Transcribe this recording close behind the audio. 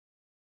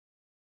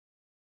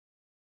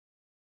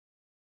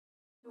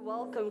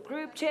Welcome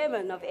Group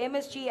Chairman of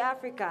MSG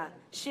Africa,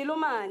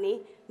 Shilumani,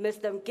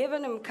 Mr.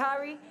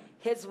 Mkhari,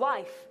 his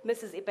wife,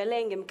 Mrs.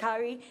 Ipeleng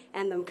Mkhari,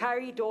 and the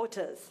Mkhari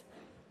daughters.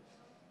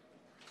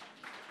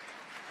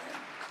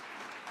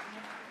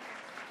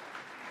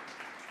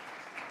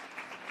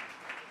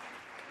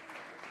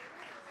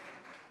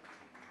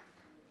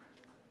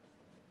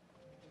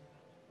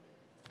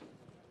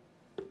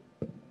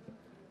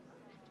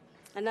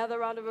 Another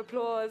round of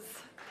applause.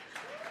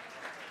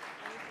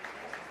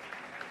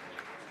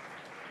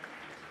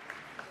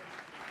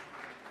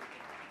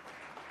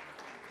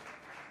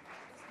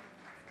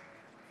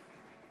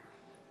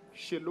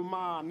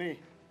 Shilumani,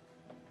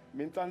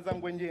 mintsanza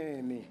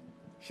ngwenyeni,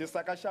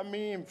 xisaka xa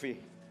mimpfi,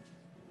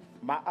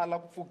 maala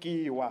ku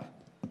pfukiwa,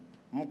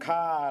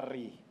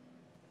 Mkhari,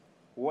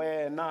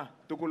 wena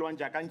tukulu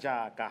njaka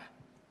njaka.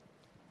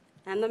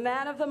 And the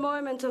man of the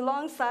moment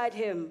alongside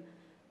him,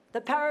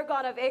 the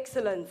paragon of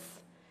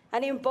excellence,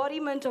 an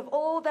embodiment of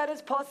all that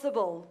is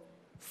possible,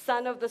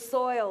 son of the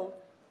soil,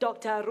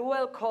 Dr.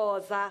 Reuel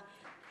Khoza,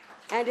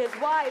 and his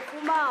wife,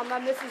 Umama,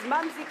 Mrs.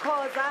 MSG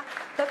Khoza,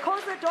 the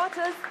Khoza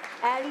daughters,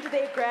 and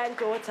their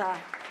granddaughter.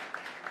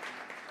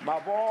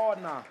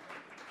 Mabona,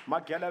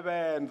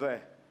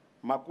 magelevenze,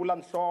 makula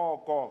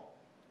nhloko,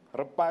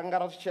 ripanga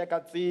ra swixeka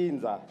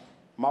tsinza,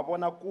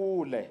 mabona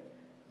kule,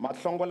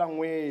 mahlongola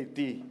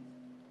n'weti,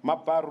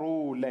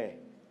 mabarule,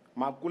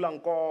 makula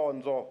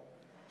nkonzo,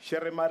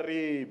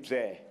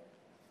 xirimaribye.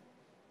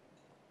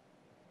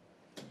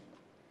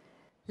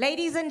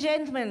 Ladies and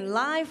gentlemen,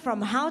 live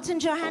from Houghton,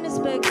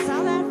 Johannesburg,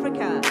 South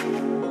Africa,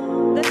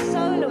 the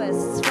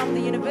soloists from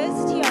the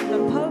University of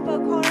Limpopo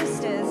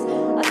choristers,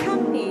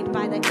 accompanied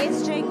by the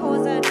S.J.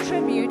 Khoza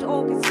Tribute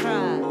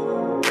Orchestra.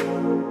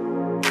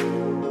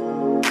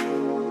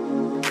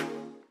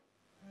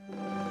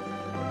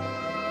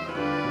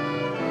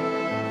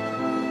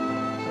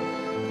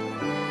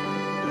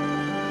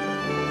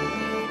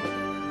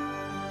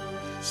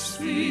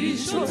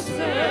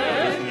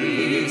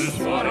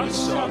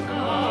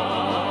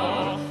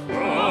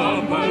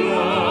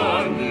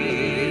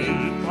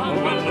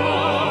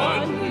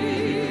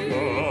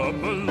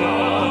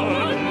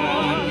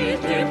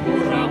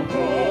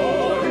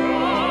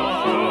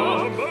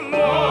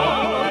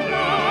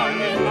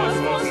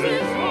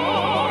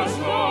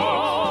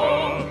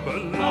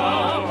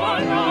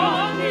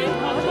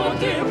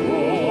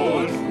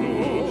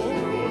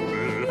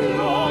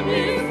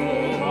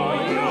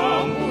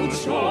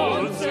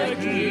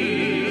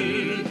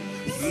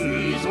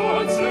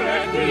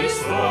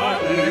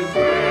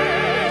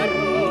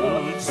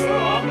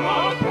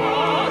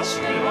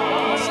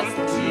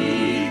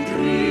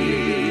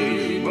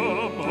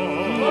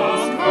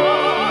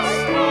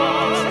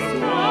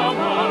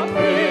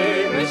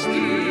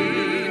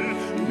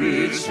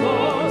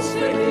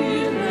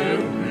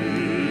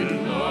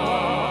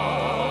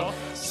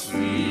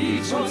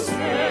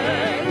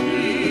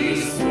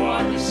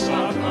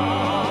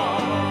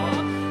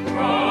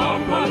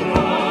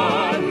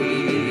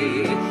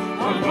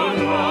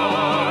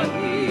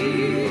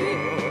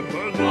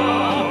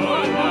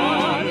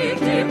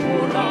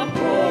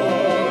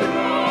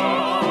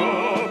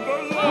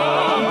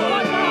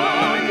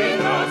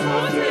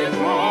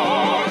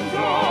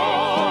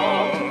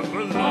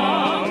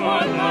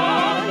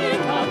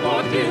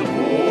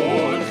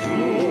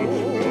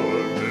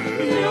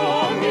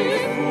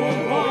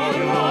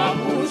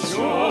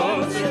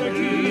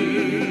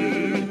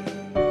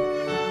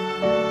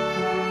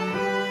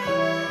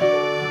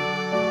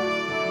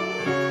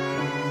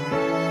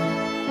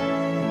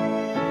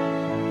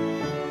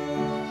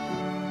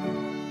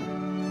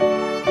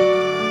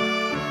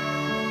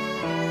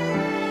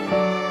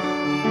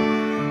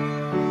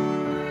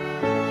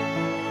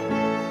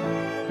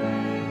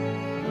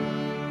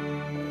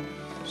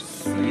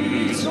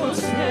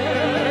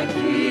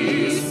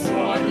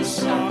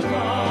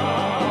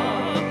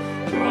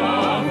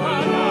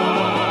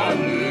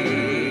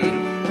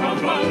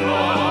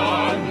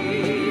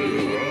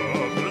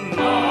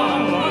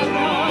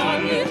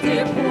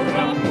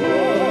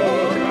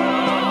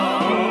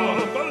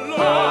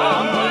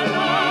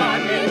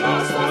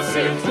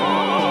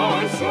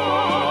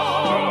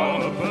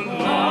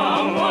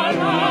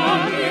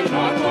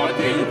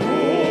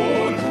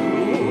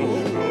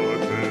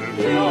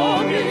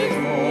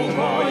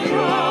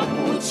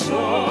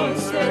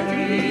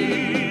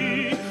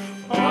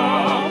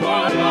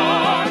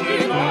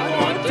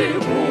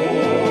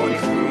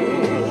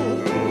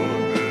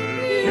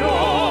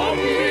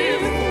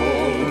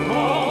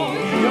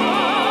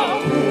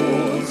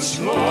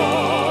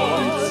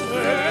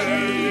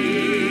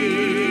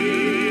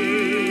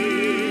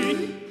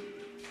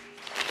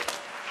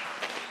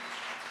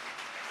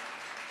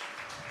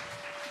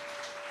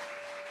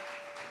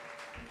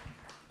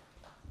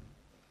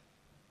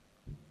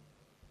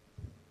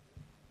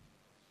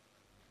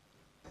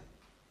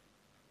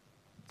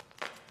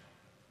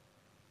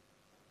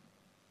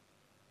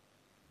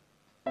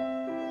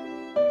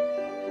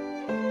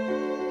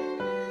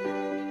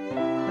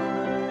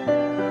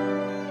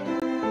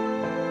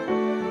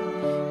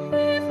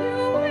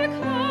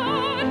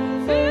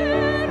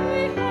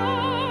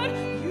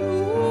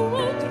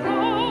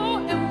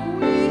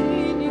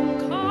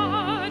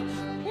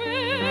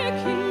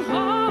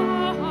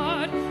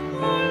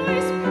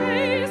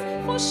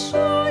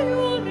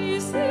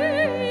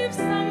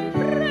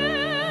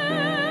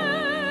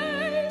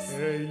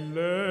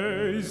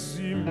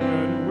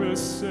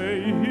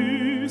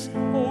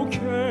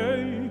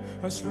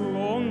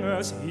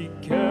 as he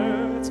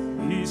gets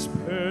his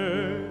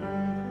pay.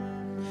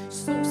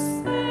 So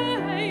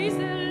says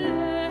the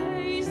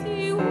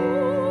lazy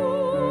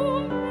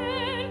woman,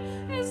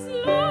 as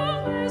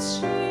long as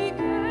she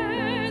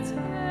gets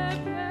her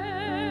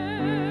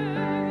pay.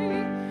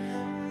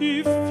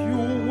 If you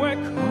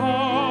work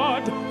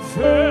hard,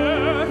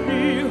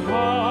 very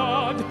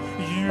hard,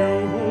 you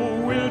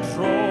will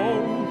draw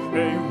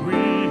a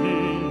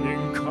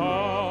winning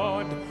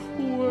card.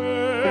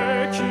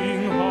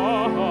 Working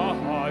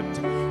hard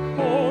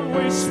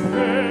always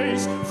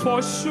pays,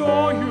 for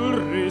sure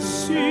you'll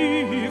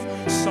receive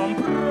some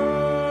praise.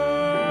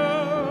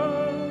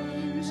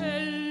 A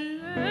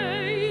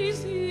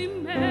lazy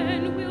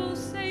man will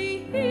say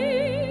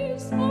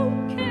he's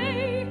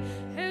okay,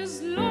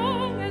 as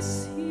long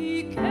as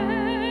he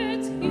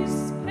gets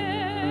his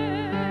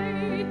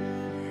pay.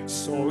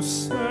 So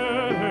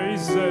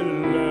says a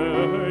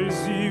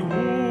lazy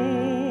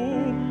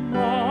woman,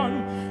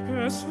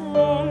 as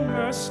long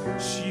as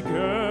she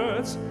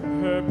gets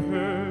her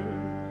pay.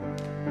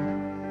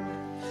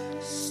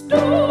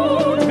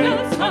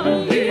 Students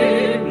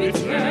unlimited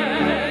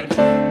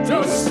to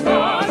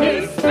study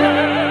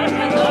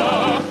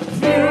further,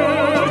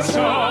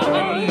 future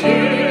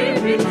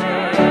unlimited.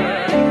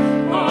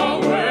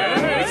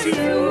 Always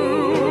you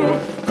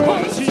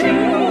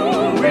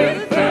continue with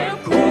the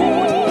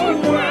good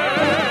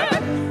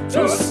work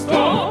to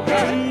stop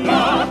and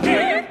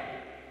nothing.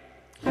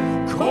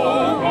 Go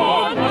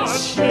on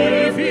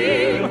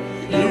achieving,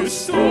 you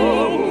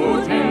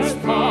students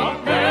are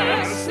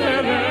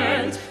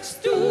excellent.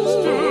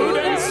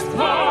 Students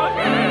are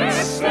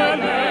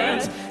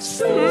excellent.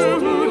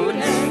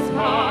 Students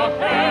are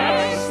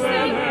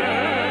excellent.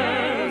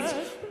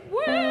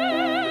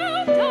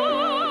 Well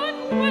done,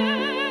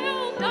 well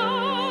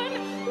done,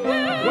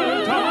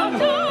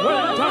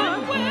 well done,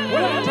 well done,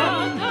 well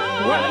done,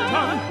 well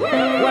done,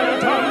 well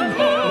done,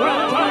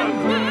 well done,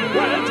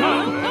 well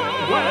done,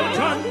 well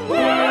done,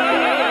 well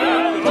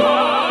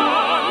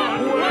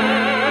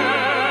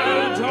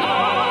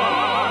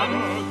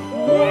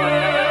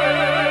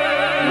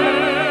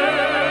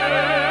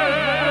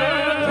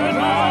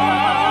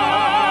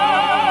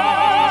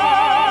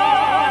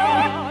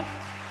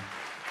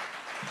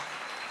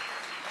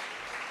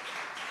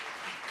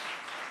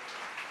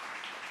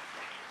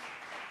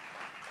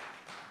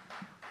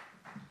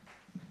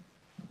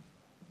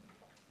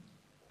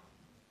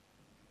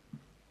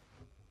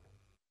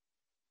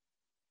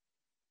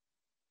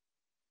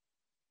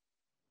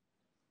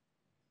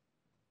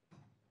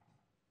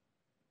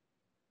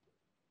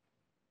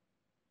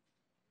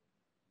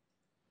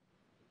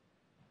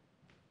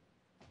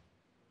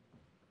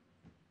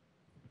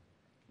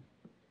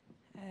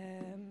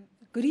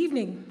Good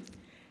evening.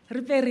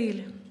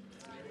 Ruperil.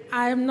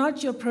 I am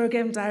not your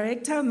program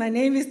director. My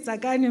name is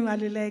Tsakani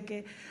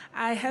Maluleke.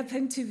 I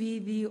happen to be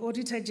the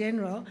Auditor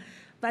General,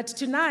 but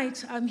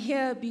tonight I'm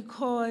here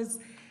because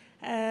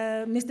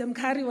Mr.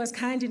 Mkhari was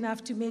kind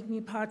enough to make me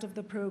part of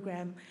the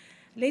program.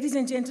 Ladies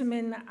and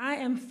gentlemen, I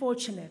am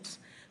fortunate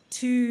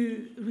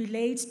to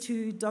relate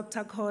to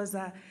Dr.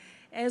 Khoza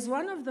as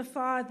one of the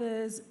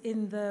fathers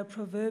in the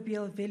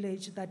proverbial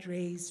village that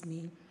raised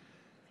me.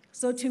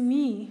 So to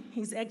me,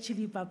 he's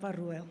actually Dr.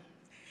 Reuel.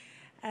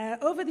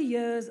 Over the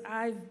years,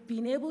 I've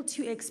been able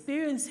to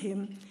experience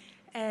him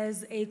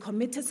as a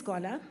committed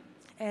scholar,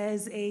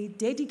 as a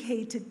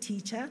dedicated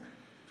teacher,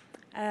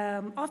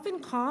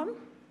 often calm,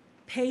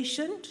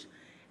 patient,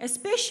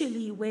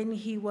 especially when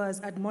he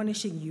was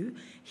admonishing you.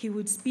 He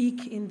would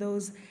speak in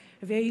those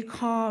very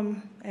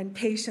calm and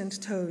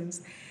patient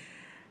tones.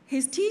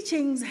 His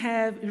teachings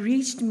have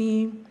reached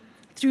me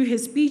through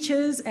his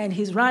speeches and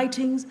his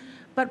writings,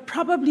 but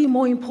probably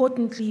more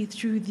importantly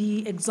through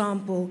the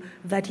example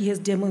that he has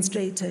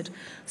demonstrated.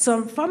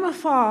 So from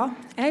afar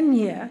and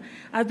near,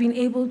 I've been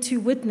able to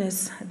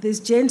witness this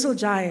gentle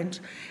giant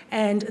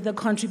and the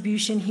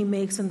contribution he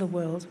makes in the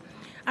world.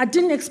 I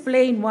didn't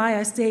explain why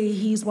I say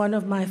he's one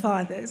of my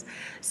fathers.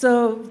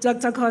 So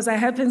Dr. Khoza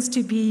happens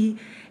to be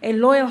a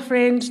loyal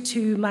friend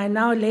to my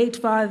now late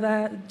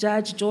father,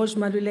 Judge George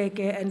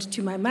Maluleke, and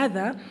to my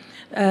mother,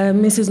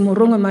 Mrs.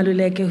 Morongo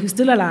Maluleke, who's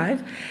still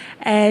alive.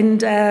 And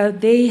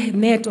they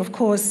met, of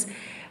course,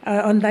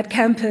 on that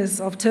campus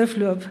of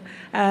Turfloop,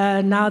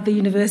 now the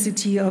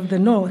University of the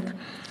North.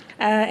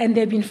 And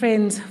they've been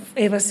friends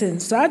ever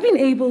since. So I've been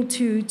able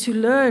to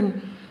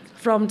learn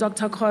from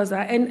Dr.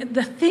 Khoza. And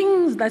the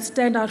things that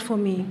stand out for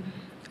me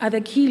are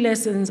the key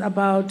lessons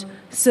about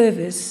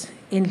service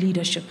in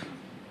leadership.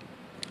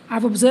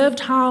 I've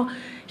observed how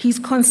he's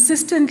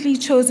consistently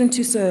chosen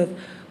to serve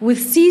with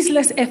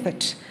ceaseless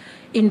effort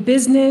in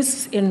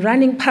business, in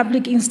running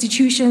public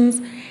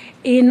institutions,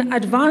 in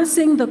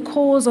advancing the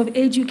cause of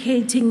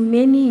educating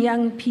many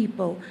young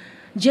people,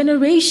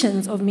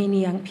 generations of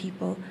many young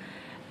people.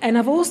 And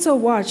I've also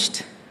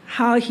watched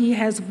how he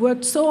has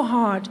worked so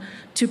hard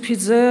to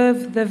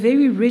preserve the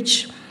very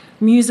rich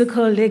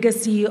musical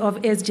legacy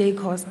of S.J.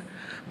 Khoza.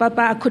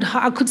 Papa,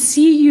 I could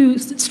see you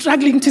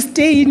struggling to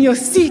stay in your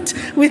seat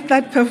with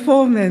that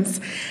performance.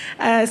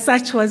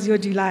 Such was your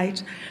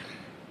delight.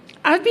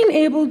 I've been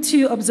able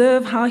to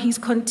observe how he's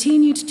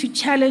continued to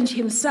challenge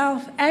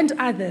himself and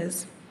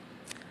others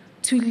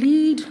to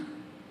lead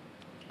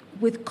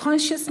with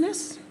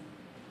consciousness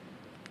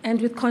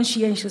and with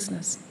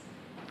conscientiousness.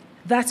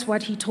 That's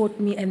what he taught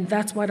me, and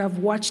that's what I've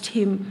watched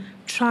him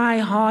try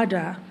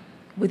harder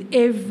with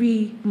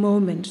every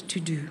moment to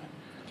do.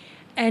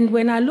 And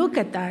when I look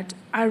at that,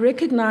 I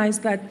recognize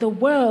that the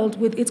world,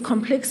 with its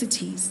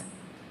complexities,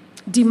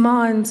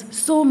 demands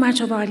so much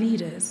of our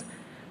leaders.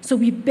 So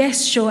we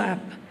best show up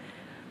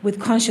with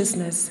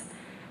consciousness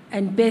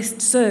and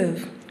best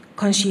serve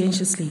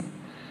conscientiously.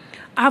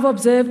 I've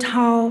observed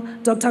how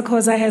Dr.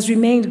 Khoza has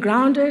remained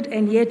grounded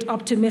and yet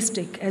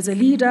optimistic as a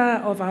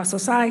leader of our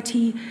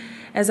society,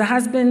 as a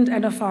husband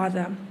and a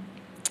father.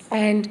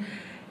 And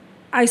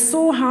I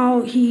saw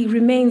how he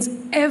remains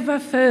ever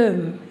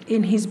firm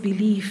in his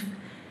belief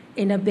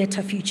in a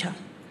better future.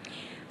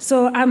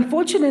 So I'm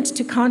fortunate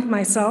to count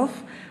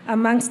myself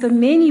amongst the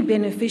many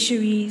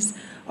beneficiaries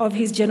of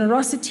his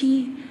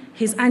generosity,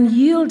 his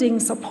unyielding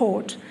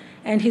support,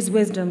 and his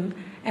wisdom.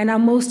 And I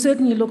most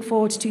certainly look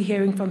forward to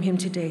hearing from him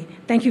today.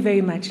 Thank you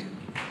very much.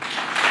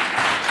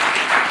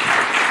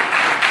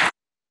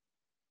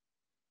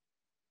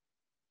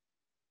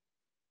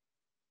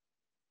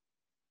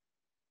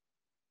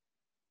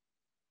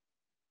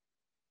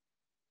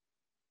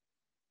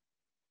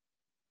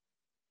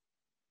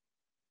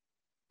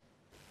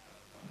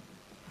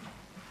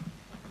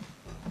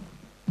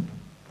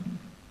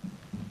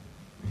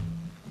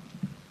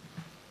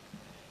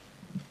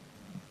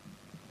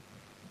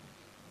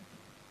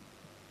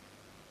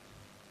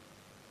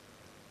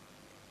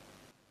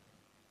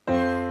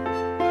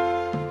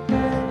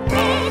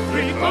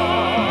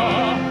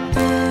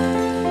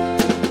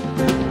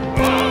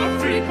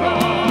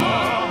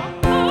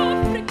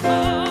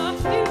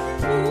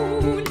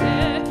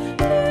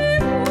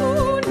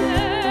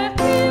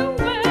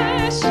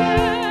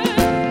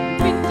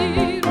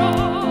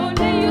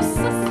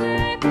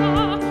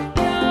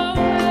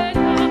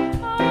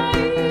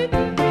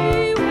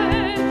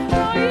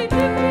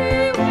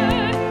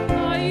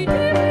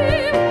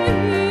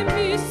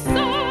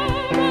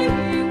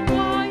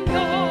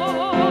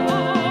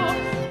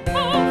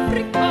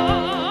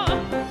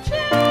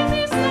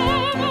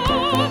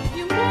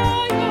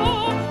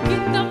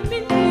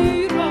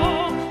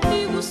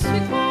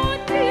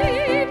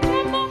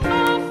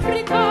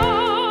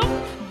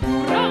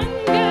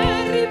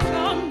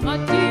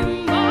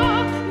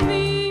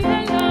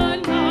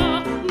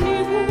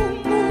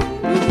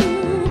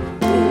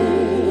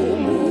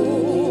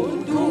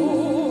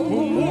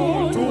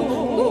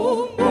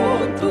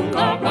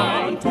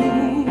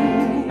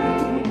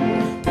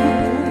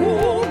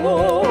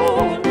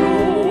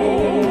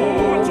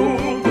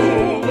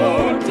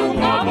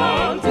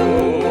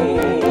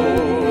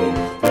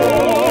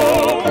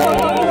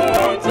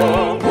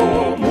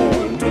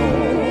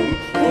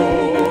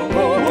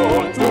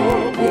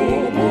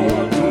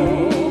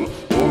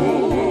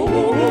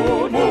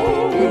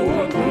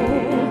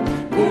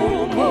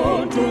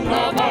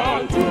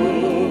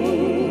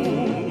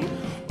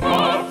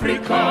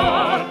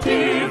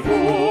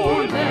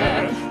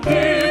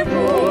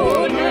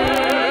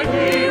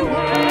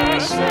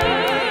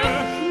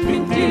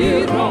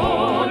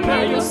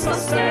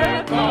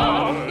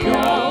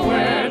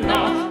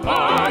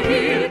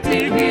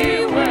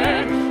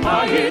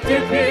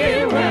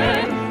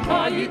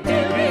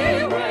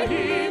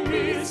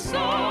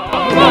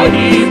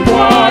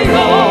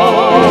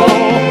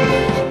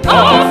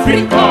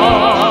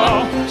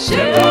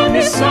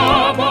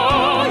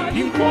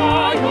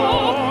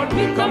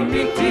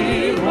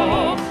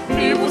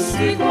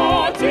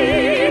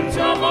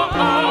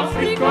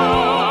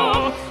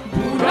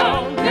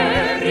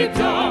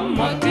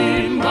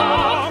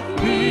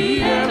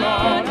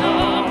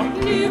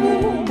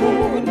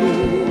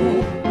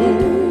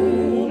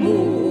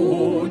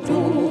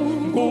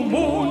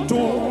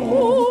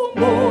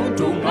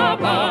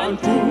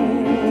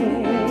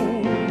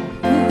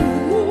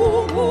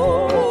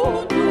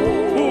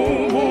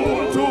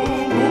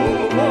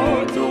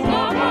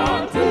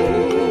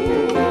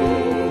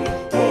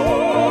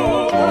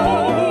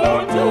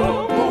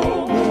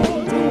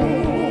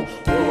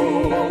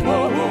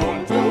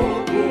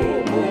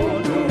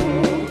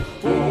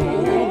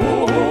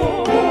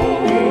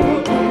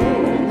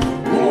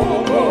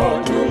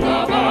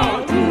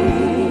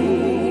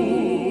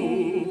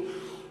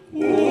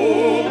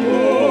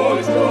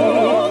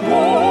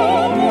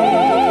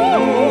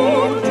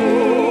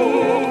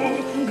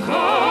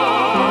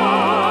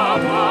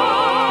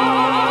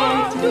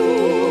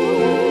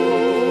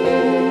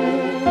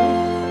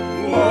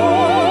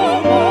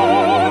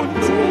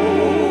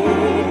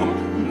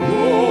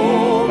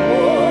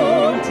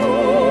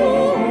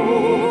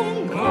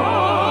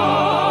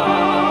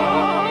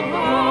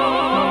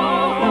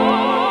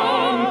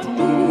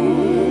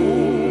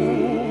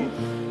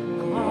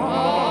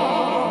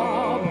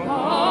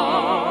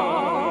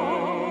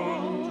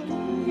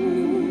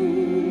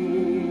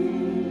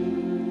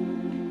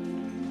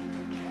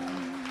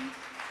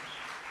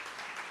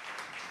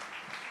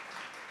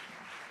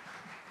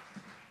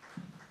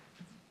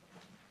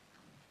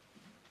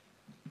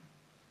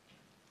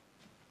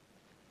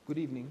 Good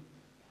evening.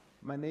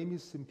 My name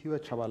is Simpiwe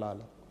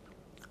Chabalala.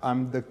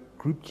 I'm the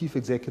Group Chief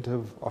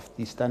Executive of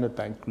the Standard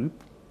Bank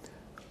Group,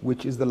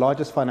 which is the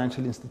largest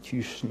financial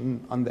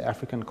institution on the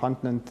African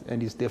continent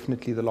and is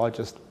definitely the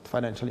largest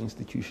financial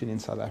institution in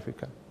South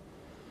Africa.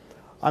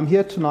 I'm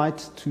here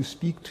tonight to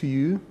speak to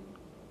you,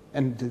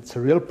 and it's a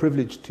real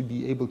privilege to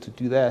be able to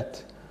do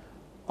that,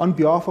 on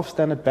behalf of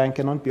Standard Bank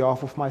and on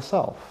behalf of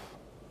myself,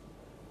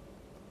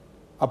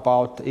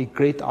 about a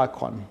great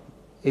icon,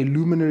 a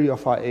luminary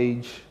of our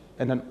age,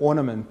 and an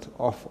ornament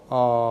of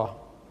our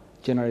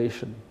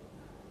generation,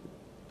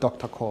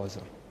 Dr.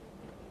 Khoza.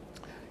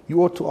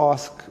 You ought to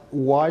ask,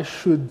 why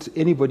should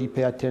anybody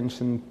pay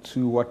attention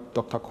to what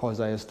Dr.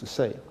 Khoza has to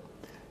say?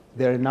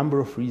 There are a number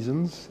of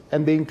reasons,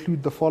 and they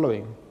include the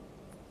following.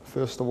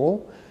 First of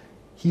all,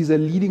 he's a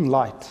leading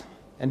light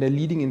and a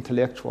leading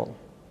intellectual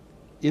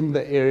in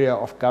the area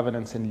of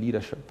governance and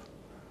leadership.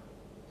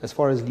 As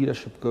far as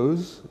leadership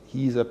goes,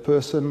 he's a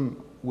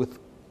person with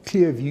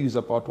clear views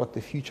about what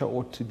the future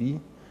ought to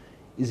be,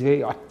 is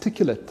very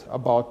articulate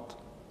about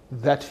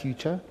that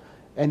future,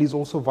 and is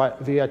also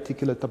very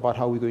articulate about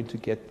how we're going to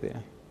get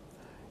there.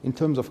 In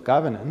terms of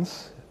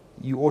governance,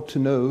 you ought to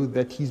know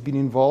that he's been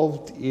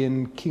involved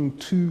in King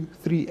 2,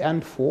 3,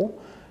 and 4,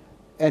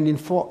 and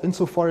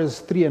insofar as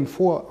 3 and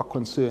 4 are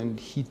concerned,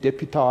 he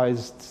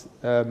deputized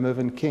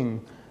Mervyn King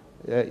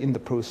in the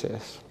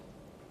process.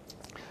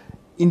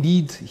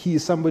 Indeed, he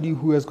is somebody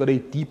who has got a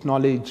deep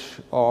knowledge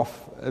of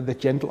the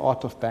gentle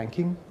art of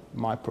banking,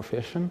 my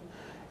profession,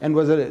 and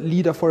was a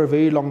leader for a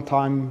very long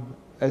time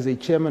as a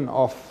chairman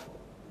of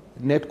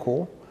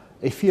Netcore,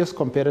 a fierce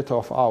competitor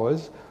of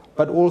ours,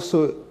 but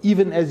also,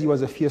 even as he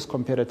was a fierce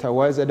competitor,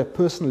 was at a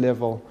personal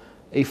level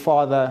a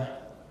father,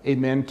 a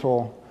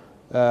mentor,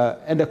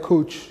 and a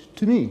coach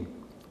to me.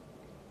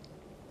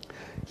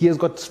 He has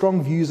got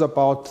strong views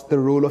about the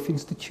role of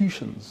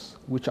institutions,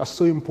 which are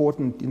so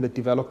important in the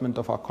development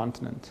of our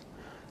continent.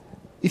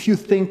 If you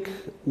think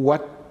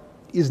what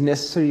is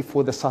necessary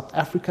for the South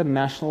African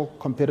national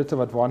competitive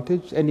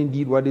advantage, and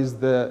indeed what is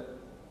the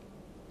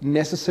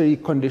necessary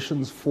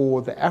conditions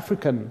for the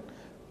African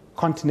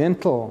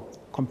continental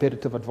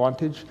competitive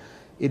advantage,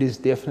 it is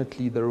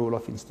definitely the role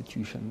of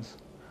institutions.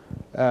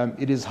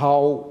 It is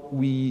how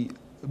we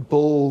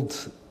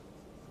build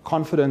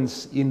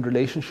confidence in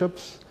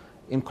relationships,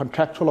 in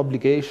contractual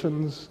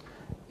obligations,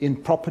 in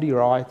property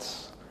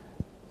rights,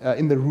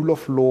 in the rule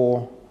of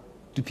law.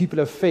 Do people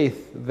have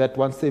faith that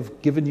once they've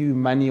given you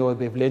money or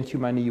they've lent you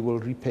money, you will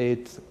repay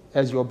it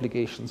as your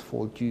obligations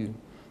fall due?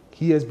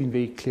 He has been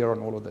very clear on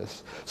all of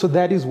this. So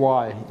that is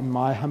why, in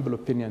my humble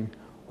opinion,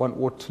 one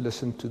ought to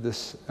listen to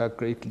this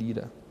great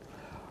leader.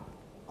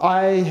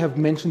 I have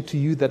mentioned to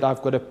you that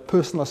I've got a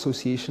personal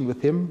association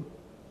with him.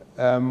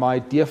 My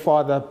dear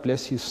father,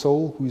 bless his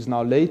soul, who is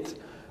now late,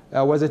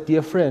 was a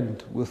dear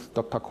friend with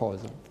Dr.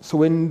 Khoza. So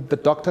when the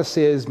doctor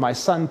says, my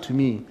son, to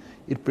me,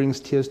 it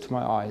brings tears to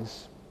my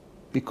eyes.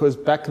 Because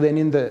back then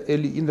in the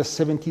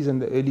 70s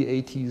and the early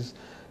 80s,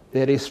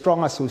 they had a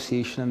strong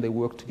association and they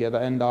worked together,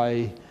 and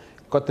I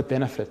got the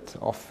benefit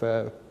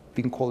of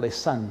being called a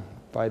son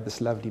by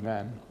this lovely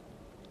man.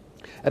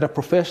 At a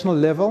professional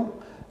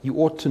level, you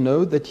ought to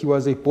know that he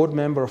was a board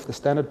member of the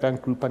Standard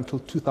Bank Group until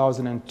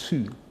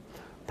 2002.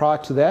 Prior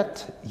to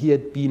that, he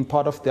had been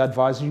part of the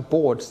advisory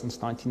board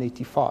since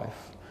 1985.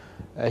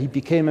 He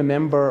became a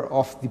member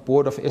of the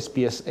board of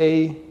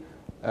SBSA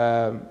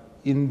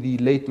in the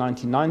late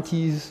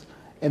 1990s,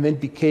 and then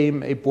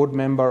became a board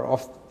member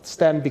of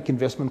Stanbic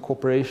Investment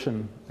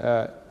Corporation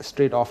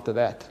straight after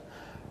that.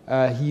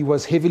 He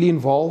was heavily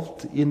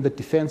involved in the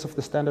defense of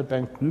the Standard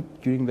Bank Group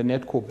during the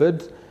Netcore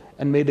bid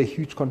and made a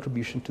huge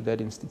contribution to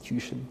that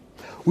institution.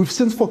 We've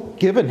since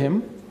forgiven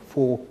him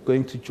for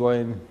going to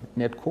join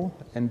Netcore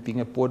and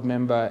being a board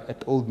member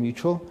at Old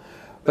Mutual.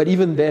 But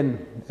even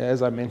then,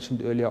 as I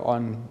mentioned earlier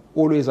on,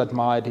 always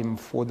admired him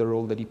for the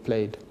role that he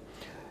played.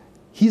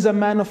 He's a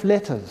man of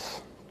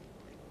letters.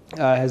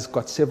 Has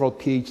got several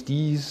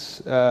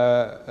PhDs,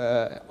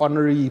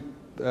 honorary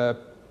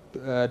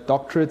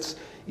doctorates,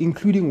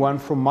 including one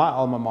from my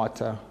alma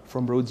mater,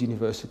 from Rhodes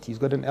University. He's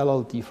got an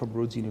LLD from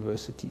Rhodes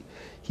University.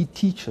 He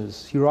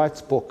teaches, he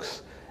writes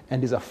books,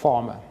 and is a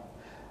farmer.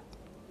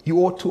 You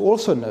ought to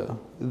also know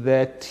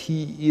that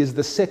he is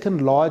the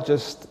second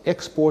largest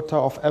exporter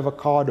of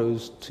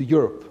avocados to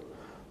Europe.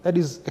 That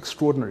is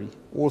extraordinary.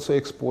 Also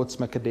exports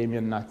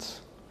macadamia nuts.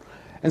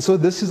 And so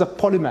this is a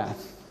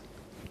polymath.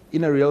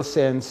 In a real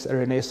sense, a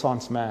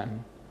Renaissance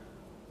man.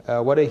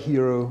 What a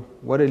hero,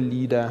 what a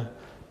leader,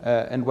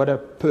 and what a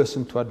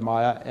person to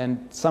admire,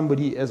 and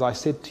somebody, as I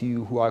said to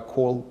you, who I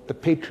call the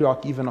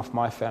patriarch even of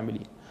my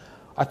family.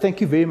 I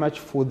thank you very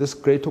much for this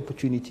great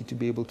opportunity to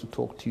be able to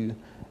talk to you,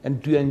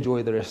 and do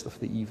enjoy the rest of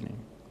the evening.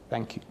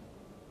 Thank you.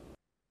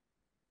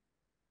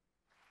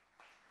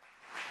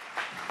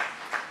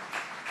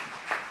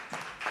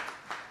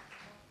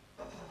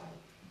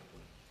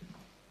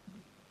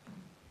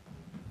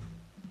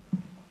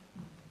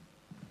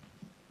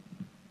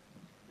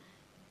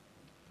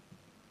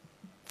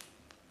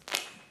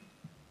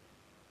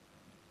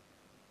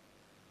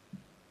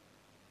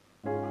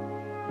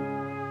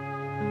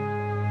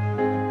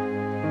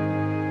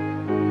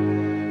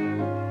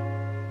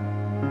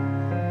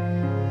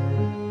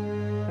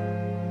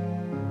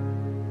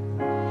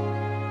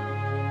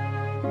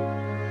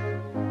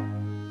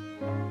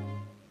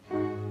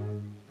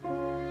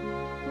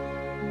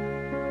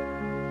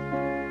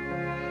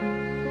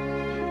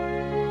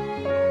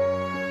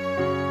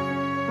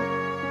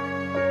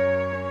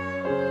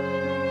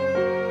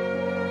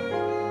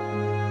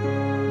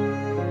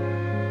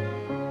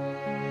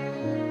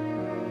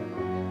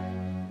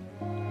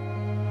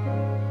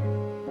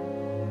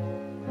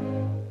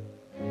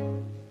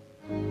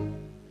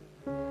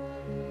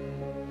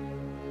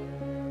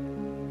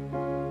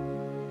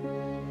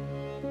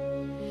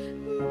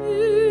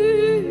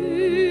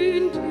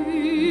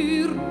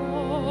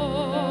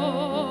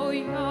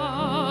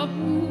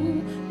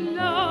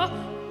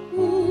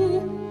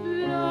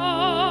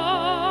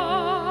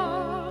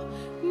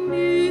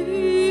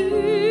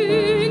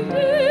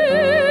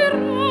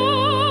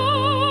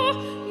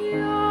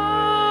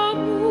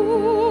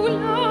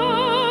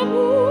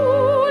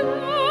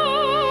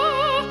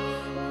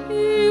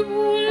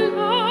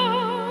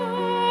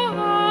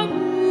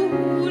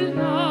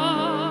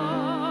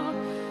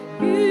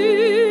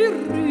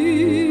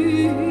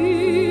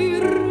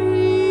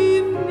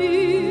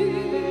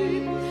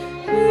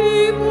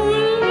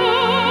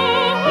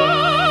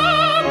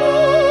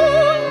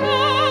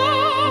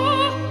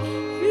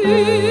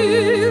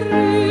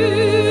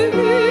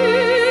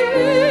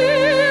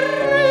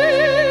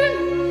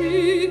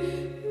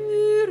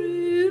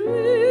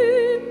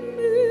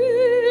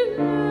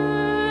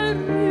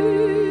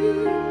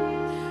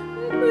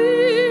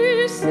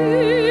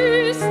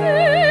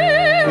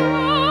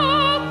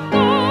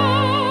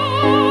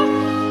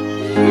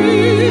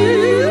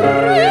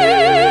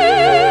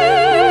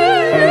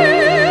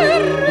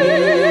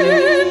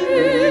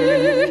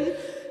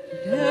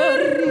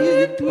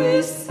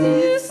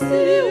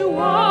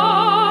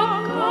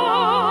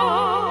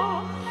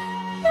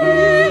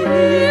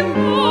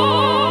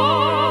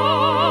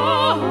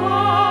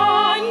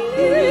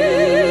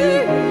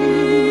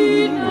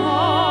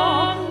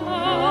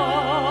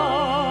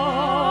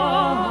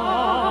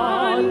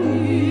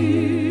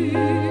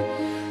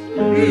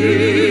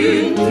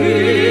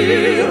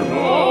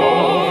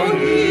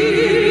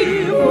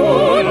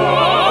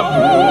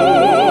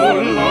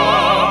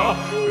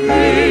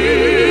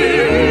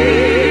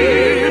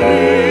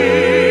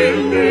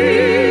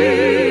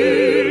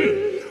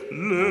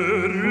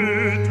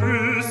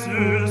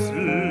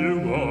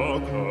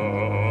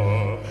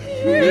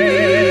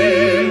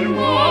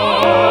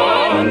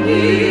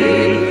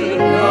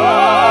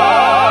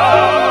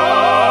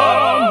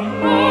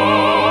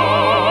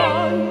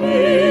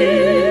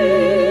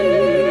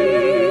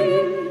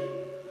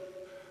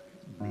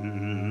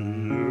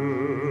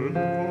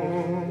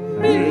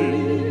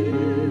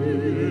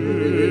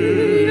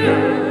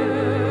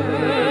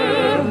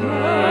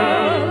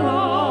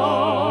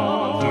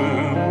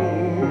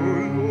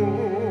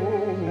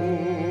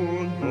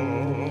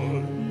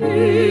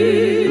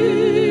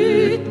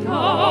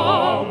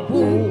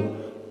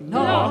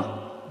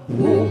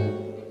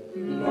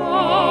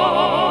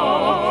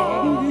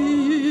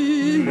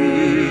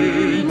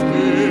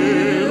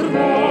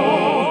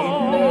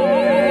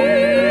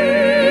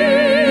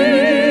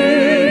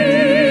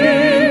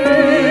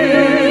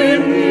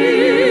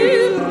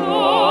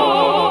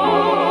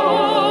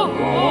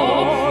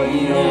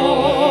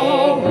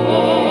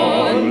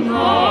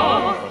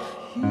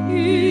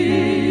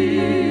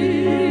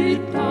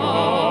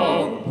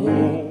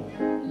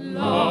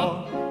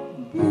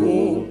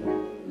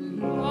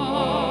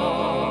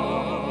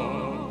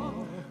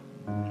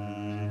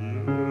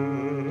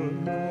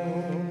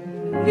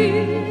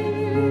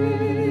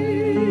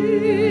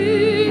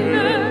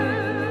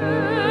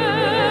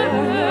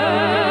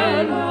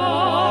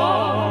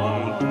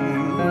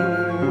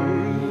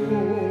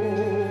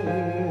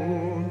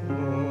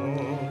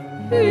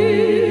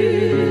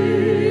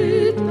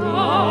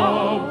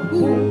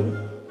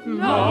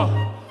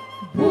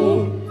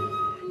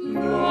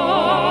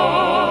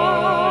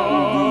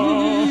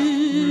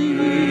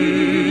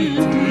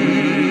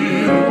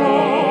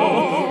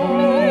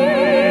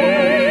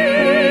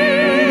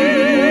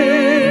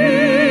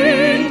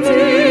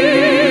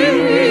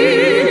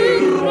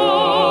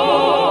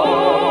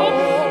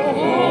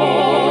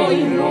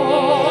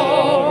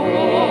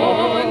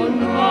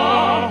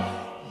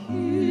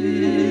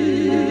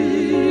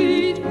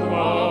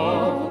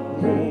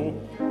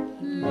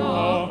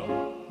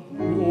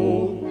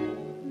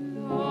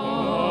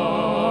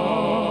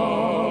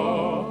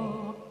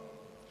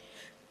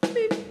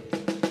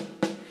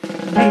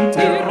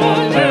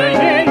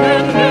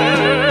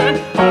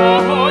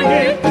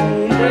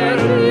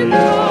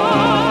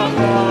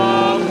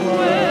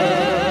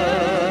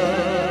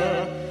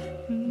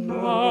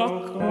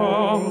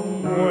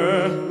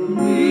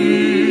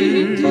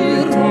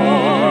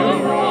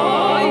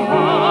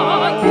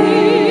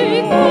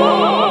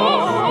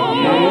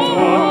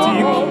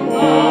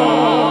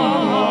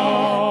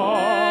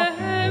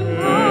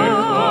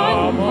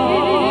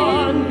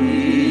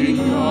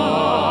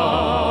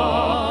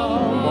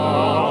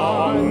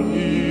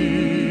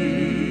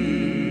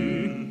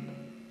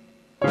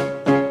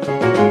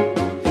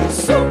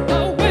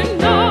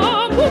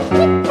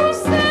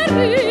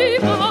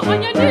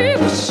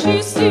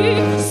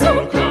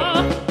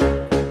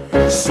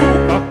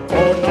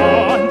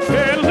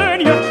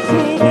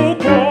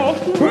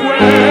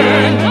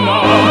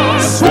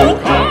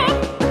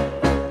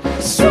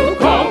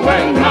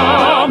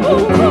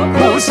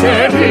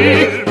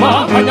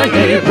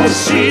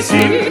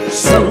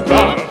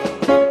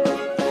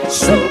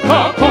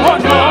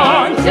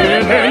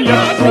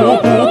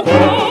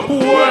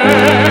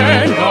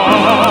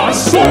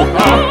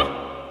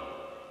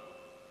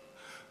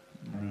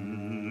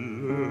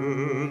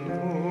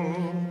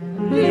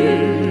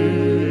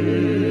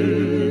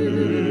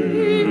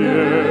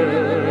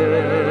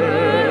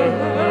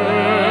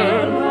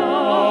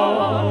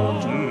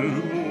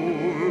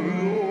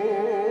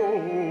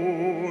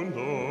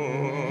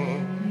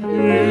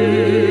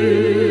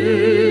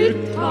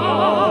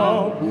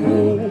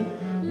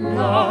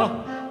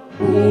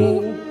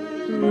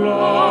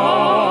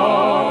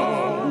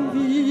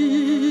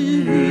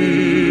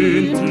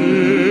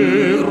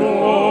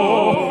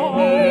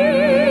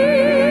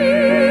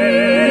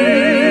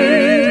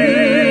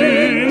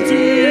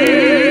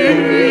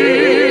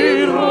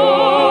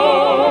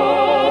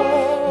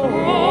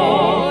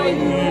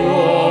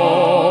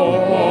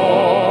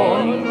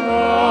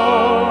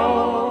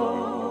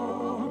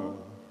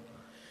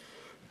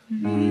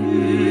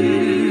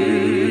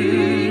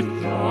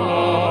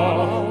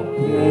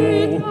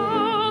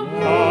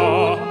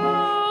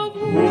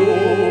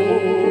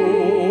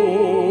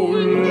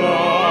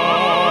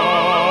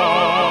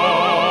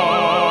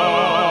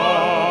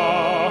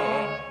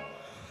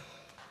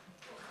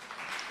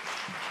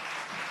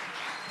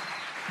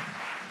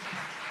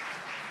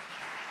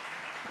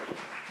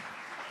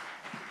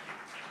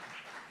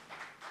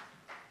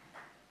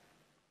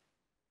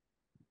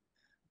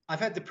 I've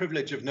had the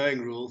privilege of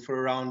knowing Reuel for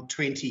around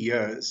 20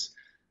 years.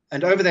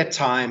 And over that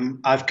time,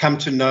 I've come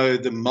to know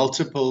the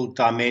multiple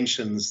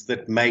dimensions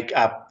that make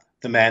up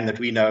the man that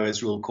we know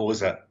as Reuel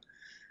Khoza.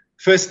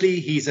 Firstly,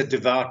 he's a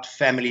devout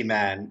family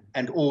man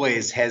and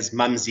always has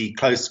Mumsy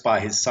close by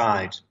his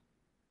side.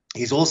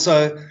 He's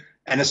also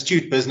an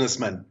astute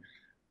businessman,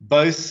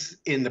 both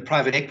in the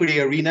private equity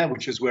arena,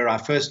 which is where I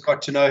first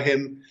got to know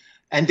him,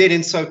 and then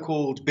in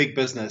so-called big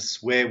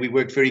business, where we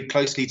worked very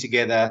closely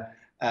together,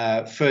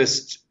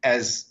 first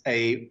as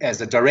a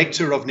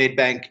director of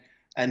Nedbank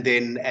and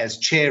then as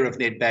chair of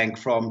Nedbank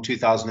from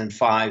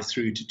 2005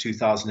 through to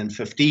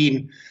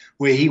 2015,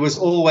 where he was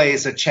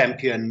always a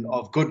champion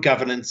of good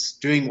governance,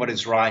 doing what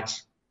is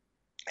right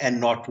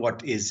and not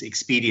what is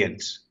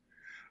expedient.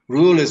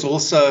 Reuel is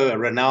also a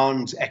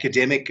renowned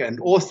academic and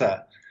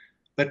author,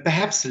 but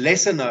perhaps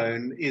lesser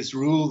known is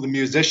Reuel the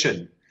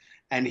musician,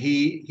 and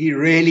he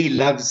really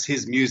loves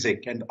his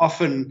music and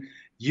often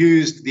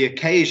used the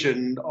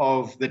occasion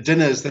of the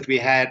dinners that we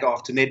had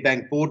after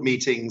Nedbank board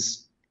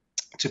meetings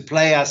to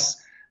play us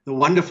the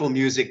wonderful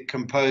music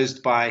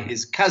composed by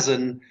his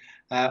cousin,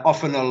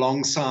 often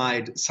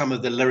alongside some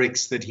of the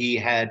lyrics that he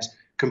had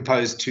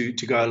composed to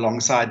go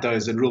alongside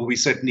those. And Reuel, we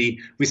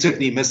certainly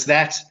miss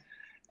that.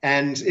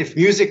 And if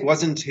music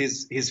wasn't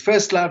his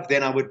first love,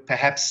 then I would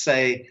perhaps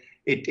say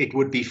it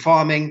would be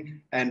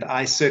farming. And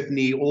I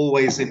certainly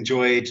always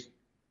enjoyed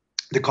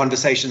the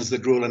conversations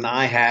that Reuel and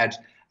I had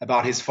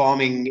about his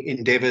farming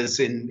endeavors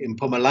in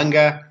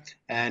Mpumalanga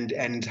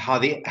and how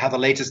the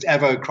latest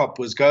Avo crop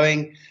was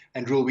going.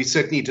 And Reuel, we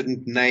certainly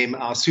didn't name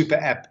our super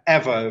app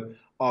Avo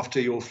after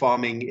your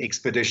farming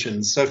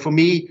expeditions. So for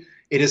me,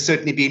 it has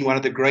certainly been one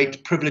of the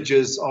great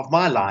privileges of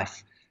my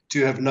life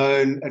to have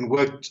known and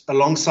worked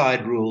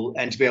alongside Reuel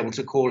and to be able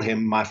to call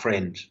him my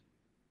friend.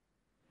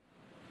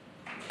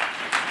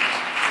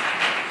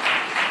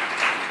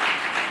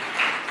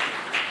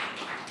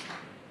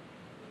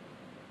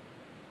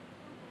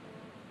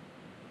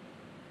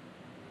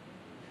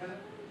 My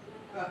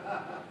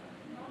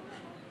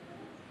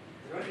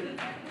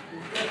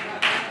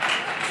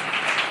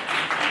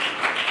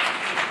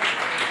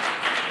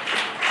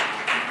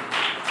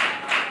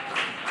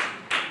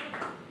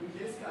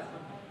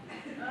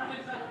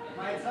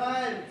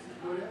time,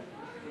 Gloria.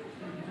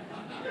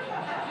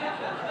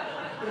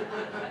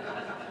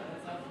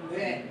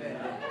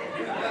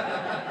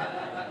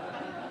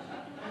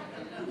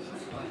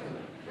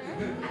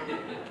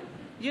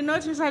 You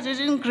notice I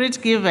didn't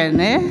greet given,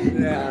 eh?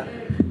 Yeah.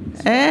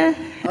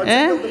 I'll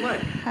take off the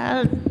mic.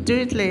 I'll do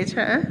it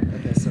later.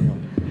 Okay, so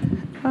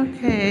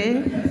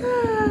Okay.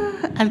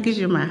 I'll give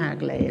you my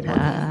hug later.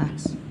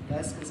 that's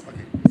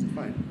okay. It's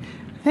fine.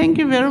 Thank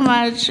you very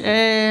much.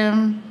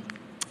 I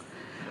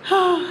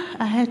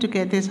had to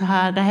get this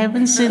hug. I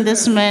haven't seen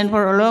this man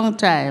for a long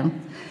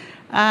time.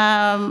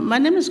 My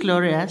name is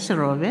Gloria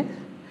Sirove.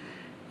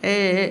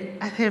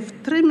 I have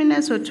 3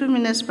 minutes or 2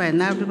 minutes by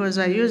now because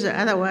I use the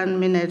other 1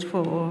 minute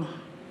for...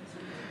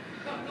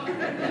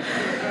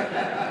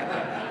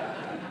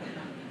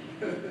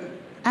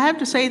 I have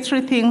to say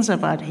 3 things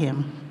about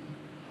him.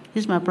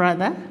 He's my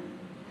brother,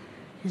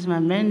 he's my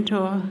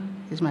mentor,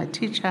 he's my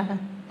teacher,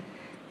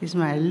 he's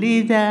my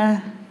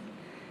leader,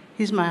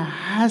 he's my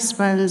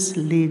husband's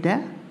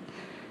leader,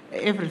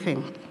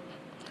 everything.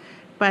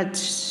 But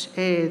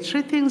 3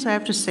 things I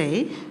have to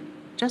say,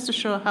 just to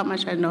show how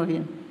much I know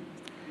him.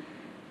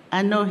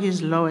 I know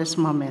his lowest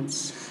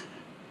moments.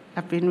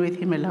 I've been with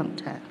him a long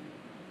time.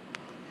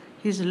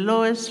 His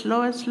lowest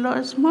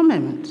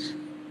moment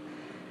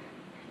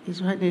is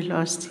when he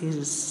lost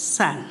his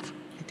son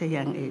at a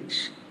young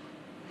age.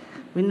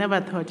 We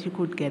never thought he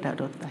could get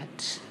out of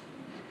that.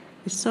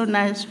 It's so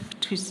nice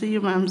to see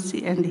you,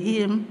 Mamsi, and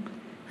him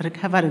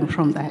recovering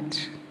from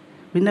that.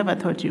 We never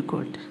thought you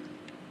could.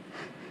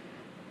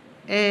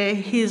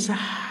 His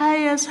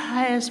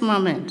highest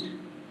moment,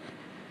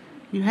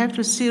 you have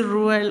to see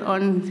Reuel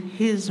on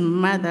his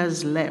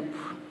mother's lap.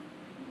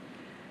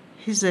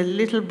 He's a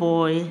little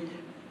boy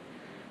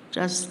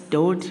just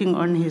doting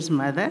on his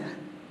mother.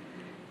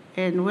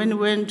 And when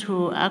we went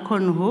to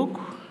Akonhoek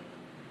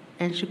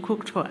and she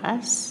cooked for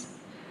us,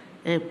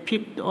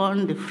 picked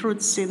on the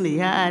fruits in the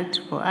yard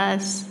for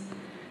us,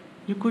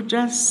 you could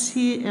just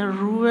see a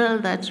Reuel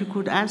that you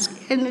could ask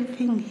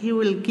anything, he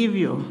will give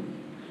you,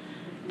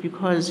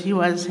 because he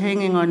was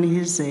hanging on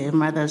his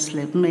mother's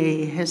lap.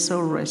 May her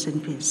soul rest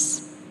in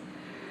peace.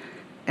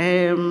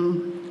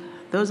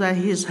 Those are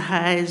his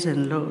highs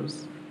and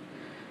lows.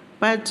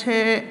 But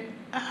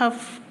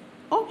I've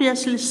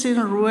obviously seen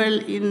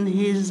Reuel in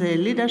his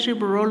leadership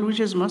role,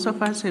 which is most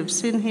of us have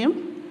seen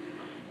him.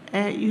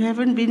 You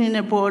haven't been in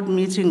a board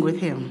meeting with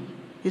him.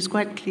 He's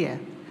quite clear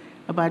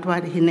about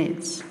what he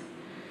needs.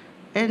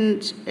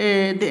 And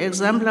the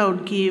example I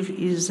would give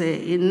is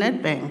in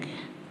Nedbank,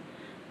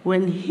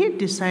 when he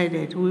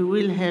decided we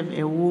will have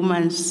a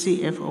woman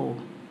CFO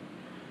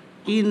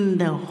in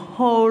the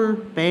whole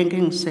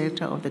banking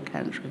sector of the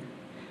country,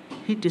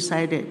 he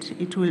decided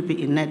it will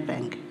be in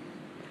Nedbank.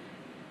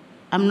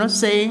 I'm not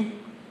saying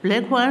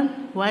black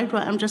one, white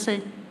one, I'm just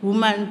saying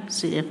woman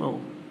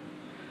CFO.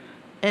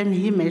 And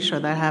he made sure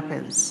that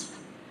happens.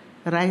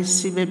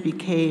 Raisibe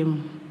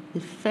became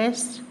the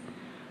first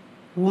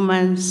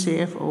woman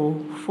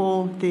CFO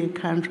for the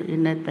country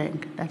in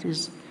Nedbank. That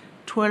is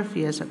 12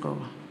 years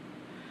ago.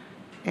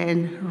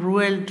 And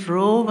Reuel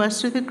drove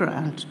us to the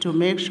ground to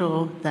make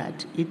sure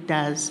that it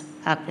does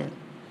happen.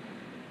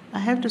 I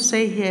have to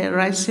say here,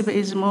 Raisibe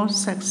is the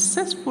most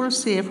successful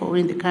CFO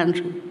in the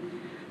country,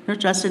 not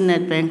just in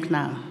Nedbank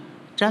now,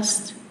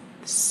 just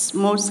the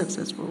most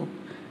successful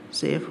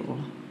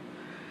CFO.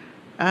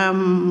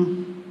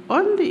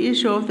 On the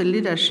issue of the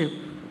leadership,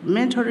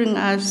 mentoring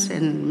us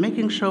and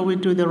making sure we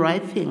do the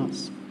right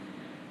things,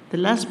 the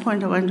last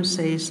point I want to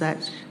say is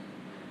that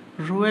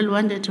Reuel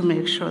wanted to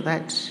make sure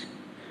that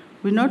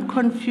we're not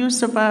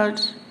confused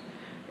about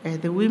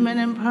the women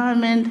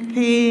empowerment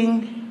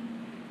thing.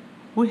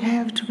 We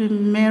have to be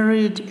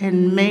married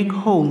and make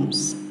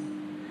homes.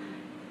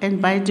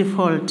 And by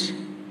default,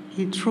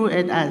 he threw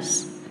at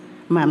us,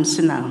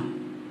 Mamsi now,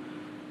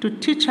 to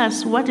teach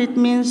us what it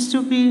means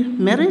to be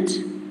married,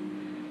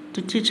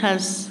 to teach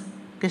us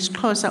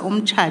ngeXhosa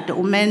umtshato,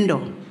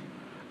 umendo.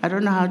 I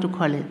don't know how to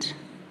call it.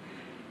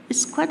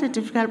 It's quite a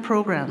difficult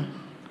program,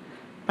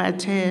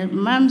 but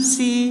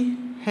Mamsi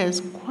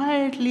has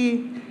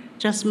quietly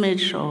just made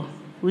sure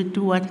we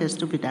do what has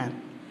to be done.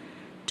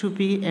 To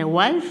be a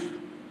wife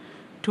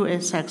to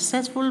a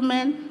successful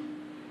man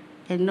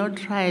and not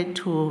try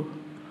to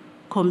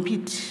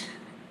compete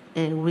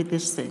with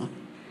this thing.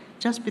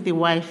 Just be the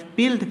wife,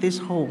 build this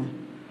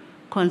home,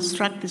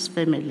 construct this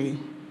family,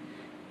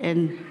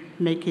 and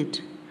make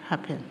it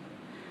happen.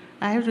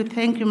 I have to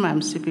thank you,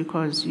 Mamsi,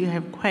 because you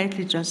have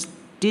quietly just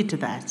did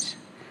that.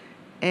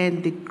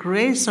 And the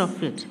grace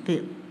of it,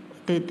 the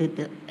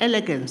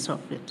elegance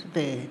of it,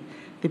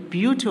 the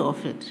beauty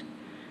of it,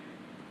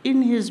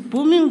 in his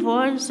booming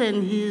voice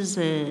and his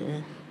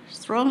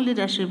strong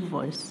leadership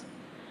voice.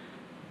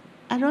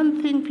 I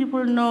don't think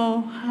people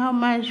know how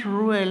much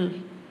Reuel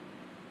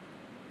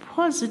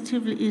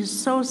positively is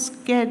so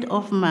scared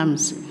of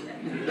Mamsi.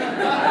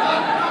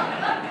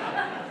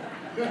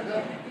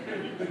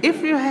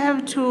 If you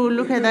have to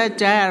look at that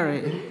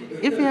diary,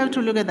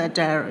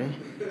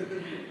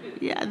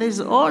 yeah, there's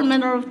all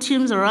manner of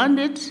teams around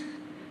it,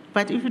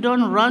 but if you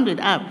don't round it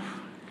up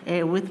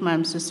with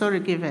Mamsi, sorry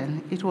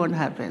given, it won't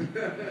happen.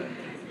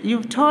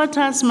 You've taught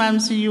us,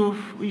 Mamsi,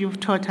 you've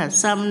taught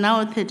us. I'm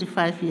now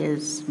 35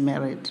 years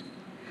married.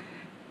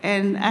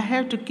 And I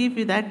have to give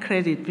you that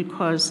credit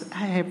because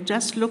I have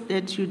just looked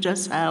at you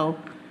just how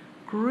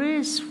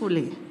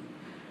gracefully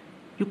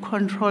you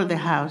control the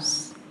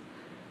house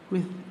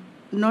with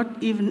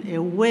not even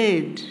a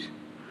word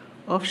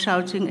of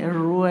shouting a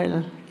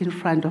Reuel in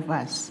front of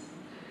us.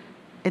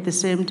 At the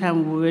same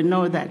time, we will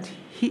know that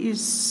he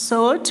is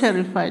so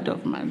terrified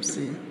of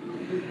Mamsi.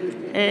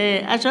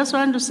 I just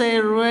want to say,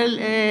 Reuel,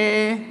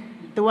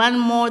 the one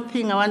more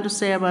thing I want to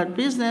say about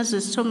business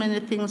is so many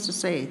things to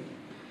say.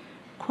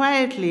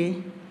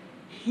 Quietly,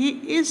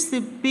 he is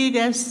the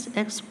biggest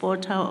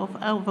exporter of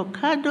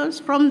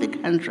avocados from the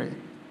country.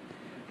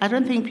 I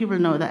don't think people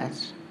know that.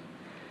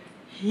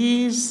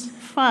 His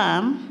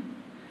farm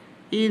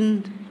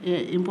in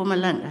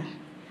Mpumalanga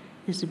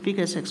is the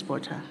biggest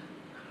exporter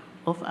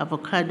of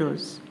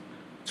avocados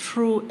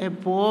through a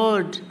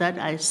board that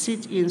I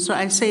sit in. So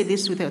I say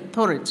this with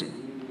authority.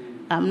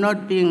 I'm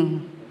not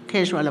being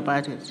casual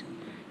about it.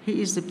 He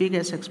is the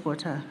biggest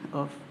exporter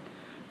of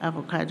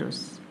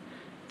avocados.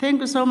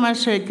 Thank you so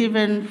much,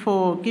 Given,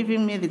 for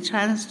giving me the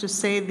chance to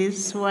say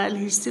this while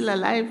he's still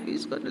alive.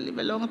 He's going to live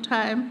a long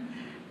time.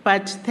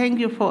 But thank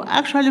you for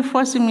actually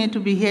forcing me to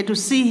be here to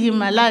see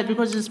him alive,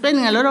 because he's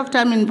spending a lot of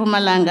time in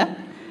Mpumalanga,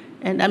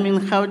 and I'm in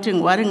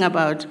Gauteng worrying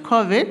about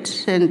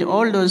COVID and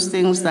all those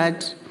things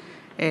that...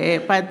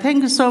 but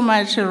thank you so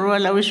much,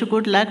 Reuel. I wish you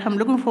good luck. I'm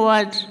looking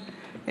forward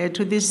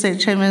to this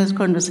chairman's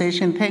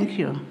conversation. Thank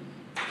you.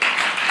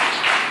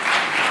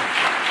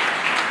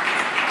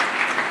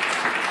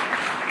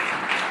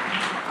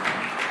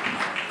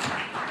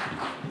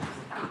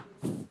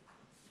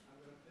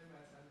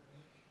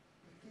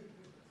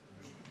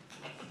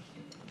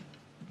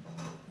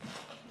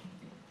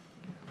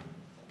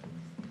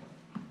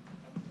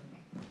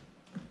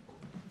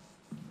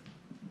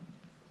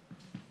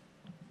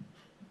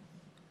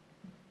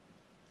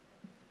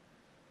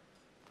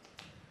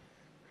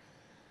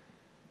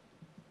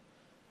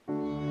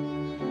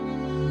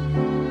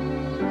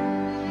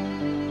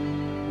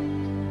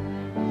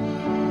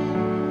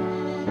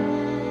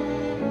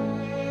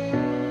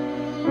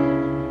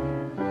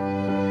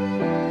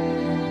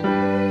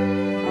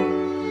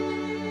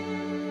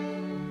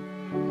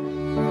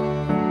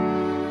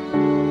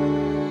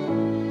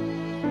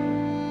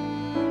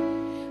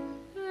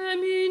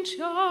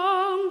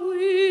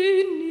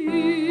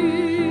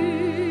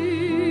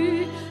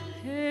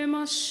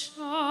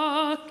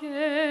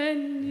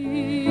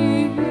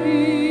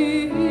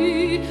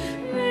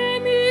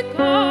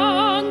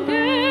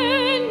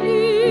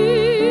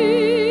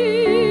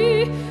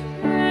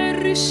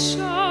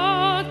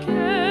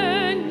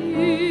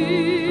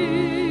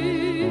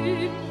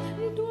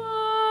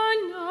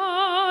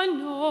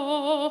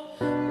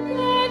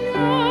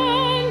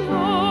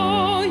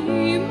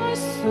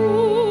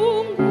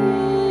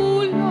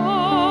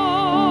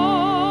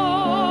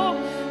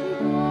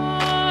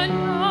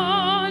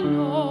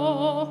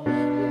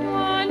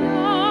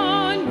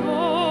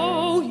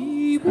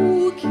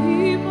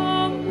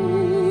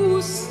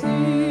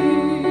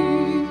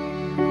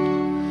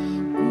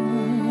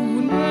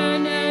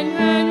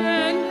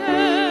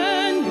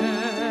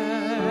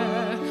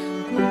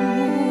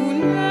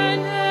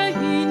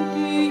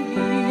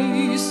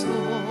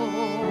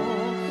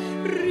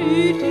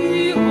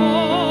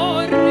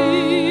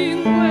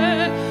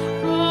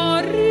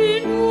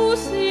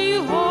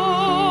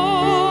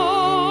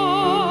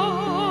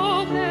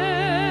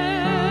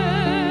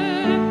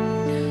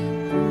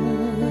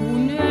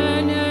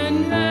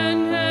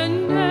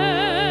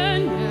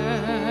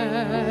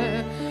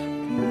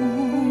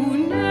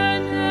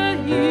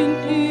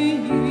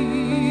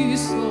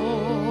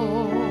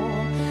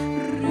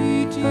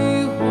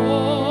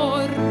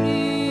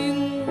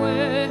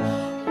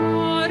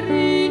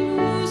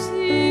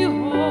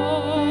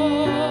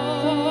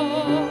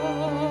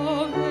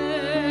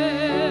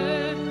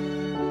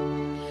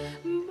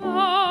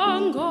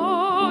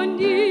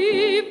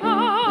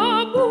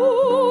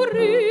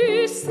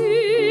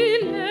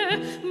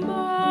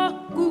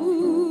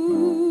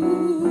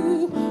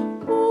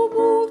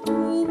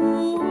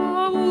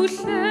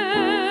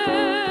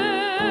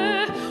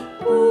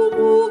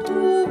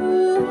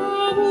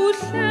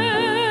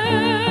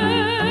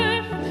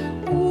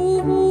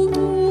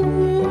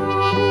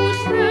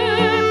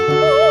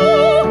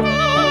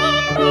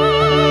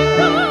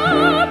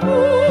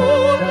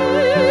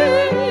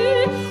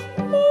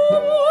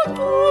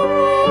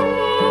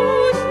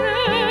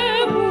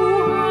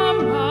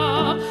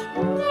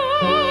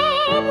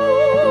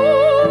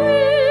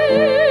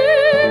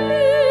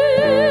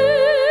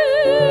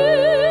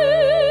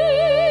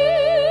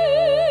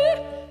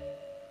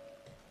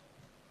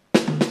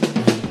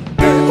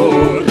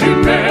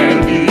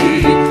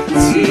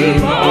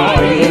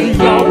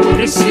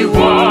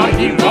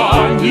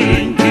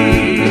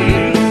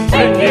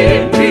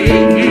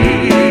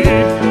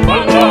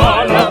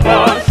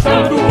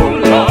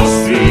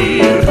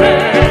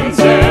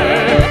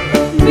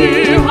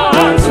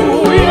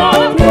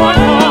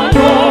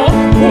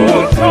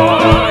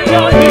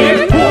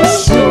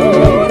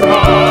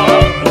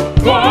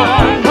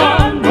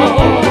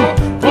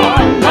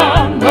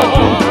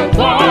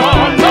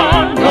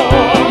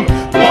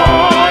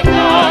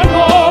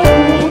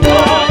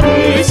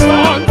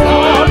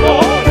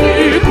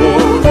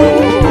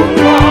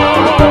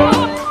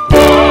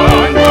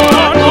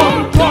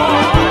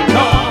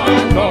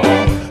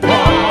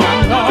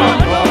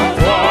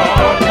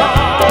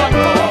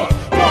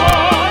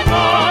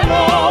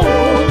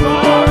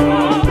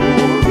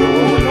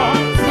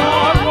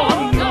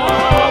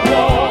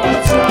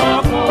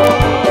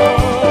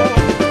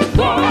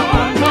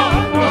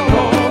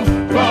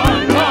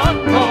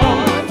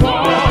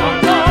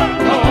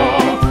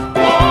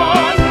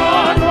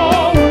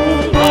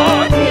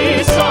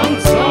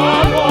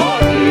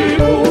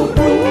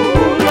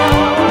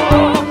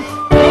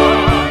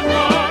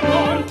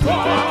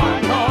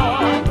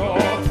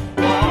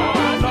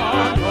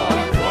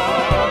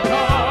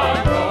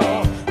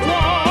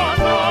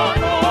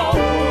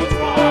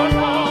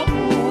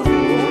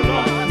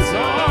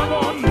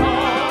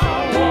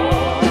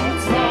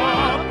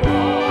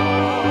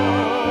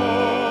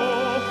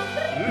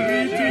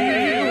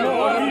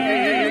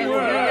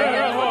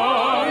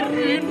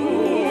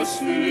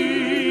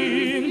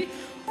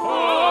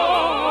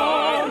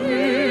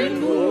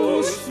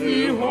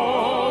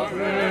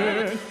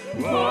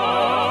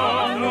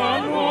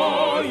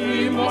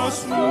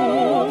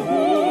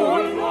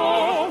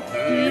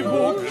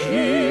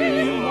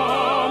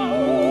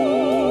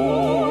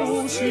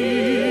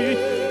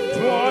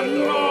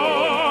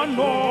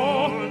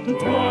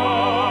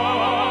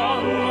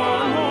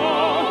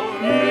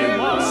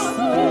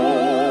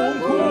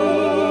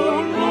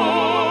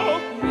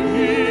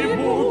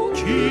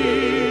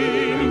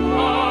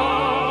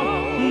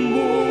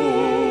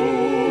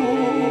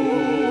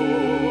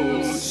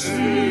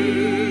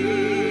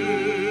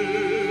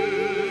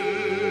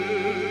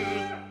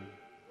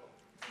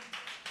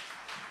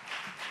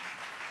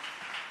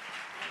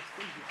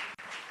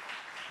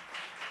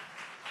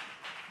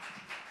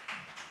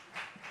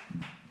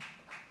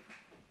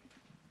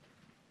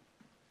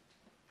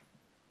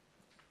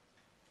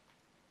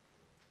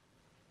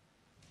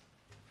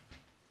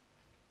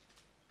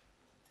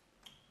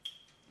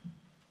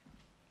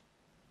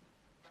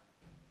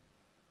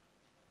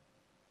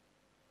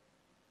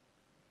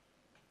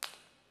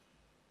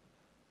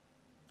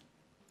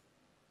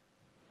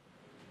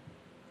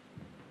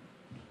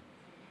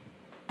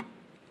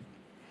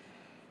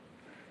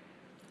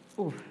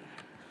 Oh,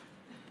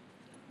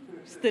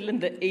 still in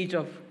the age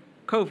of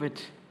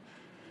COVID.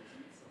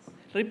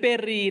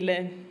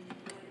 Riperile.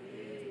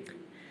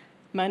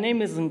 My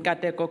name is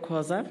Dr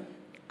Khoza.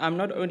 I'm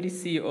not only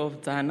CEO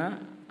of Dana,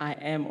 I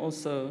am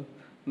also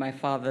my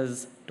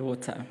father's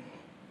daughter.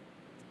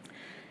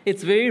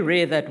 It's very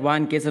rare that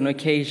one gets an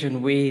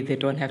occasion where they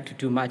don't have to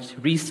do much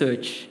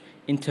research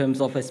in terms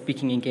of a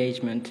speaking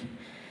engagement.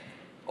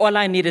 All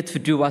I needed to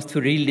do was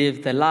to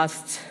relive the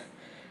last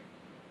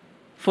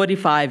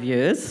 45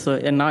 years,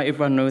 and now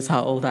everyone knows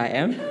how old I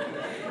am,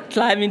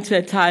 climb into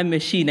a time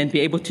machine and be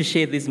able to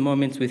share these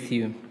moments with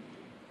you.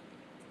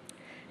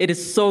 It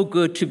is so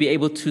good to be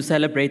able to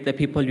celebrate the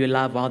people you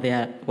love while they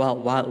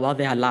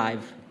are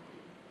alive.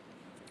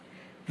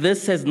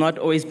 This has not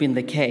always been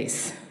the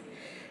case.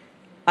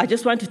 I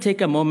just want to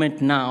take a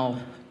moment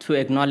now to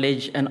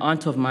acknowledge an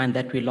aunt of mine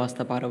that we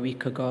lost about a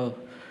week ago.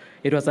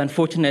 It was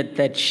unfortunate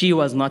that she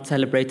was not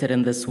celebrated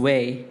in this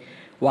way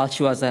while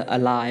she was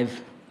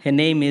alive. Her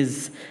name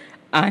is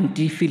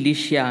Auntie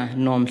Felicia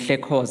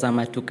Khoza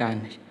Matukan.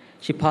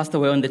 She passed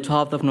away on the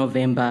 12th of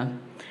November,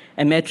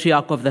 a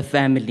matriarch of the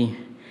family,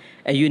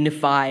 a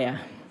unifier,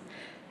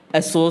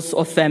 a source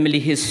of family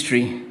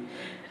history,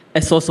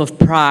 a source of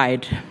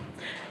pride,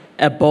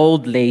 a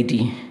bold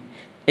lady,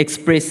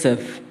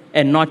 expressive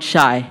and not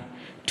shy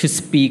to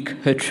speak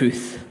her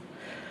truth.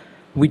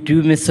 We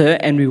do miss her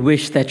and we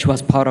wish that she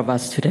was part of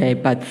us today,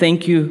 but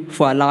thank you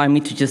for allowing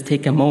me to just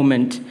take a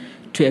moment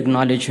to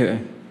acknowledge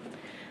her.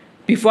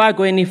 Before I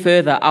go any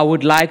further, I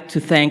would like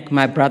to thank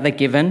my brother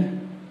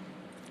Given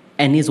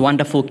and his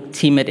wonderful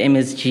team at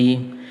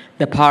MSG,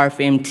 the Power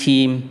FM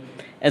team,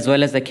 as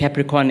well as the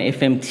Capricorn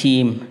FM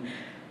team.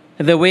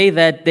 The way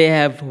that they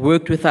have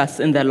worked with us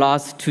in the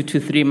last 2 to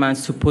 3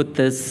 months to put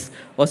this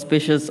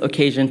auspicious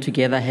occasion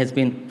together has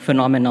been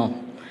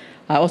phenomenal.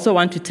 I also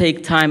want to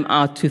take time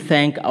out to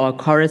thank our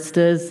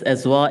choristers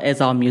as well as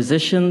our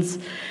musicians,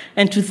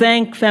 and to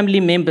thank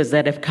family members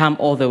that have come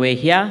all the way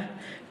here,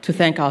 to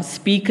thank our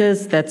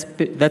speakers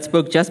that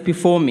spoke just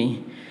before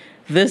me.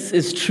 This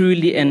is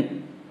truly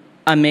an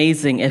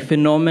amazing, a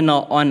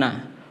phenomenal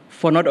honor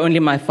for not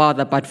only my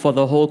father, but for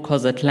the whole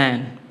Khoza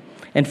clan,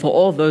 and for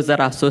all those that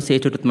are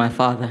associated with my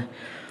father.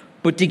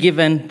 Buti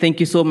Given, thank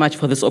you so much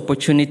for this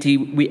opportunity.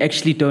 We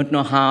actually don't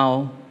know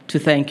how to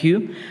thank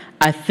you.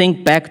 I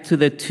think back to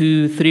the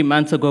 2-3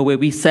 months ago where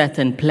we sat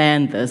and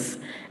planned this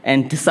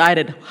and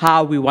decided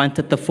how we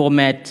wanted the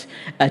format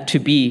to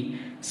be.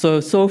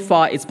 So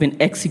far it's been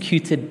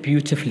executed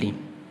beautifully.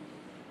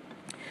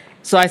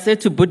 So I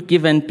said to Boet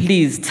Given,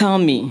 please tell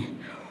me,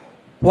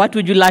 what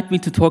would you like me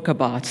to talk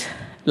about?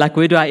 Like,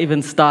 where do I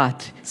even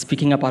start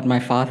speaking about my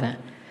father?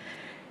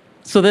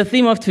 So the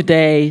theme of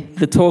today,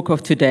 the talk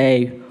of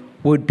today,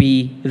 would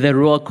be the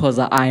Reuel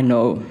Khoza I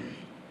know.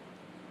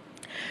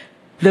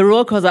 The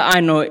Reuel Khoza I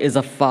know is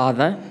a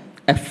father,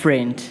 a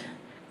friend,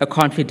 a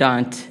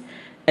confidant,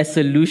 a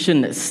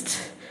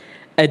solutionist,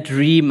 a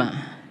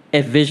dreamer,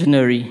 a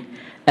visionary,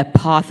 a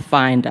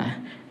pathfinder,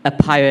 a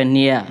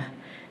pioneer,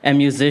 a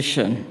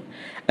musician,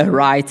 a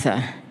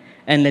writer,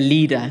 and a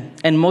leader,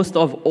 and most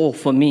of all,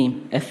 for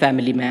me, a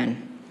family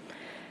man.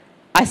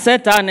 I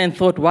sat down and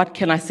thought, what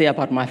can I say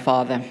about my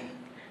father?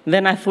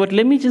 Then I thought,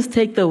 let me just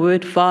take the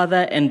word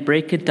father and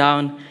break it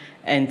down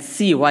and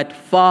see what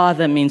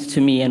father means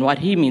to me and what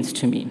he means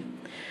to me.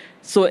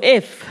 So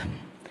F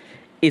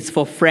is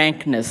for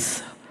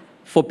frankness,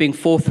 for being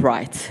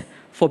forthright,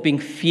 for being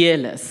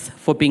fearless,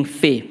 for being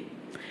fair.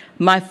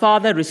 My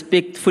father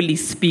respectfully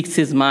speaks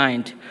his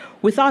mind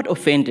without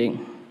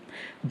offending,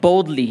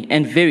 boldly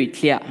and very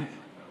clear.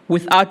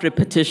 Without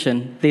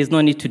repetition, there's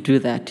no need to do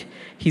that.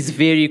 He's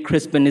very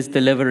crisp in his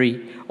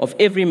delivery of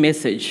every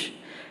message.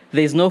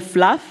 There's no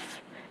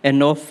fluff and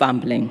no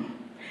fumbling.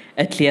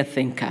 A clear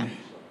thinker.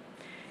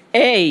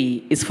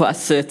 A is for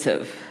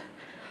assertive,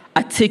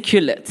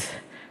 articulate,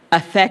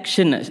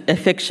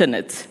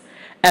 affectionate,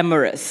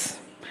 amorous,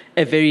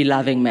 a very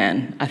loving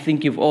man. I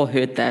think you've all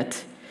heard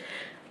that.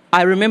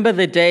 I remember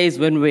the days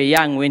when we were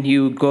young, when he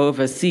would go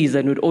overseas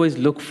and we'd always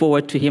look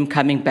forward to him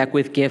coming back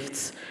with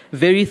gifts,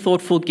 very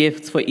thoughtful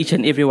gifts for each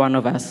and every one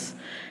of us.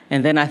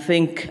 And then I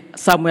think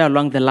somewhere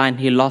along the line,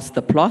 he lost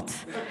the plot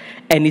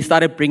and he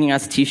started bringing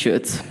us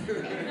T-shirts.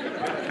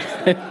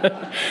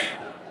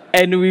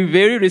 And we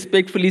very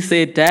respectfully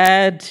said,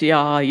 Dad,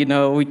 yeah, you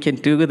know, we can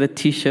do the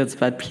T-shirts,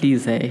 but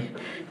please, hey,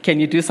 can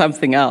you do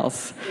something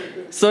else?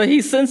 So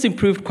he's since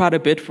improved quite a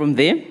bit from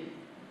there.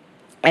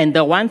 And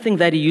the one thing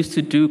that he used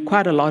to do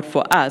quite a lot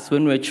for us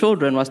when we were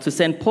children was to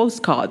send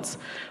postcards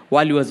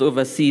while he was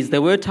overseas.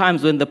 There were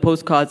times when the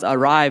postcards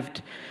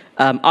arrived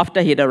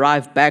after he'd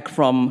arrived back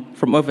from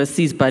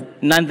overseas,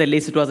 but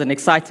nonetheless, it was an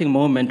exciting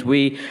moment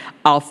where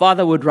our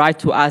father would write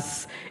to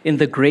us in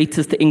the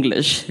greatest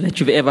English that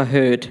you've ever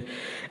heard,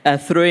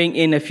 throwing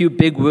in a few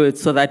big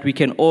words so that we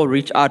can all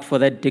reach out for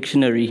that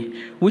dictionary,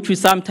 which we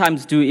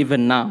sometimes do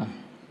even now.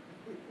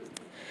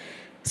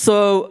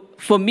 So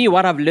for me,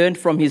 what I've learned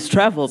from his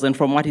travels and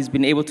from what he's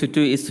been able to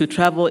do is to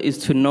travel is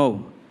to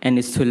know and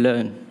is to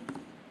learn.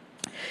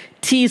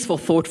 T is for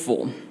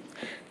thoughtful,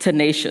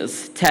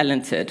 tenacious,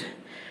 talented.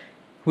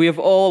 We have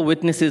all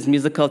witnessed his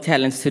musical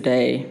talents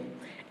today,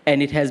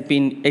 and it has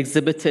been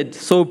exhibited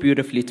so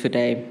beautifully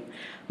today.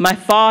 My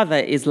father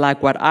is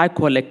like what I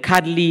call a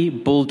cuddly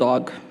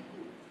bulldog.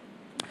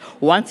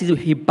 Once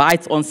he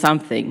bites on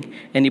something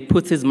and he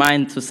puts his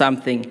mind to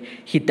something,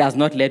 he does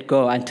not let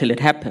go until it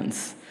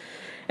happens.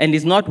 And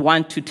he's not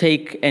one to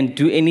take and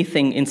do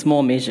anything in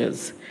small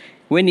measures.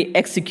 When he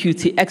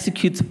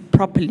executes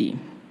properly,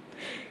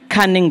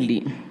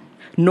 cunningly,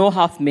 no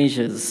half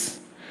measures.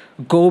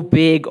 Go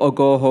big or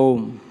go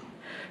home.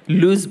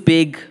 Lose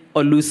big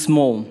or lose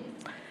small.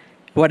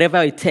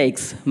 Whatever it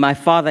takes, my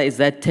father is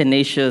that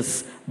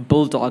tenacious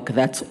bulldog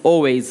that's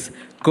always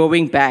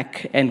going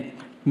back and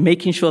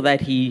making sure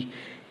that he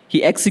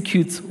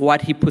executes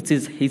what he puts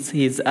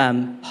his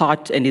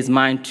heart and his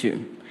mind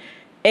to.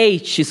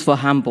 H is for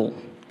humble,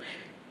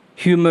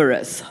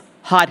 humorous,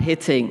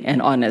 hard-hitting,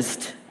 and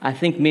honest. I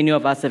think many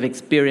of us have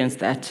experienced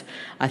that.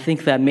 I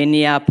think there are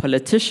many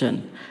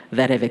politicians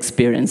that have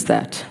experienced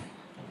that.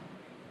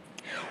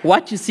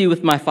 What you see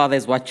with my father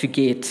is what you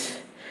get.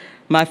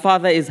 My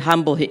father is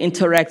humble. He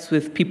interacts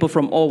with people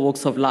from all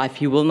walks of life.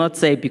 He will not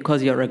say,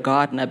 because you're a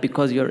gardener,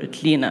 because you're a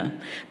cleaner,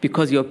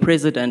 because you're a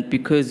president,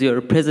 because you're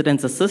a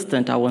president's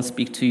assistant, I won't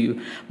speak to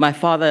you. My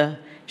father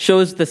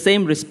shows the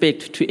same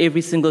respect to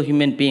every single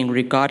human being,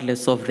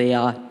 regardless of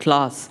their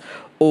class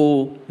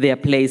or their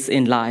place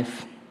in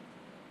life.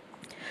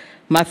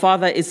 My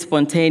father is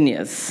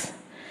spontaneous.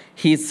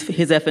 He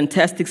has a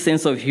fantastic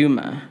sense of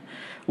humor.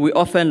 We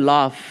often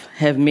laugh,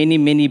 have many,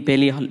 many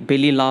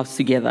belly laughs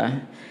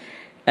together.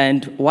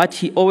 And what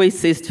he always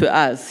says to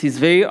us, he's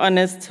very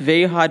honest,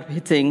 very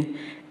hard-hitting,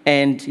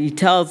 and he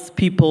tells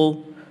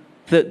people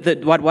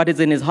what is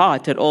in his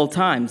heart at all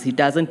times. He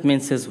doesn't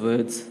mince his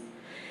words.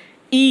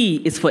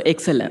 E is for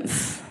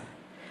excellence,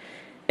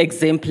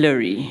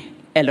 exemplary,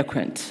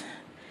 eloquent.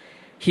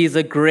 He's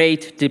a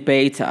great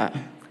debater,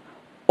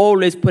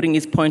 always putting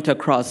his point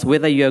across,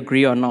 whether you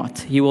agree or not.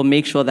 He will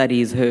make sure that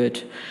he is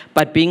heard.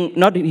 But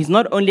he's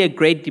not only a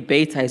great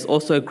debater, he's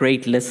also a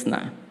great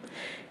listener.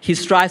 He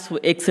strives for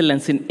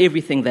excellence in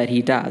everything that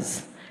he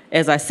does.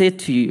 As I said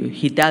to you,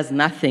 he does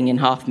nothing in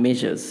half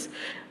measures.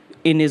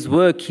 In his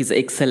work, he's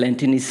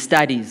excellent. In his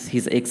studies,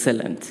 he's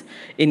excellent.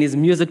 In his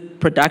music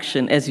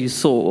production, as you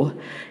saw,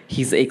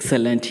 he's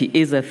excellent. He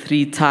is a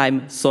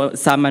 3-time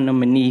SAMA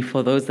nominee,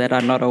 for those that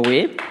are not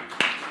aware.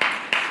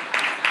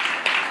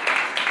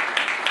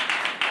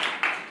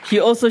 He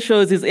also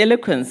shows his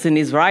eloquence in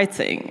his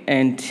writing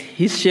and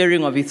his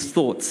sharing of his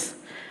thoughts.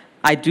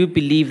 I do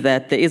believe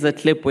that there is a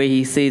clip where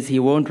he says he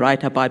won't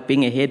write about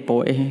being a head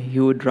boy. He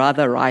would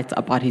rather write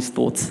about his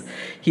thoughts.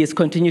 He has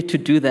continued to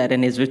do that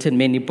and has written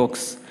many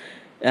books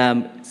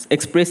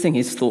expressing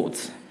his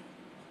thoughts.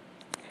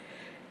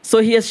 So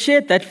he has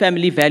shared that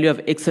family value of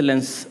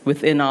excellence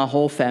within our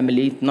whole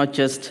family, not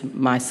just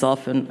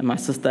myself and my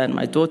sister and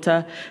my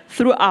daughter,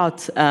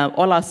 throughout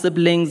all our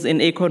siblings in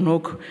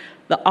Ekonhoek,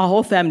 our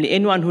whole family.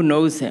 Anyone who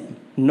knows him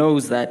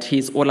knows that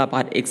he's all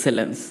about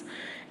excellence.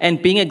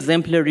 And being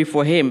exemplary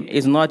for him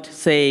is not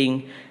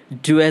saying,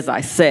 do as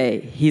I say.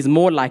 He's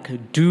more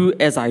like, do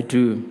as I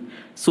do.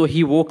 So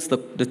he walks the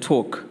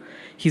talk.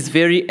 He's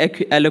very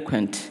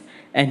eloquent,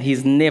 and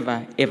he's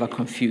never, ever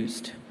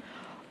confused.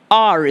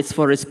 R is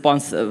for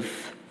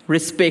responsive,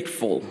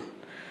 respectful,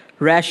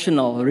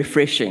 rational,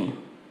 refreshing.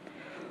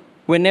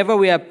 Whenever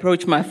we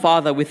approach my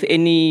father with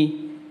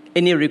any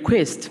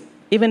request,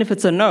 even if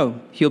it's a no,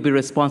 he'll be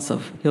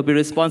responsive. He'll be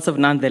responsive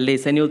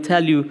nonetheless, and he'll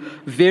tell you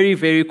very,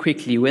 very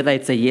quickly whether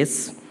it's a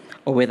yes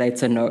or whether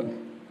it's a no.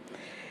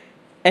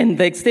 And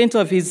the extent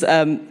of his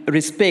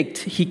respect,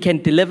 he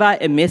can deliver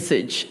a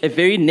message, a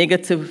very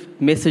negative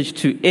message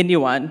to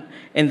anyone,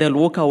 and they'll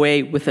walk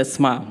away with a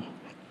smile.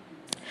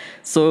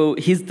 So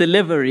his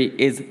delivery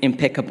is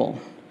impeccable.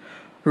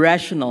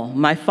 Rational.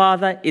 My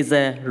father is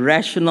a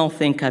rational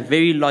thinker,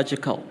 very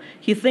logical.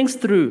 He thinks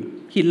through.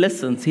 He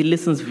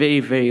listens very,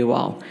 very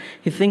well.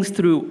 He thinks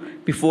through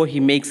before he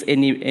makes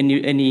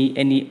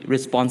any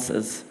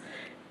responses,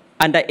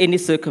 under any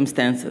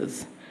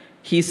circumstances.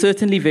 He's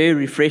certainly very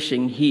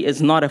refreshing. He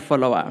is not a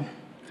follower.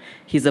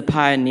 He's a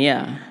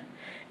pioneer.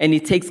 And he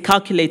takes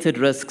calculated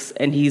risks,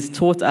 and he's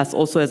taught us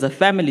also as a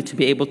family to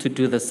be able to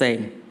do the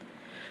same.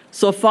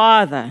 So,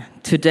 Father,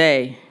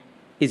 today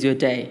is your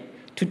day.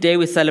 Today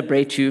we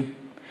celebrate you.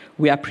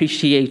 We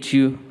appreciate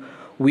you.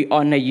 We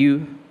honor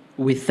you.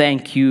 We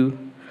thank you.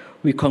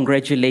 We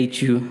congratulate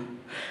you.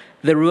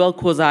 The Reuel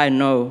Khoza I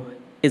know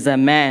is a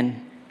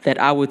man that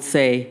I would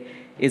say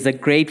is a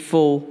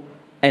grateful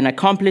and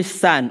accomplished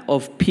son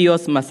of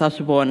Pios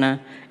Masashibona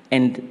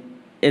and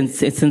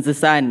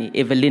Sinzisani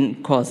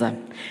Evelyn Khoza.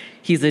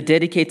 He's a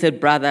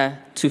dedicated brother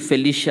to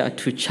Felicia,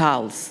 to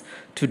Charles,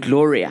 to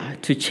Gloria,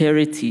 to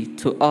Charity,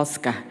 to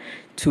Oscar,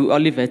 to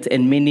Olivet,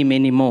 and many,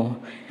 many more.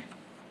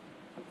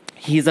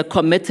 He's a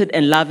committed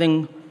and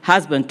loving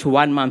husband to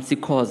one Mamsi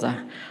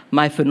Khoza,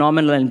 my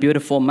phenomenal and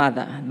beautiful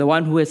mother, the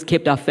one who has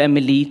kept our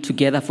family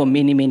together for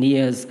many, many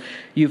years.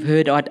 You've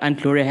heard what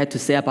Aunt Gloria had to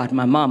say about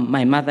my mom.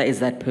 My mother is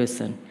that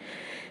person.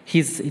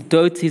 He's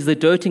the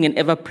doting and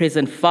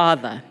ever-present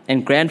father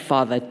and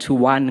grandfather to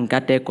one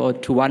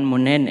Ngateko, to one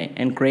Monene,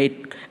 and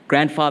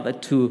great-grandfather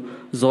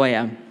to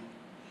Zoya.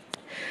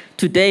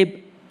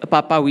 Today,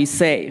 Papa, we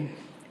say,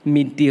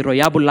 Mintiro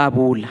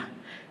yabulabula.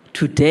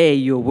 Today,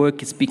 your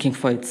work is speaking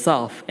for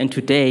itself, and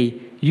today,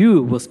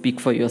 you will speak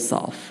for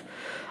yourself.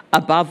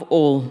 Above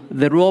all,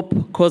 the Reuel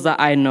Khoza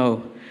I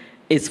know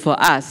is for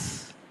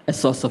us a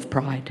source of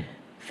pride.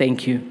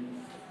 Thank you.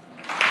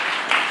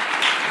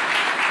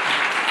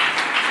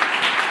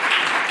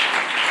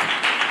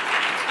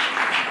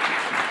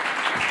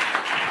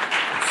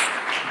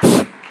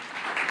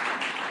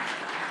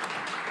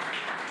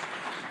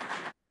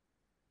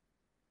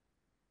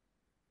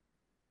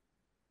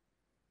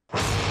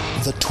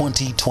 The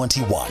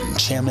 2021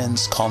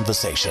 Chairman's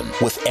Conversation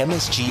with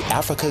MSG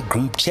Africa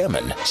Group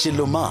Chairman,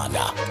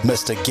 Shilumana,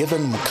 Mr.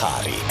 Given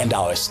Mkhari, and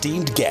our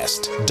esteemed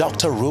guest,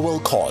 Dr. Reuel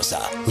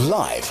Khoza,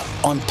 live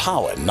on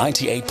Power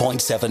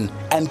 98.7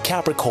 and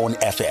Capricorn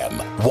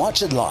FM.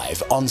 Watch it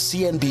live on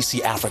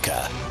CNBC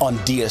Africa, on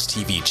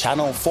DSTV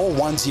channel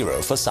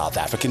 410 for South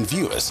African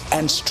viewers,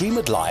 and stream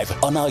it live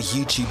on our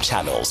YouTube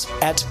channels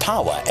at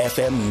Power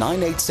FM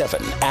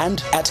 987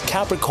 and at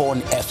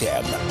Capricorn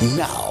FM.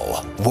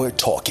 Now we're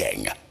talking.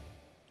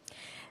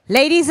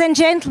 Ladies and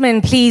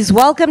gentlemen, please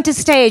welcome to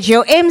stage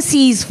your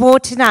MCs for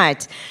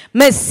tonight,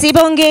 Ms.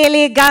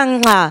 Sibongile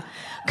Gangla,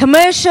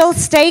 Commercial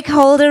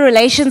Stakeholder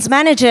Relations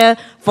Manager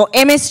for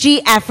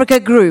MSG Africa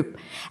Group,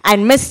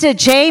 and Mr.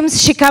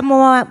 James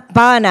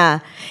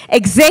Shikamwabana,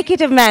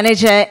 Executive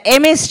Manager,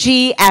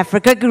 MSG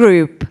Africa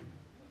Group.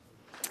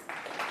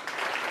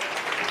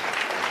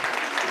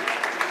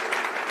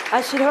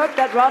 I should hope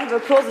that round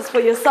of applause is for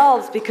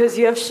yourselves because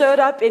you have showed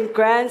up in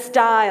grand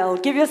style.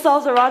 Give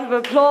yourselves a round of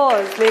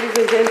applause, ladies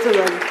and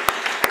gentlemen.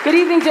 Good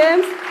evening,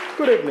 James.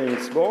 Good evening,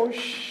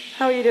 Sbosh.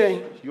 How are you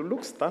doing? You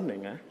look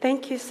stunning, eh?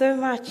 Thank you so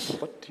much.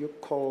 What do you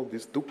call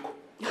this duk?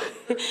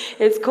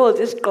 It's called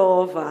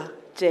Iskova,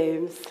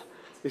 James.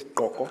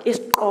 Iskoko?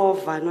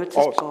 Iskova, not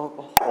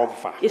Iskoko.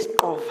 Ova.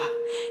 Iskova.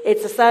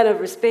 It's a sign of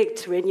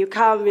respect when you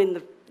come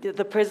in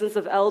the presence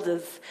of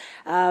elders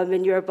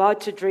and you're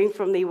about to drink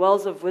from the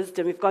wells of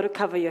wisdom. You've got to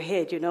cover your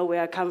head, you know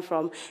where I come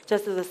from,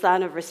 just as a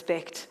sign of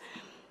respect.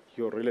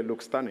 you really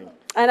look stunning.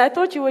 And I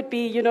thought you would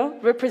be, you know,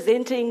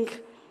 representing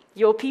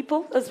your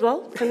people as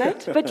well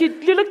tonight. But you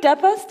look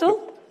dapper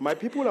still. My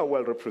people are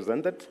well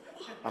represented.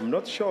 I'm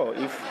not sure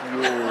if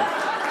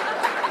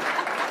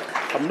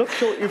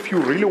you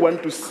really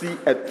want to see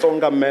a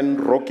Tonga man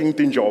rocking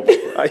tinjob.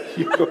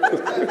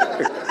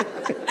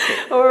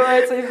 All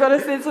right, so you've got a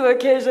sense of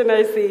occasion,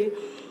 I see.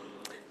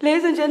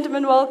 Ladies and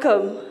gentlemen,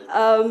 welcome.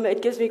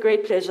 It gives me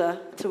great pleasure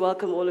to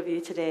welcome all of you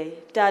today.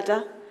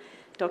 Dada,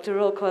 Dr.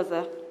 Reuel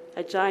Khoza,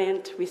 a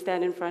giant we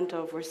stand in front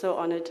of. We're so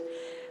honored.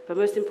 But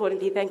most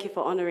importantly, thank you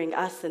for honoring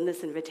us in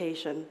this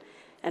invitation,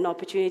 an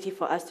opportunity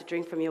for us to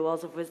drink from your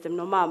wells of wisdom.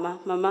 No,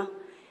 mama,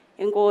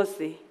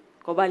 enkosi,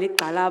 ngoba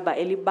liqalaba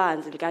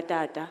elibanzi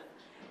likatata.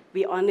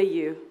 We honor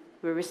you,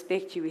 we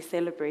respect you, we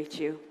celebrate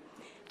you.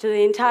 To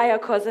the entire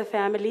Khoza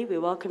family, we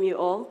welcome you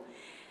all.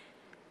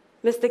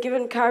 Mr.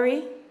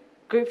 Mkhari,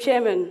 Group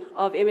Chairman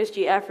of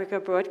MSG Africa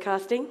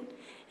Broadcasting,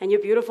 and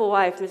your beautiful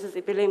wife, Mrs.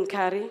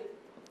 Mkhari,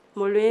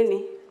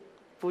 Molweni,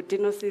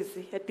 Budino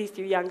Sisi, at least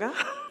you're younger.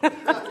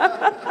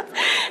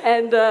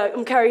 And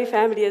Mkhari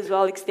family as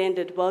well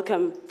extended.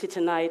 Welcome to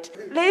tonight.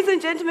 Ladies and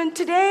gentlemen,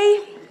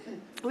 today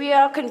we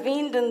are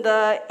convened in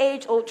the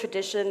age-old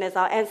tradition, as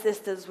our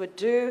ancestors would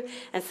do,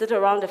 and sit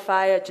around a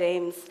fire,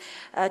 James,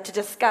 to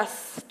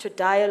discuss, to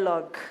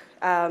dialogue.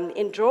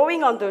 In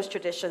drawing on those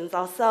traditions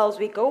ourselves,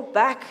 we go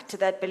back to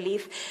that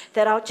belief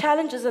that our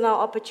challenges and our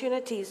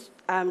opportunities,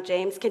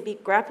 James, can be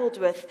grappled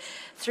with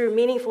through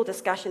meaningful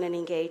discussion and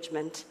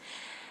engagement.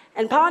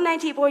 And Power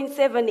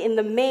 90.7 in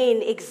the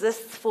main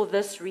exists for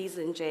this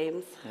reason,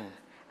 James.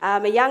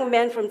 A young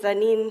man from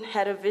Zanin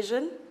had a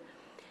vision,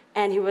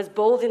 and he was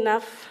bold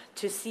enough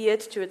to see it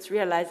to its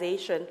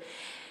realization.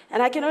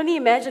 And I can only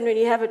imagine when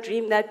you have a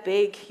dream that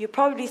big, you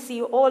probably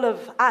see all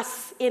of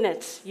us in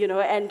it, you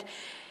know, and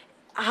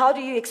how do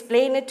you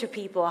explain it to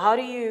people? How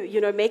do you,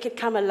 make it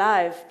come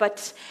alive?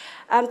 But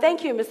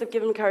thank you, Mr.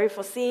 Mkhari,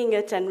 for seeing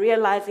it and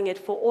realizing it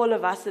for all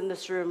of us in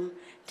this room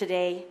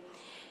today.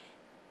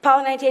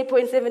 Power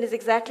 98.7 is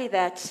exactly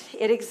that.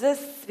 It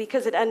exists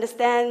because it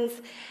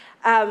understands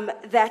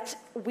that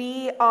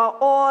we are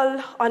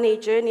all on a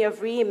journey of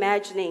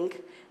reimagining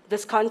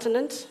this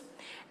continent,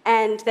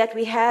 and that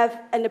we have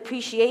an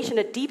appreciation,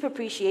 a deep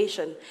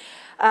appreciation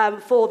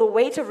for the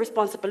weight of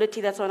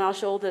responsibility that's on our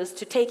shoulders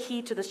to take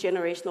heed to this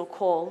generational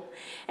call.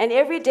 And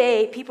every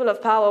day, people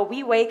of power,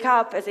 we wake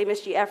up as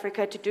MSG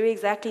Africa to do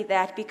exactly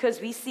that,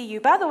 because we see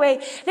you. By the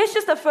way, let's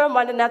just affirm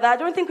one another. I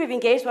don't think we've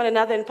engaged one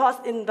another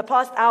in the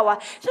past hour.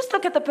 Just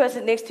look at the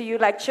person next to you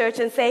like church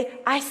and say,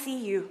 I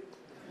see you.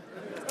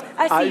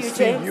 I see you,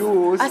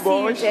 James. I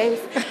see you, James.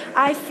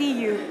 I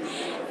see you.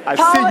 I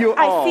Power, see you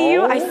all. I see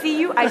you, I see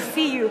you, I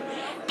see you.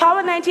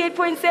 Power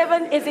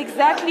 98.7 is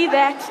exactly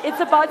that. It's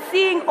about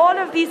seeing all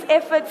of these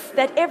efforts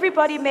that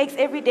everybody makes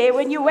every day.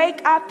 When you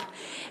wake up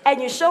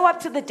and you show up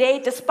to the day,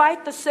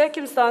 despite the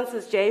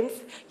circumstances, James,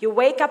 you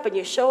wake up and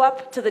you show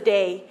up to the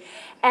day,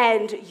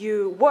 and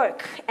you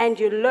work and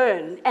you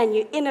learn and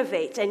you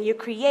innovate and you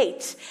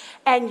create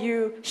and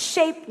you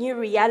shape new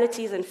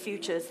realities and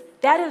futures.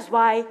 That is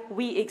why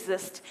we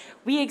exist.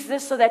 We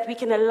exist so that we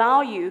can allow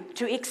you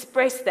to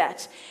express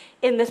that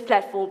in this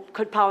platform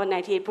called Power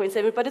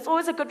 98.7. But it's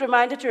always a good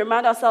reminder to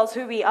remind ourselves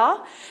who we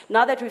are.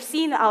 Now that we've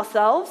seen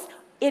ourselves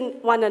in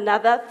one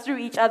another through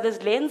each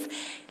other's lens,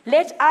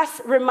 let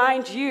us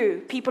remind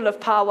you, people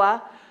of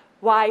power,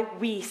 why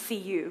we see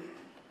you.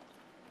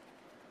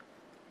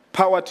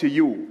 Power to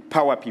you,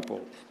 power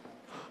people.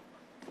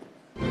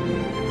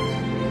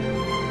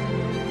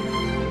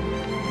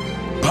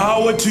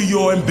 Power to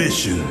your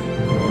ambition.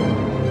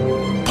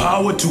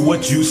 Power to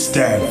what you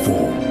stand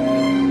for,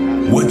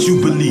 what you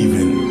believe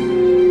in.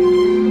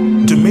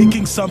 To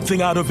making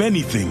something out of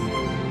anything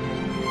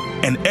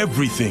and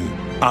everything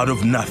out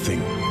of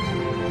nothing.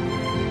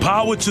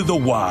 Power to the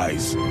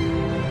wise,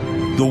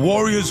 the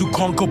warriors who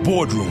conquer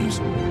boardrooms,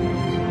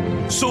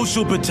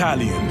 social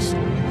battalions,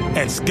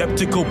 and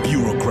skeptical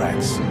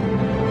bureaucrats.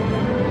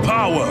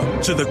 Power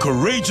to the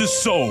courageous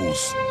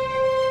souls,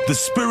 the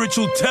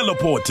spiritual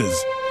teleporters,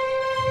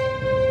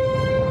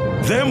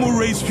 them who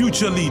raise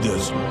future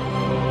leaders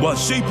while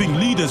shaping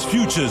leaders'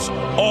 futures,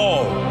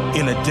 all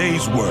in a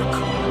day's work.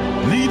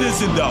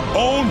 Leaders in their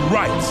own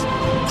right,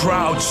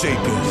 crowd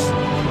shakers,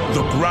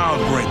 the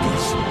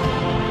groundbreakers.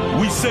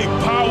 We say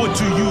power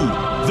to you,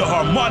 the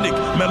harmonic,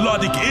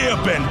 melodic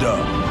airbender,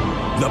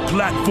 the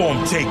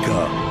platform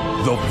taker,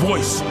 the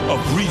voice of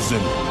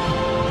reason,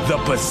 the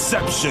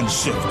perception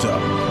shifter,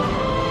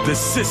 the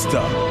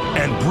sister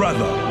and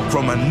brother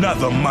from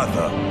another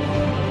mother.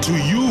 To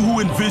you who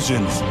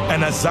envisions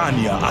an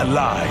Azania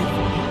alive,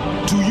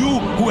 to you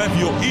who have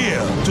your ear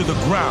to the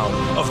ground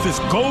of this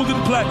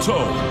golden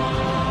plateau,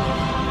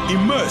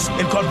 immersed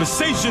in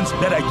conversations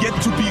that are yet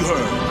to be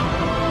heard.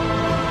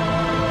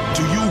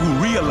 To you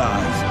who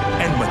realize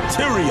and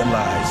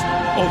materialize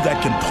all that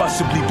can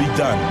possibly be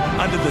done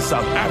under the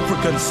South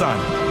African sun.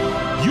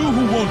 You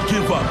who won't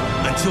give up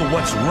until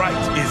what's right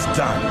is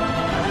done.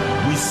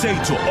 We say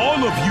to all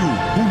of you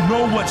who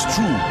know what's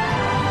true,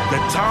 The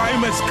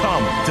time has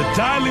come to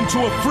dial into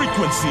a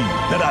frequency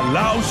that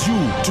allows you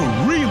to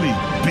really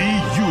be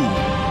you.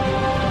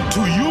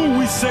 To you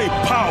we say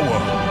power.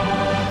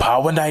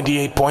 Power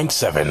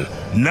 98.7.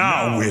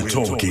 Now we're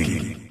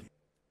talking.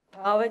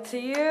 Power to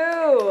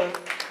you.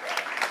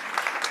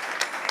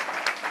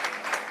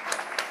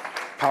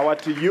 Power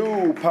to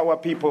you, power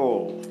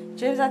people.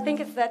 James, I think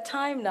it's that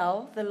time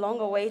now, the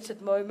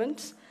long-awaited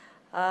moment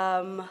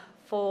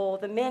for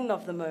the men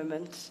of the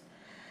moment.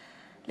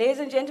 Ladies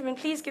and gentlemen,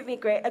 please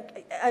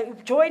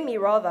join me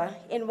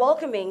in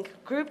welcoming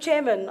Group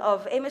Chairman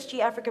of MSG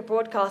Africa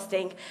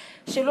Broadcasting,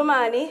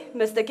 Shilumani,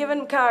 Mr.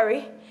 Given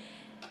Mkhari,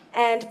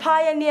 and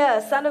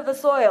pioneer, son of the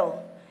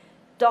soil,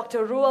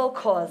 Dr. Reuel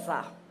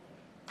Khoza.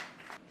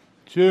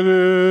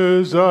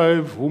 Chereza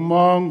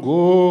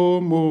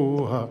ivumango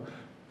moha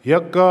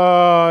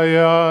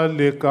yakaya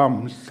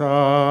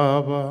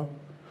lekamhlaba.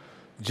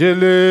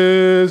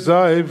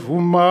 Jeleza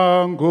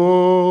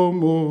ivumango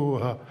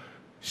moha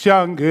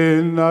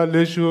shangena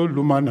lesho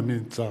lumana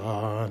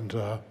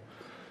mintsanda.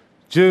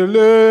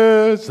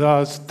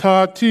 Jeleza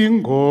stati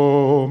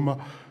ngoma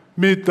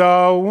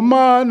mita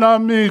umana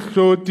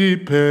mihloti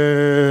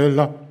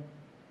phela.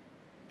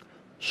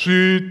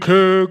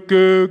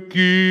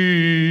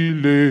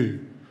 Switlhekekile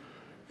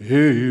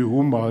hey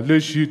uma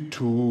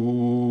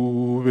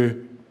lexithuve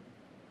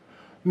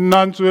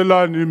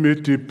nantswelani mi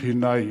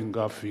tiphina yi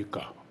nga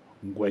fika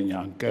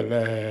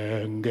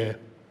ngwenyankelenge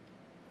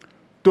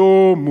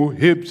tomu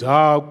hi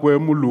byakwe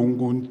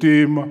mulungu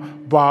ntima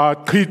va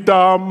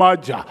qhita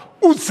maja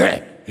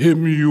uze hi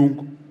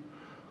miyungu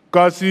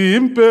kasi hi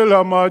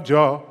mpela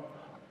maja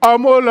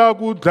amola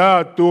ku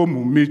dlaya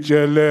tomu mi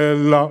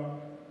celela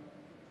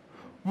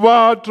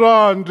va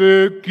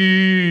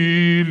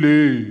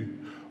tsandzekile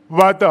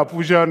va ta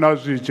pfuxa na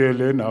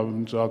swicele na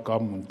ntswaka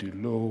muti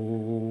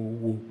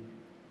lowu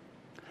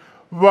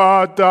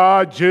va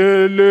ta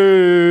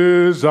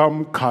jeleza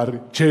Mkhari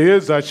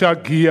cheza xa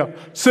giya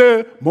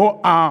se mo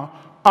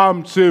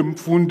amse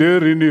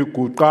mfunderi ni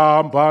ku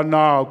qamba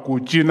na ku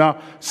cina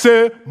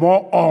se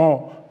mo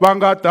va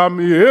nga ta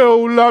mi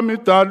heula mi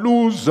ta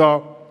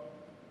luza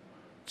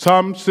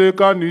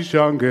tshamiseka ni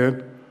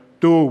xangena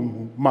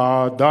tomu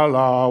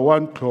madala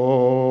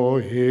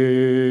wantlohe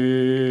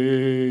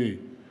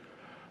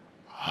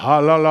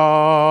halala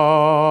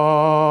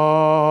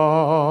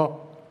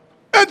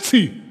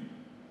etsi.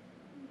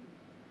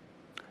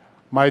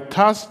 My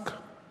task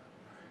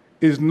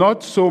is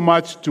not so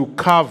much to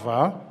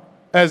cover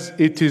as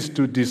it is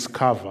to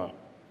discover,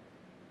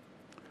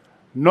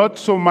 not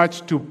so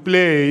much to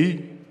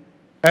play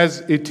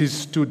as it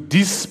is to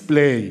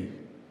display.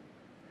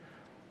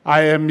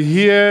 I am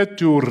here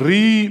to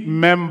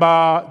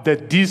remember the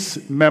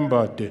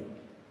dismembered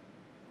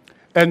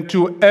and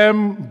to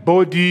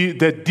embody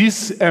the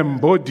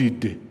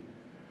disembodied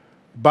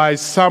by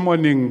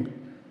summoning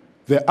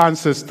the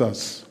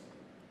ancestors.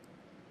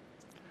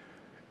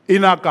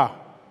 Inaka,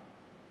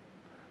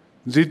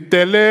 ndzi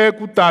tele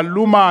ku ta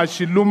luma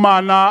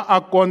xilumana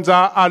a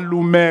kondza a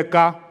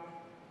lumeka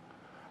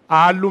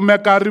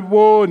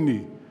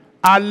rivoni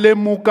a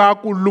lemuka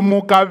ku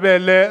lumuka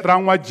vele ra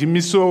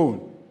n'wajimisoni.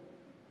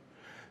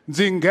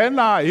 Ndzi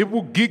nghena hi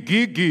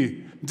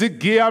vugigigi ndzi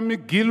giya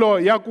migilo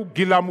ya ku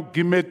gila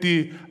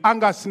mugimeti a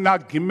nga sina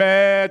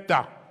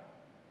gimeta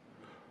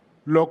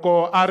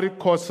loko a ri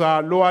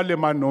Khoza lowa le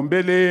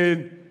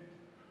manhombeleni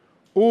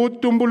u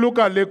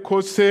tumbuluka le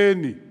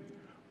khoseni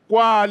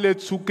kwale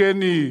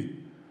tshukeni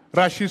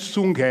ra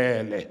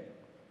xisungele.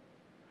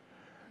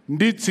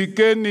 Ndi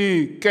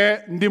tshikeni ke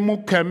ndi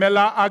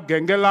mukhemela a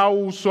gengela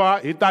uswa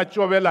hi ta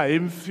covela hi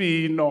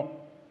mfino.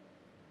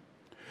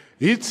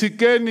 Hi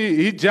tshikeni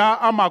hi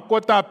dya a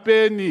makota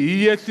peni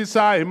hi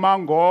yehlisa hi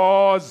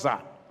manghoza.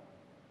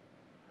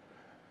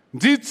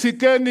 Ndzi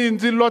tshikeni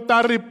ndzi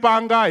lota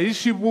ripanga hi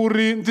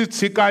xivuri ndzi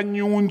tshika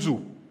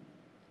nyundzu.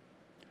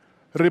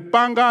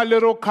 Ripanga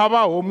lero khava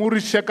homu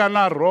ri xeka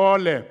na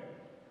role.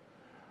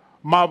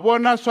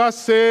 Mavona swa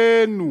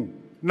senu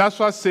na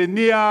swa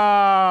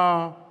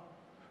seniya.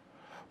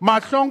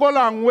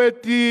 Mahlongola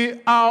n'weti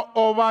a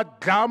ova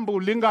dlambu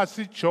li nga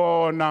si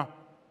chona.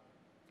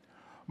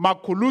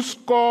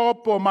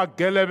 Makhuluskopo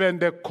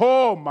magelevende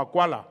khoma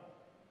kwala.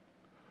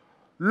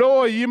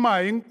 Lo yima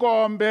hi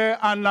nkombe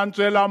a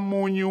nantswela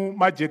munyu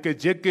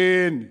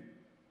majekejekeni.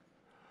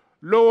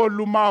 Lo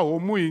luma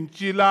homu hi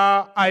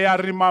ncila a ya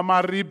rima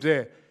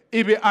maribye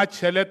ivi a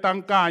cheleta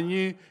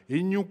nkanyi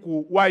hi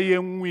nyuku wa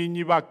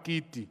yen'winyi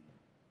vakiti.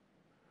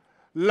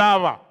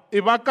 Lava i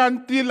va ka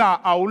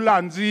ntila a wu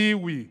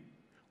landziwi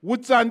wu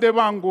tsande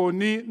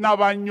vangoni na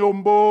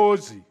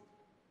vanyombozi.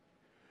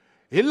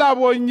 Hi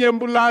lavo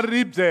nyembula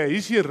ribye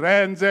hi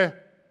xirhendze.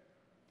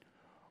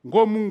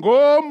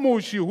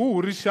 Ngomunghomu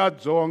xihuhuri xa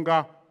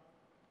dzonga.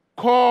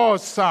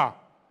 Khoza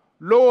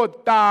lo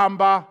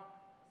tamba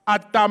a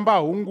tamba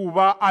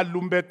hunguva a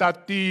lumbeta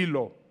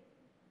tilo.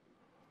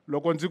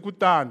 Loko ndzi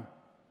kutani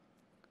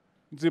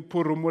ndzi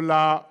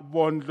phurumula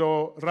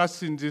vondlo ra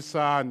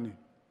sindzisani.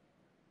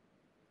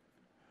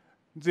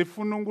 Ndzi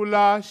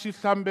funungula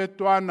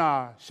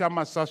xihlambetwana xa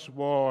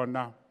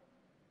masaswivona.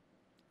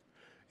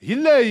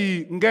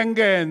 hileyi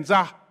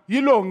ngengenza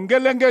yilo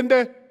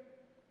ngelengende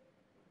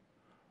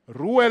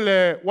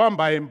Reuel wa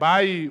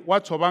mbayimbayi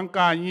wa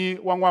tshovankanyi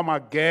wa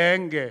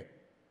n'wamagenge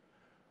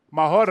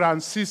mahora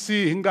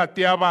nsisi hi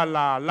ngati ya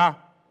valala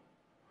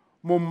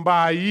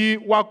mumbayi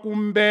wa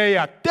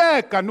kumbeya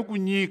teka ni ku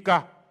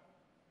nyika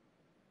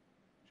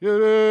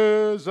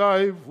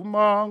Jeleza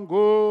ivuma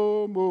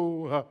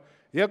ngoma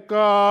ya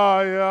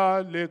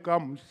kaya le ka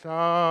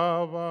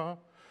mhlava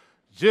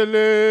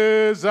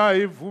Jeleza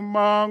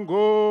ivuma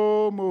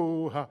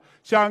ngoma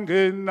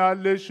xangena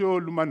lexo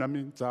lumana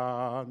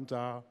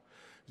mintsandza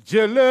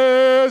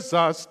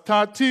Jeleza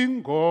sithathi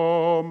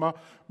ngoma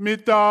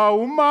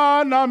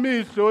mitahumana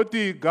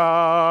mihloti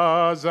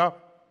gaza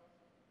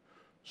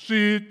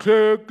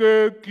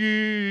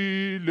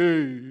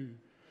switlhekekile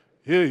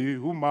hey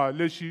huma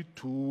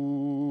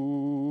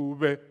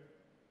lexithuve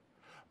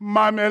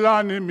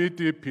mamelani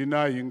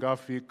mitiphina yi nga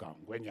fika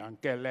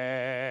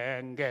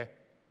ngwenyankelenge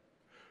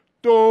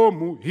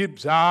tomu hi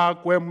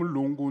byakwe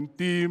mulungu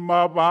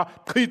ntima va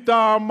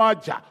qhita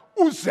maja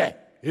uze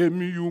he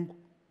miyungu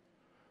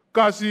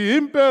kasi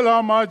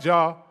himpela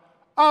maja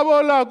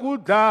avola ku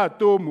dlaya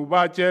tomu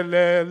va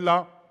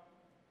celela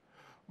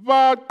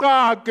va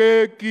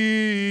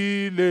qakekile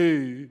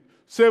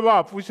se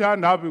va pfuxa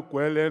na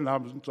vigwele na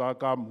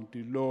ntswaka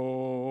muti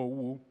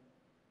lowu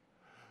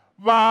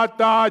va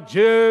ta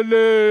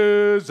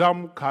jeleza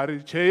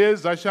Mkhari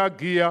cheyeza xa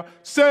giya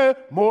se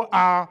mo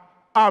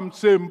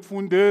amse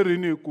mfunderi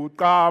ni ku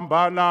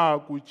qamba na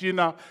ku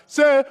cina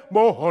se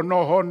mo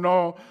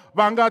honohono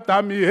va nga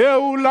ta mi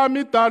hewula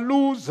mi ta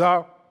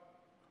luza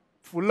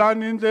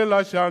fulani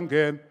ndlela xa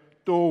nghena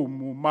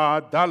tomu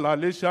madala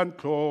lexa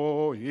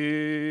ntlhohe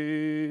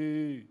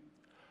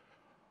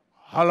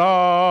hala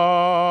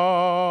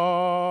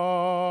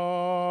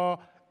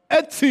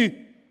eti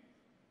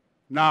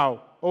now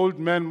old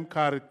man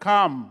Mkhari,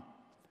 come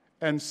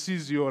and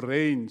seize your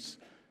reins.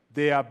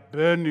 They are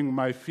burning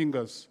my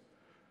fingers.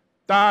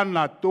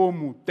 Tana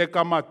tomu,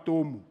 teka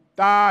matomu.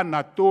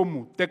 Tana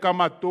tomu, teka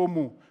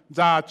matomu.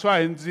 Ndza tshwa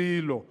hi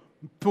ndzilo.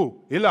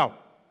 Mphu, hilaw.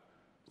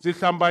 Ndzi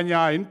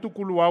hlambanya hi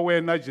ntukulu wa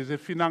wena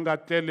Josephine nga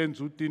tlele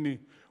ndzutini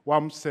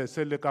wa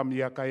msese le ka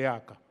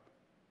miyakayaka.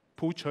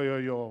 Phucho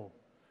yoyo.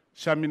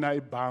 Xa mina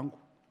i bangu.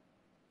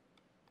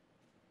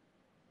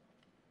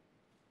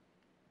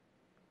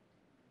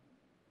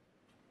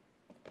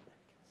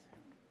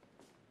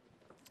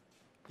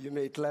 You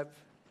may clap.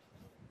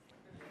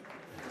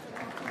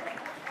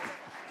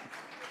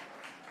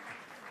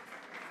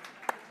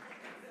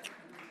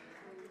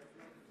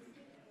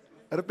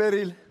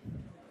 Peril.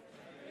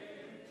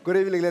 Good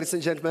evening, ladies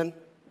and gentlemen.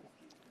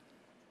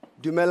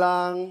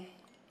 Dumelang.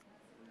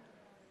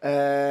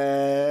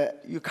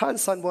 You can't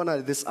sunburn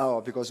at this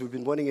hour because we've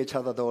been burning each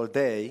other the whole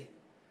day.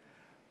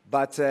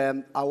 But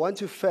I want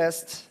to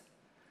first,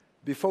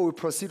 before we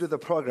proceed with the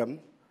program,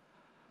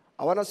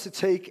 I want us to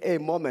take a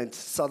moment.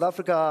 South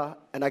Africa,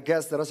 and I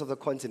guess the rest of the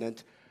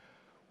continent,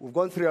 we've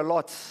gone through a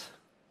lot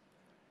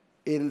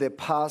in the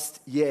past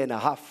year and a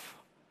half.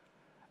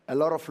 A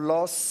lot of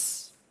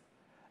loss,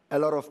 a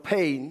lot of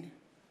pain.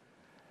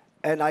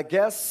 And I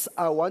guess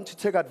I want to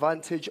take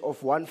advantage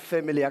of one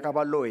family,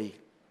 Akabaloi,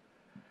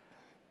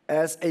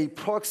 as a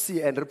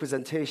proxy and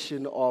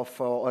representation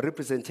of, or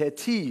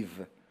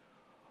representative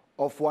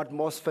of what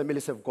most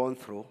families have gone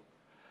through.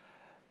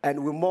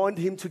 And we mourned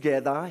him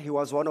together. He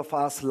was one of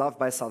us loved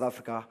by South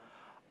Africa.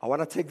 I want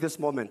to take this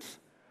moment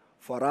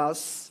for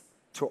us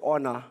to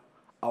honor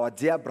our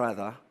dear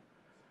brother,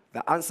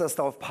 the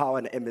ancestor of power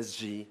in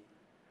MSG,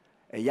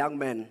 a young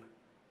man,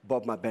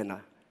 Bob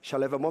Mabena.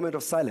 Shall I have a moment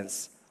of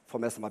silence for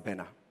Mr.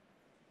 Mabena?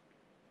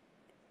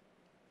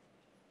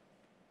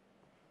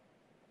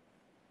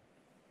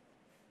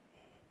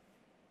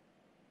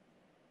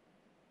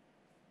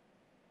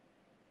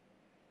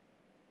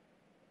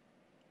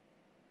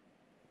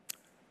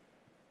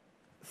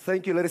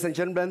 Thank you, ladies and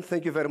gentlemen.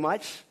 Thank you very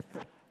much.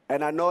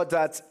 And I know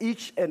that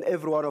each and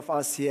every one of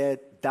us here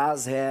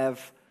does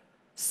have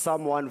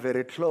someone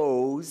very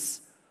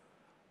close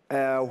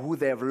who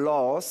they have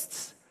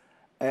lost.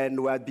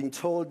 And we are being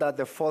told that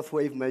the fourth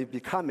wave may be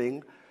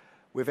coming.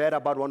 We've heard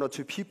about one or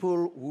two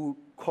people who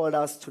called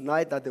us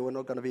tonight that they were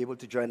not going to be able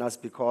to join us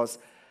because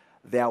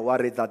they are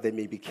worried that they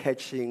may be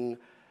catching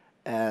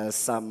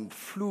some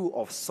flu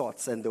of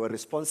sorts, and they were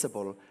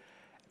responsible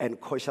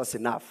and cautious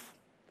enough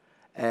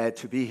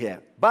to be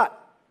here. But,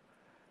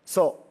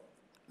 so,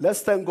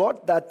 let's thank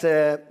God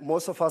that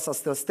most of us are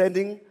still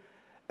standing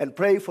and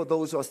pray for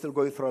those who are still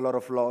going through a lot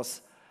of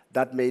loss,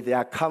 that may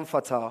their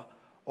comforter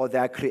or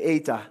their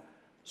creator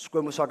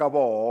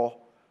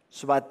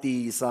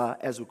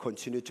as we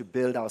continue to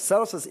build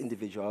ourselves as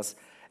individuals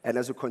and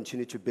as we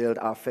continue to build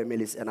our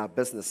families and our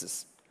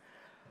businesses.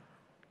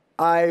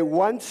 I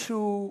want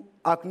to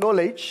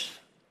acknowledge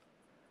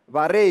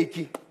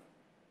Vareki,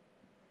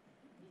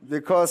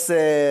 because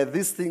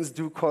these things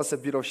do cost a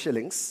bit of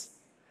shillings.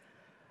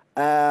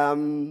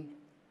 Sipoma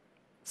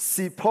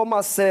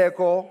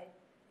Seko,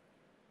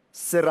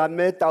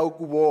 Serameta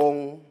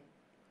Ukubong,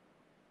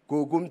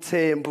 Gugum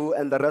Tembu,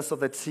 and the rest of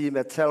the team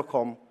at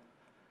Telkom,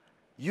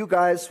 You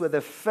guys were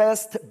the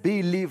first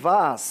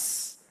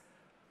believers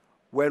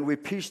when we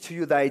pitched to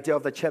you the idea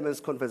of the chairman's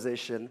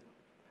conversation,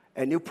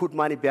 and you put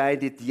money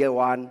behind it year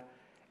one,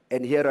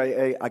 and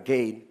here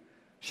again.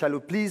 Shall we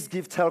please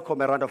give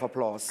Telkom a round of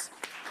applause?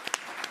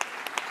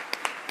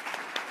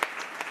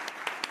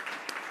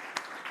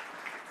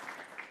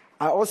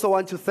 I also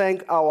want to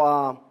thank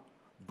our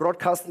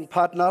broadcasting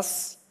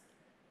partners,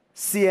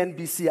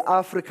 CNBC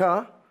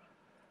Africa.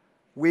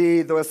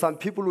 There were some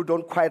people who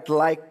don't quite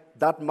like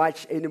that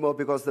much anymore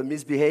because they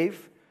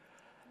misbehave.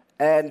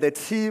 And the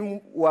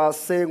team was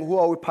saying, who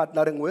are we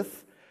partnering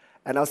with?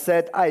 And I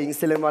said,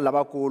 Inselema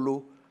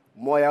Labakulu,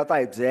 Moya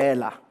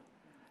Taibzela.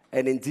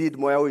 And indeed,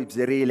 Moya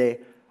Ibzerile.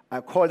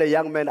 I called a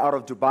young man out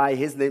of Dubai.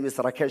 His name is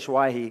Rakesh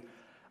Wahi.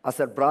 I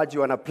said, Brad,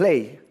 you want to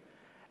play?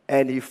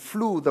 And he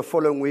flew the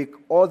following week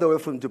all the way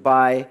from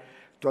Dubai.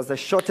 It was the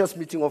shortest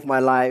meeting of my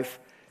life.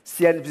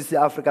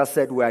 CNBC Africa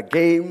said, we're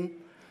game.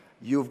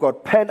 You've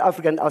got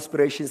Pan-African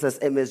aspirations as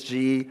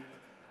MSG.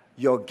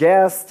 Your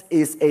guest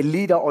is a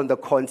leader on the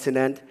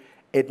continent.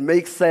 It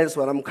makes sense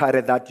when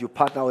Mkhari that you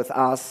partner with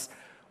us.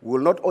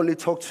 We'll not only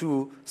talk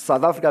to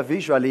South Africa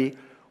visually,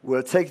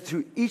 we'll take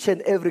you to each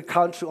and every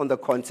country on the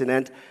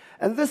continent.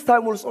 And this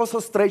time we'll also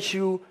stretch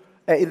you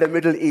in the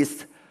Middle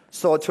East.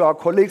 So to our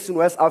colleagues in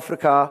West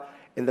Africa,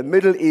 in the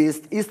Middle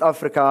East, East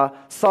Africa,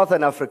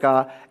 Southern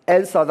Africa,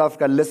 and South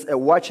Africa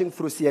watching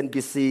through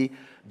CNBC,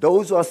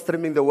 those who are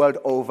streaming the world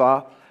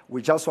over,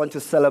 we just want to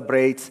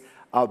celebrate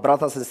our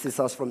brothers and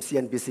sisters from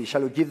CNBC.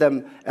 Shall we give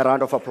them a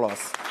round of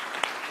applause?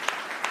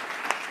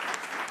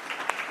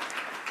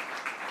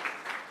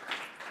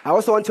 I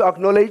also want to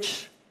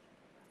acknowledge,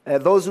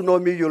 those who know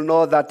me, you'll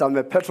know that I'm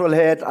a petrol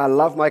head. I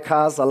love my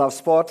cars, I love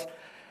sport.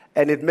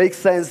 And it makes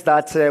sense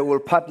that we'll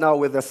partner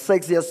with the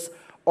sexiest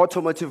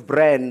automotive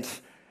brand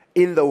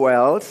in the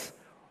world,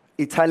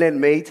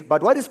 Italian-made.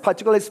 But what is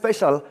particularly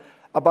special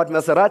about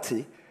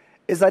Maserati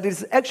is that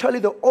it's actually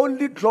the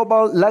only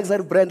global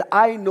luxury brand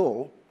I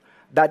know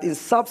that in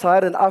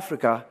sub-Saharan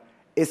Africa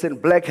is in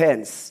black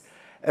hands.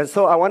 And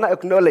so I want to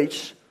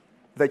acknowledge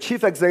the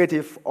chief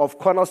executive of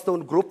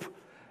Cornerstone Group,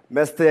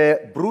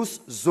 Mr. Bruce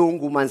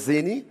Zungu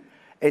Manzini,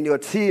 and your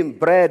team,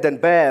 Brad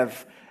and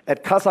Bev,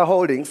 at Casa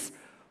Holdings,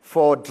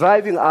 for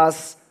driving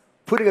us,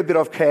 putting a bit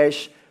of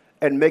cash,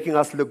 and making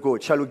us look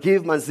good. Shall we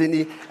give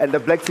Manzini and the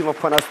black team of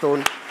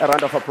Cornerstone a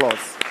round of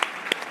applause?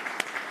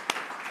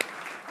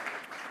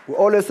 We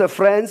always have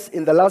friends.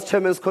 In the last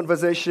chairman's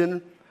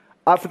conversation,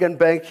 African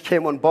Bank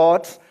came on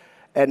board,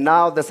 and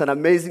now there's an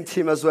amazing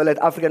team as well at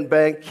African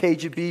Bank,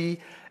 KGB,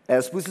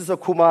 Spusiso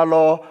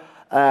Kumalo,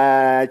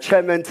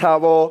 Chairman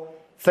Tabo.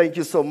 Thank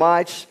you so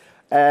much.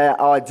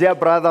 Our dear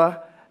brother,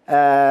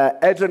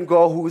 Adrian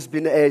Go, who's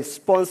been a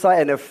sponsor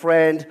and a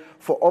friend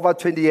for over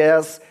 20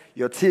 years,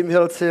 your team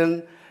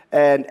Hilton,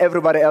 and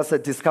everybody else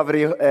at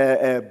Discovery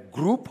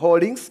Group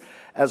Holdings,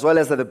 as well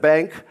as at the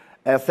bank.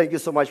 Thank you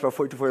so much for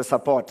your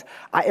support.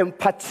 I am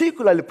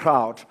particularly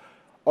proud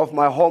of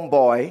my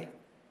homeboy,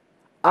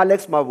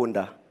 Alex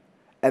Mabunda,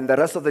 and the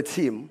rest of the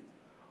team,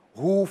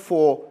 who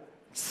for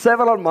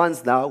several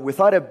months now,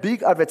 without a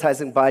big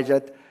advertising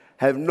budget,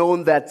 have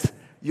known that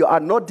you are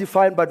not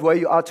defined by where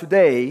you are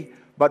today,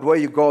 but where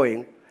you're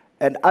going.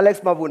 And Alex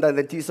Mabunda and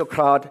the Tiso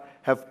crowd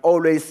have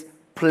always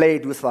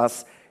played with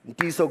us in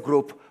Tiso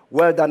Group.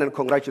 Well done and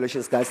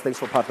congratulations, guys. Thanks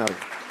for partnering.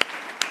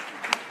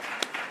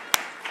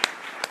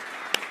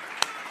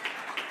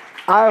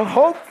 I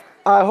hope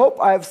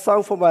I've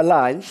sung for my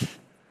lunch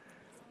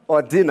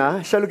or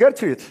dinner. Shall we get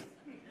to it?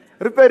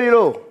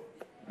 Riperilo.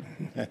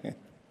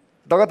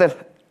 Dr.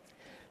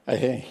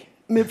 Hey.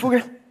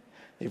 Mipuke.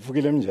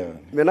 Ifukile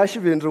mjani. Mina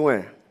shibindru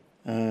we.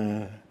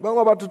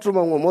 Bango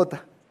batutuma ngomota.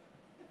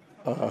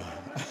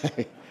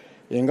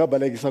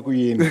 Yengabalekisa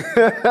kuyini.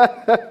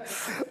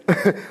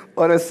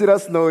 On a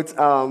serious note,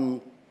 a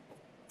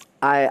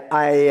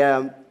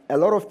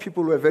lot of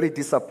people were very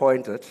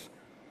disappointed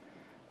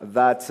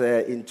that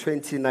in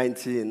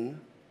 2019,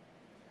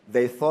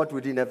 they thought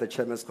we didn't have the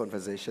chairman's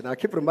conversation. I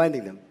keep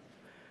reminding them,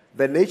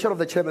 the nature of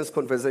the chairman's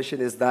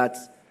conversation is that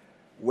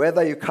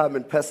whether you come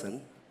in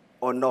person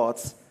or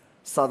not,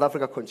 South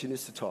Africa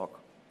continues to talk.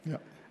 Yeah.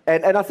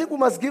 And I think we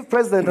must give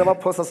President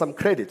Ramaphosa some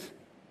credit,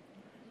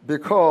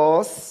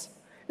 because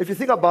if you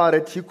think about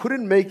it, he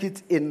couldn't make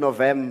it in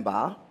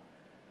November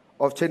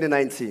of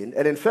 2019,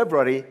 and in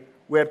February,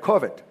 we had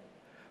COVID.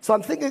 So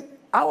I'm thinking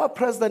our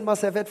president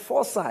must have had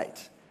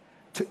foresight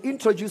to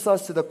introduce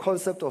us to the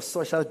concept of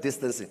social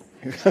distancing.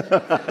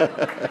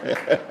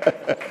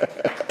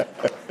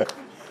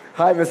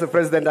 Hi, Mr.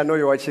 President, I know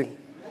you're watching.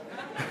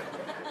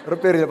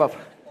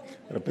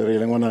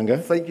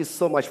 Thank you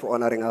so much for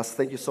honoring us.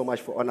 Thank you so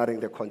much for honoring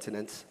the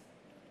continent.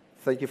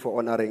 Thank you for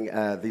honoring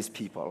these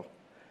people.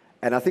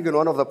 And I think in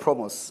one of the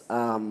promos,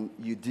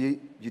 you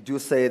do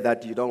say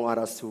that you don't want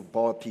us to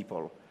bore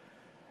people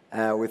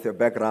with your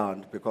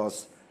background,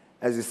 because,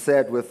 as you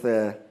said, with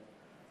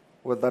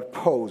that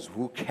pose,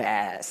 who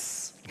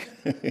cares?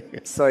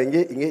 So,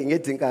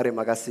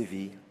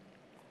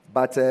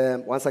 but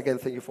once again,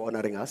 thank you for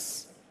honoring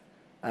us.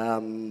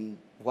 Why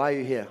are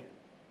you here?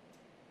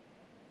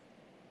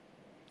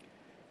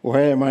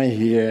 Why am I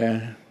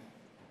here?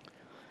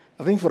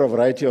 I think for a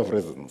variety of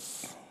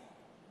reasons.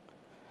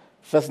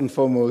 First and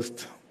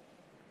foremost,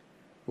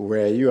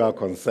 where you are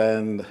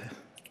concerned,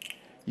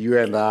 you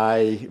and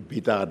I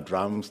beat our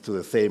drums to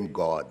the same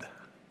God.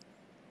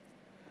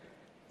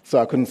 So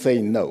I couldn't say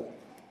no.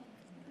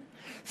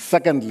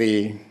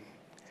 Secondly,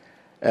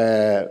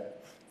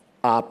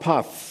 our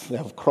paths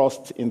have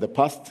crossed in the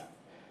past,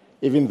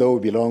 even though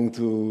we belong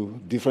to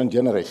different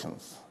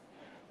generations.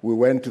 We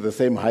went to the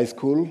same high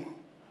school,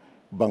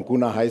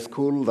 Bankuna High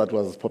School, that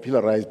was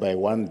popularized by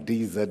one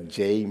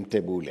DZJ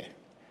Mtebule.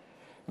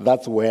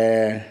 That's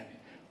where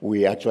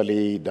we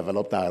actually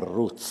developed our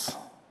roots.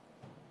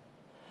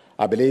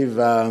 I believe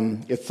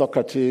it's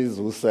Socrates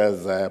who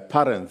says,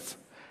 parents,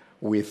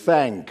 we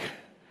thank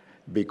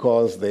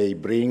because they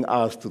bring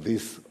us to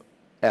this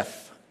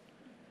earth.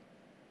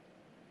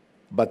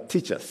 But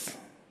teachers,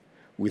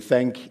 we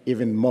thank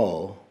even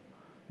more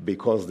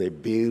because they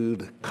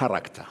build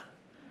character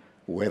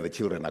where the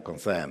children are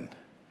concerned.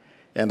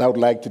 And I would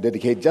like to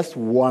dedicate just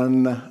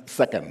 1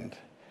 second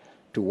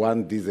to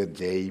one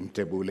DZJ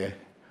Mtebule,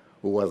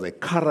 who was a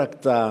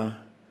character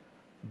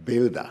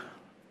builder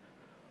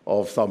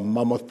of some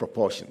mammoth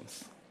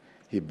proportions.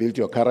 He built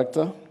your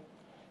character.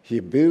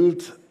 He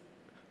built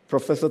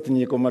Professor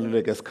Tinyiko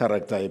Maluleke's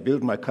character. He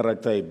built my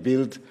character. He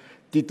built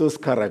Tito's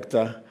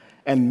character,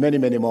 and many,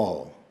 many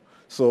more.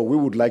 So we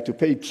would like to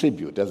pay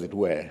tribute, as it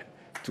were,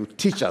 to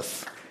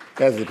teachers,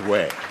 as it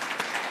were.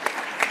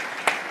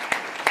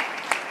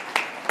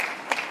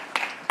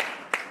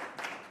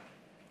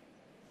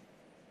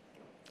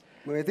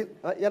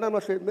 Yeah,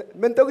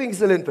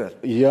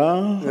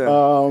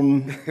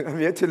 I'm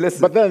here to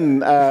listen. But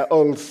then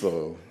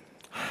also,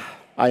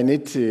 I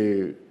need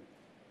to,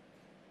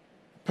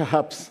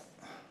 perhaps,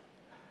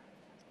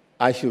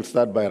 I should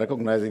start by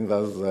recognizing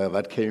those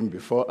that came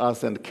before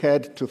us and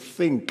cared to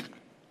think.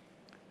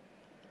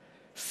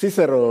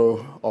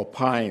 Cicero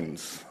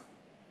opines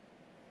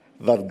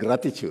that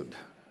gratitude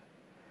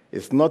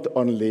is not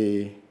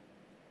only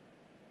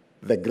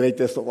the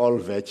greatest of all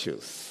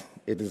virtues,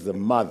 it is the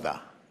mother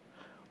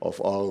of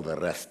all the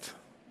rest.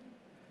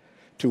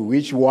 To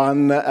which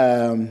one,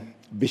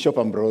 Bishop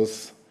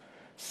Ambrose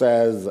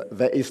says,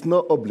 there is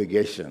no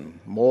obligation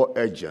more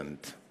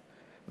urgent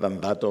than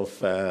that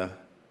of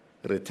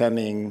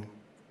returning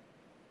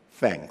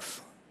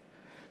thanks.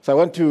 So I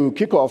want to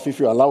kick off, if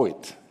you allow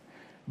it,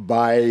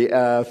 by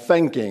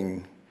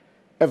thanking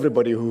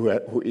everybody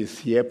who is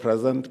here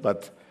present,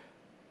 but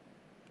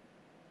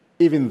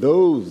even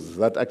those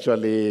that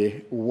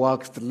actually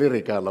waxed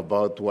lyrical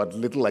about what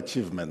little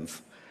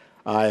achievements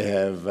I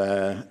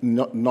have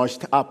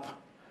notched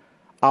up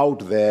out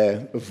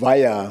there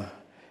via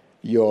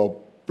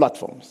your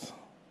platforms.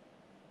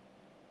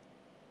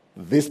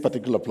 This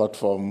particular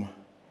platform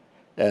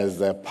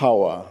is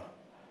Power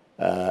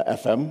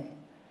FM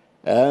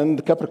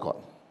and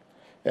Capricorn.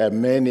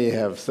 Many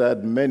have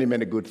said many,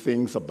 many good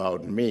things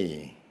about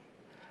me.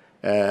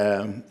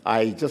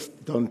 I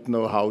just don't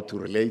know how to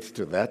relate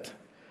to that.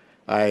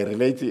 I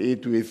relate to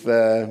it with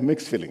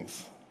mixed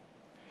feelings.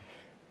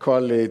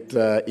 Call it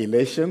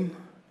elation,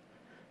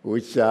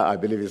 which I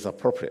believe is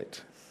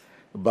appropriate,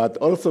 but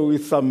also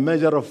with some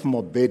measure of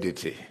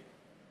morbidity.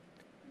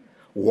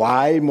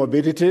 Why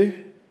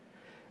morbidity?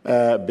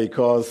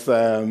 Because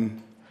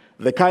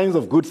the kinds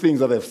of good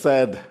things that they've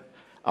said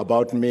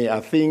about me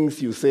are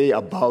things you say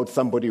about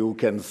somebody who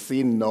can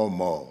sin no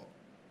more,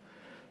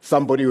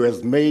 somebody who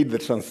has made the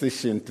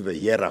transition to the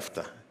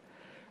hereafter.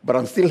 But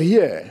I'm still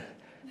here,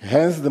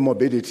 hence the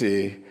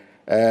morbidity.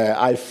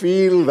 I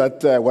feel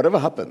that whatever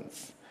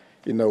happens,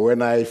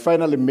 when I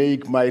finally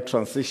make my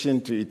transition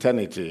to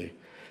eternity,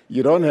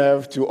 you don't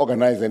have to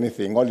organize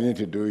anything. All you need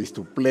to do is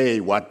to play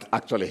what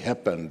actually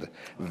happened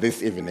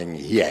this evening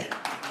here.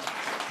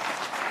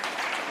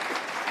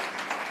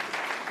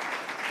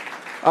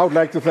 I would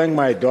like to thank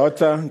my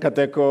daughter,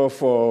 Nkateko,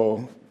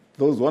 for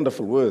those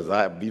wonderful words.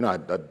 I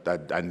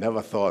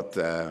never thought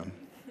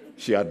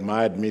she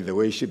admired me the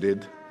way she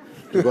did.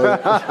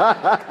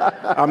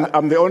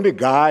 I'm the only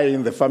guy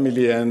in the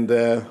family, and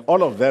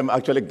all of them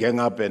actually gang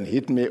up and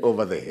hit me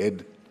over the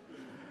head.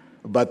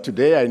 But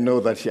today I know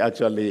that she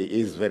actually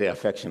is very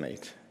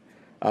affectionate.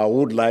 I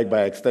would like,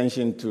 by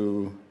extension,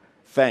 to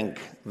thank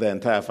the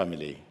entire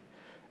family.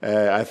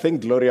 I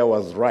think Gloria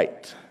was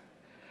right.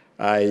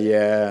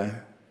 I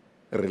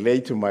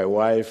relate to my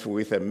wife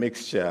with a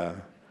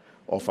mixture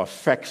of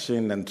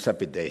affection and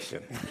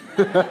trepidation.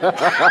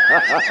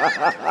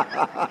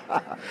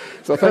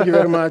 So thank you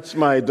very much.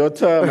 My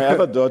daughter, my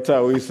other daughter,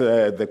 who is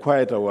the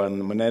quieter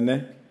one,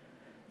 Munene,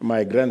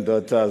 my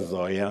granddaughter,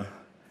 Zoya.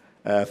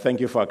 Thank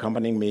you for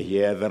accompanying me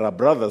here. There are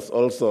brothers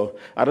also.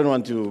 I don't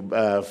want to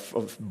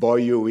bore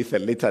you with a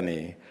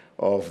litany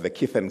of the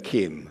kith and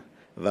kin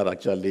that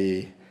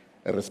actually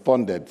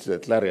responded to the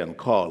clarion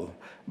call.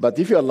 But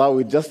if you allow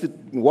it just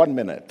 1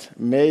 minute,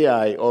 may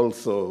I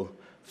also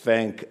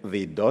thank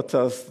the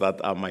daughters that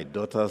are my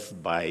daughters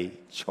by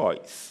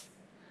choice,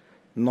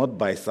 not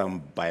by some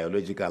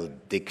biological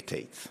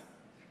dictates.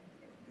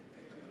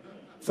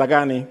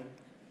 Sagani,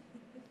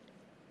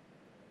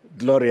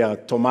 Gloria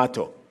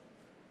Tomato,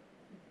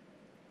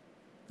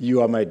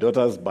 you are my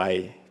daughters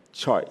by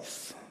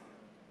choice.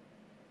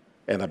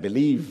 And I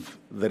believe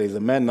there is a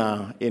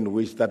manner in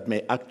which that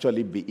may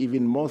actually be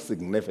even more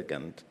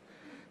significant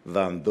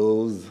than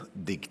those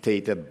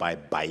dictated by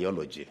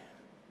biology.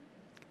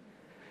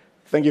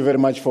 Thank you very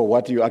much for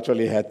what you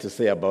actually had to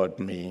say about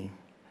me.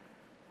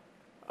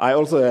 I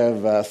also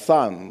have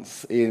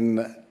sons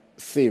in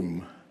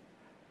SIM.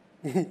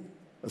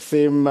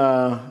 SIM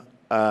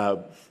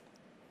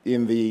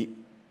in the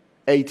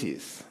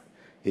 80s,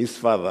 his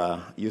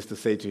father used to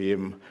say to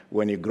him,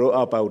 when you grow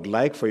up, I would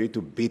like for you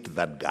to beat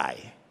that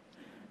guy,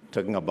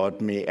 talking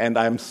about me. And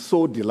I'm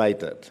so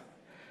delighted.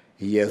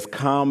 He has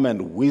come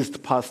and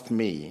whizzed past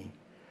me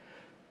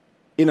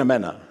in a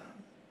manner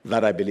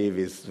that I believe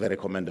is very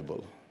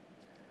commendable.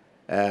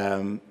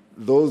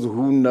 Those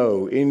who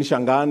know, in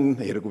Shangan,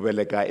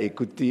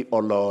 ikuti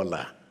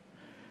olola.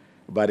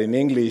 But in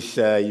English,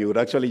 you would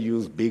actually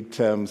use big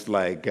terms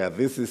like,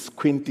 this is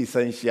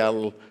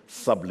quintessential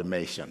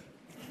sublimation.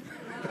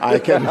 I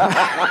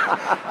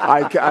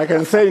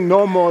can say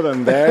no more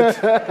than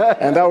that.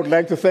 And I would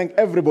like to thank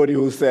everybody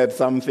who said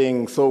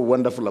something so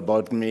wonderful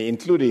about me,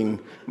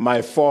 including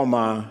my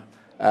former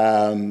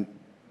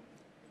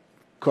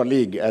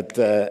colleague at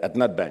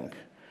NetBank.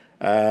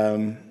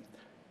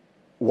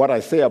 What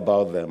I say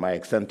about them, I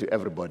extend to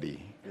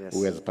everybody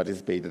who has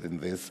participated in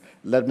this.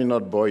 Let me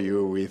not bore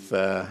you with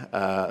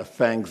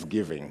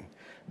thanksgiving,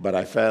 but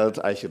I felt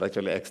I should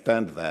actually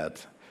extend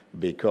that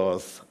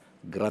because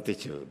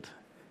gratitude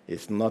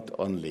is not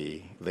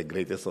only the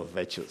greatest of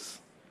virtues,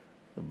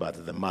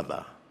 but the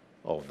mother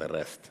of the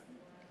rest.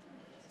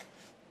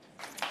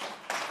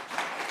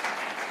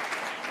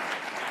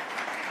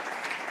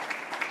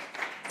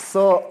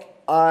 So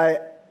I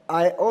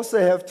also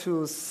have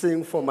to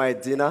sing for my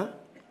dinner.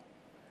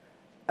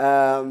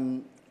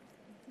 Nzala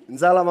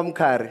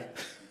Mkhari,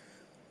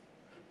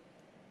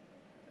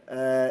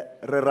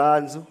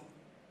 Reranzu,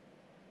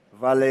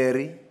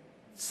 Valerie,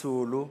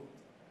 Tsulu,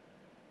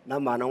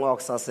 Namanongwa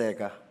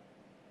Oksaseka.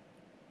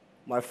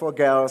 My 4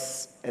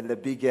 girls and the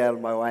big girl,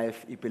 my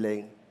wife,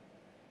 Ipileng.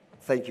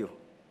 Thank you.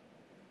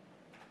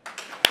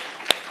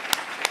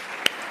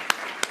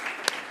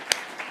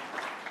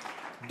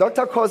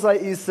 Dr. Khoza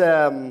is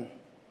the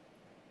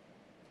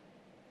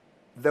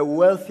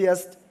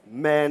wealthiest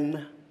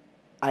man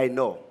I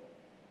know.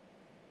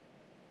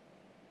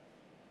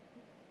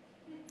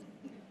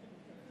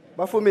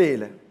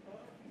 Bafumile.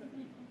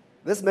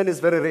 This man is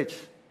very rich.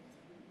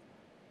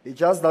 He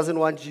just doesn't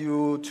want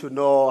you to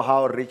know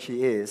how rich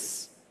he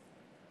is.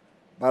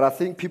 But I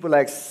think people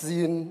like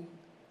Sin,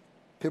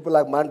 people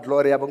like Man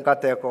Gloria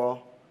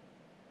Bunkateko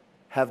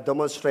have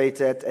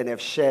demonstrated and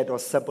have shared or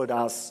sampled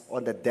us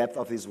on the depth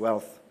of his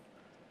wealth.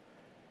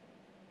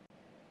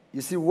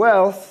 You see,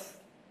 wealth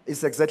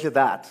is exactly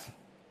that.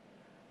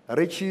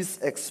 Riches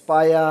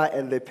expire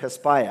and they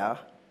perspire.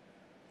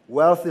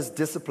 Wealth is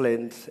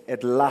disciplined,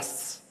 it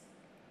lasts.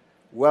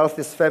 Wealth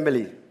is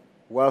family.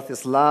 Wealth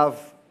is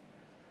love.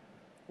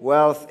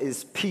 Wealth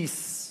is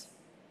peace.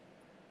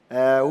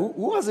 Who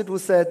was it who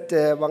said,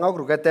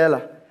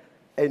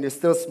 and you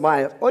still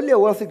smile? Only a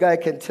wealthy guy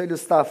can tell you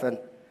stuff, and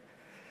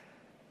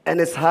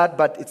it's hard,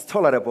 but it's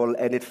tolerable,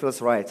 and it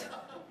feels right.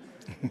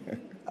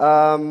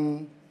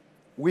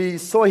 We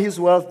saw his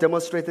wealth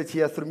demonstrated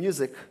here through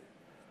music.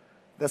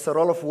 There's a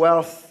role of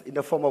wealth in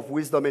the form of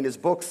wisdom in his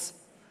books.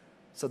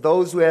 So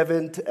those who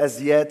haven't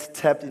as yet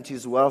tapped into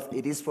his wealth,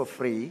 it is for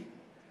free.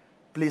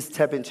 Please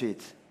tap into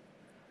it.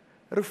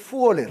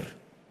 Refuoler,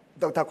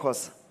 Dr.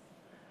 Khoza,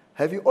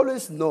 have you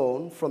always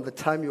known from the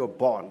time you were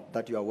born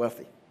that you are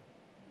wealthy?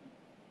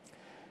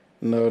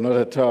 No, not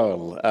at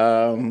all.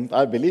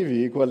 I believe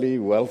you're equally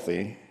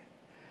wealthy.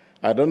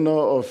 I don't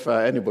know of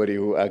anybody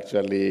who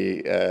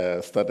actually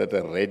started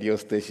a radio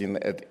station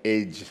at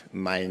age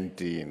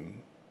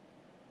 19.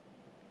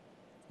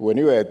 When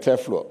you were at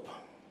TEFLOP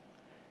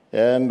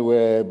and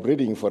were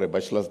breeding for a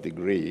bachelor's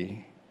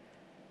degree,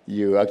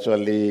 you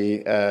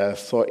actually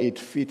saw it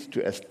fit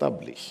to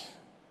establish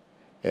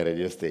a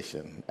radio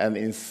station and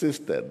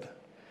insisted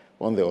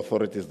on the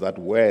authorities that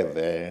were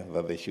there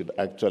that they should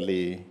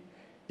actually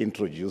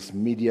introduce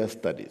media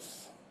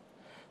studies.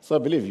 So I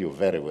believe you're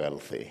very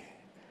wealthy.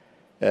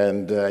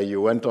 And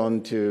you went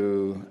on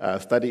to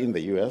study in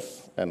the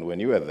US, and when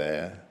you were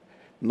there,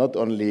 not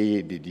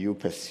only did you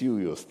pursue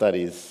your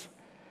studies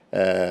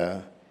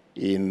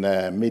in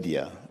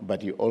media,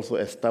 but you also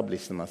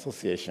established an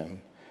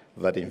association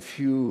that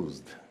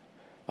infused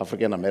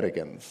African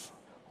Americans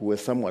who were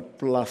somewhat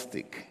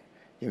plastic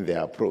in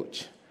their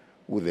approach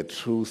with the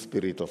true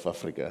spirit of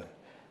Africa.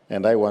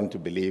 And I want to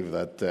believe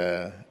that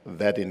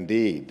that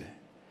indeed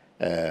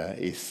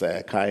is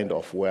a kind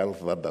of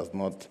wealth that does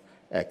not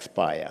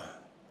expire.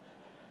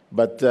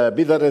 But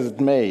be that as it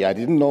may, I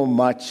didn't know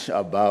much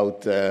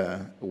about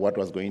what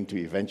was going to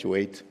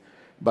eventuate.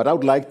 But I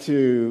would like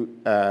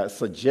to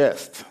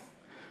suggest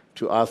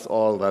to us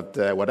all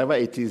that whatever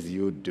it is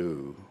you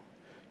do,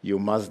 you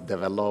must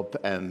develop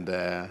and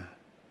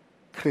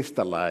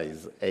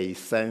crystallize a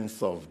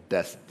sense of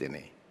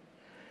destiny.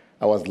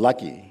 I was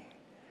lucky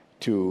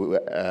to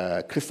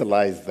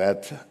crystallize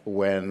that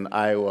when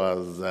I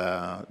was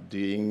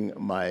doing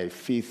my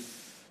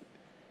 5th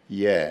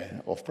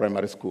year of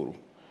primary school.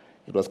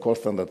 It was called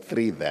Standard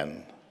 3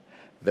 then.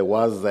 There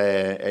was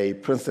a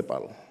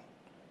principal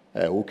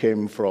who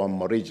came from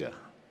Morija.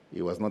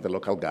 He was not a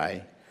local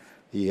guy.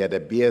 He had a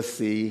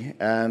BSc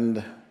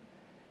and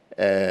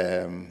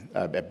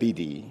a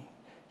BD.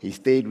 He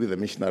stayed with the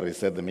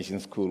missionaries at the mission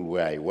school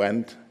where I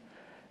went.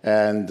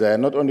 And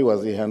not only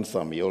was he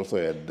handsome, he also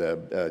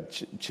had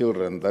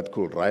children that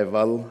could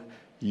rival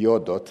your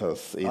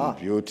daughters in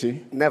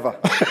beauty. Never.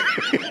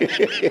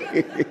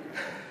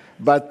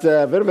 But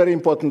very, very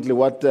importantly,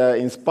 what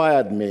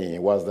inspired me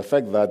was the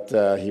fact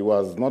that he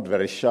was not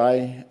very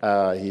shy.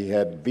 He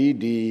had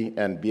BD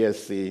and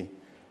BSc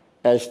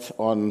etched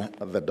on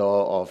the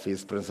door of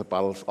his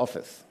principal's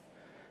office.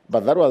 But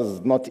that was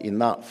not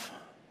enough.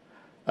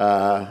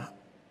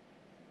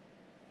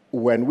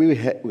 When we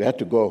had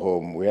to go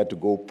home, we had to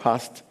go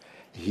past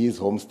his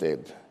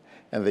homestead,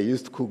 and they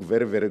used to cook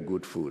very, very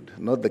good food,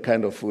 not the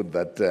kind of food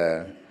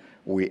that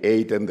we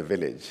ate in the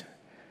village.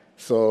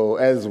 So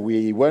as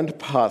we went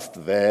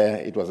past there,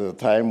 it was at a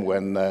time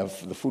when the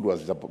food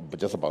was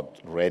just about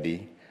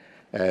ready,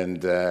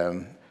 and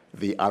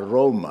the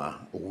aroma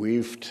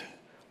wafted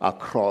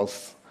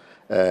across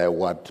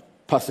what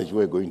passage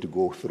we're going to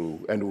go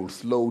through, and we'll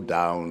slow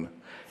down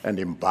and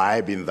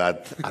imbibe in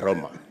that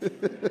aroma.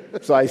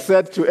 So I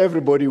said to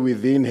everybody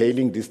within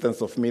hailing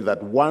distance of me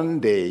that one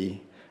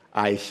day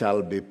I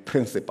shall be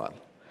principal,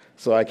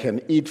 so I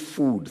can eat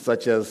food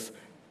such as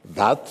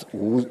that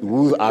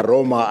whose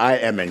aroma I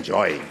am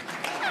enjoying.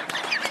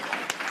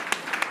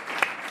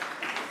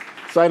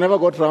 So I never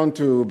got around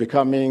to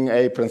becoming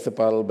a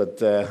principal,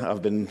 but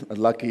I've been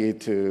lucky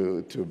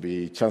to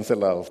be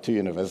chancellor of 2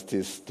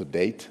 universities to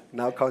date.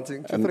 Now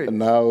counting to 3. And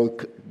now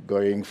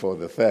going for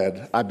the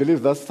 3rd. I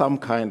believe that's some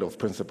kind of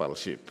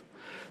principalship.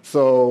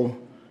 So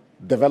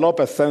develop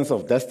a sense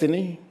of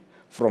destiny.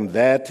 From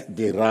that,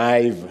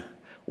 derive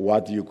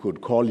what you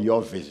could call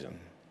your vision,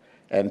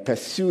 and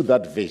pursue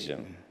that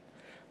vision,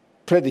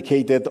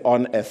 predicated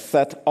on a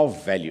set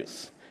of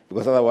values.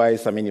 Because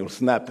otherwise, you'll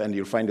snap and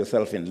you'll find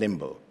yourself in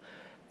limbo.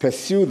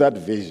 Pursue that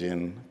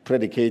vision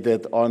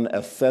predicated on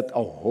a set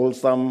of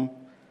wholesome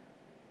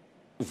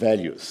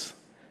values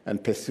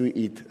and pursue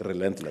it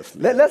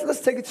relentlessly.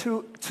 Let's take it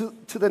to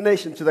the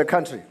nation, to the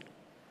country.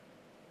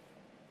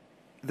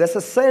 There's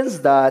a sense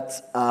that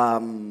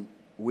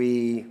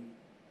we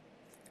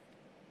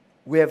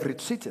have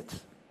retreated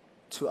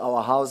to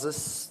our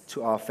houses,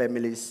 to our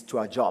families, to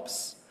our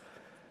jobs.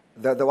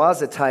 There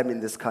was a time in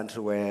this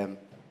country where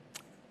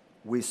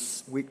we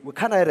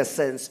kind of had a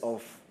sense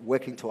of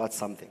working towards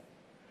something.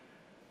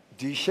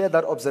 Do you share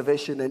that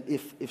observation? And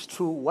if it's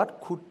true, what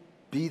could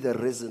be the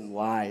reason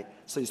why?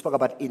 So you spoke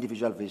about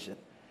individual vision.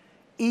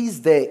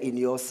 Is there, in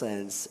your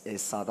sense, a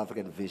South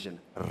African vision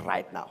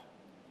right now?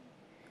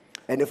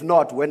 And if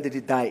not, when did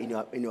it die in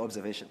your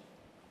observation?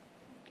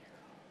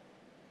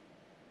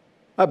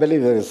 I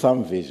believe there is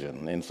some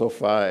vision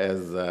insofar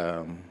as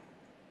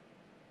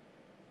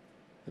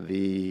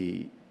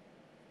the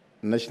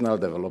National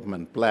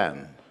Development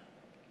Plan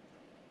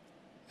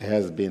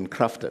has been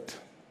crafted.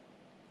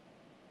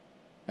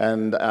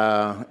 And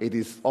it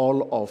is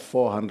all of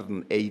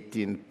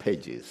 418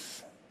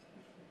 pages.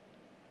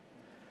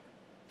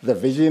 The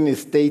vision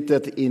is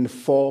stated in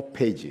 4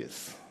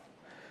 pages.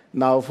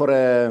 Now, for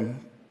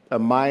a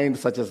mind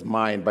such as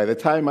mine, by the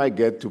time I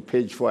get to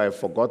page 4, I've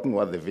forgotten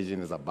what the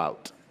vision is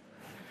about.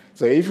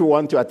 So if you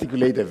want to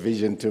articulate a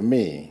vision to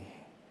me,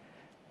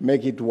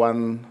 make it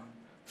one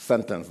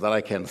sentence that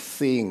I can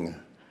sing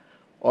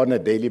on a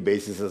daily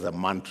basis as a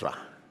mantra.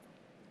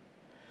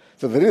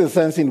 So there is a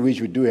sense in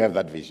which we do have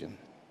that vision.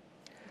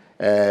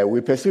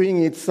 We're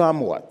pursuing it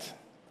somewhat.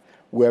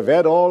 We have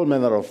had all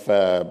manner of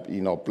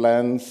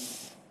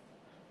plans,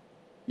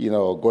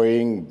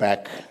 going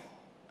back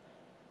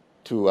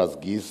to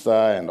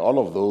Asgisa and all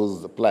of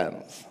those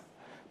plans.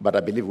 But I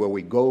believe where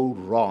we go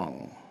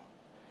wrong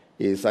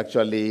is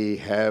actually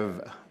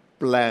have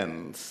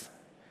plans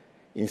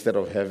instead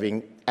of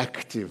having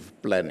active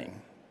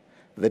planning.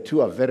 The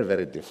two are very,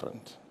 very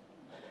different.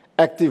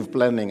 Active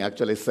planning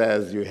actually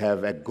says you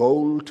have a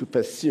goal to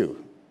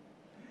pursue,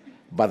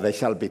 but there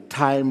shall be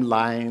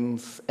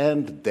timelines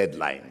and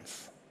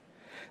deadlines.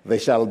 There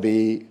shall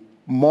be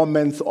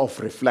moments of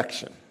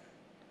reflection.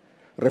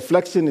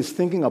 Reflection is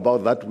thinking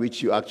about that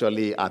which you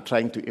actually are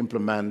trying to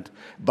implement,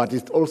 but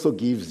it also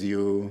gives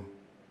you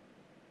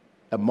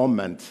a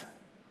moment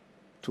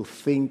to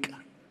think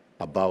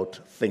about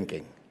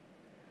thinking.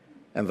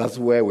 And that's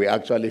where we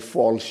actually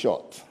fall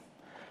short.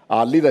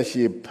 Our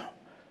leadership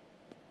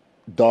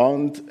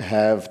don't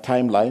have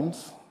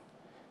timelines.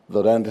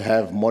 They don't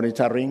have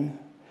monitoring.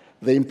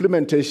 The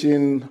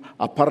implementation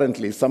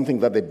apparently is something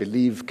that they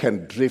believe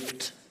can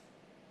drift.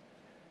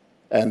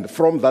 And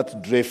from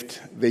that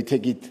drift, they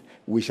take it,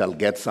 we shall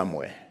get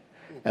somewhere.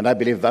 And I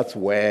believe that's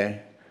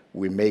where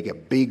we make a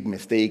big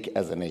mistake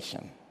as a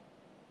nation.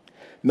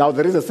 Now,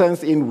 there is a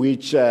sense in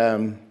which,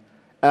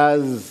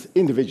 as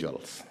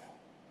individuals,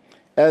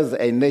 as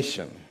a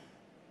nation,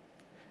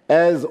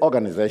 as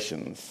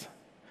organizations,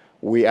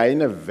 we are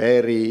in a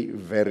very,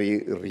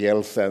 very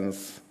real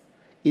sense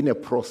in a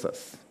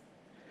process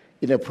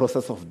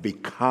of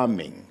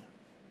becoming.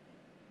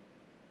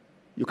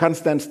 You can't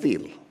stand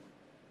still.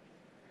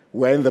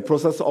 We're in the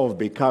process of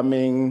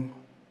becoming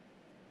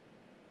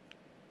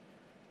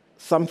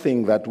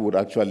something that would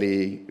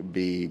actually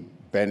be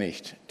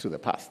banished to the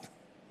past,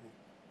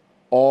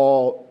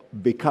 or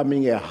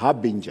becoming a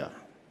harbinger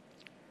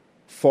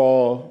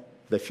for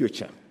the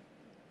future.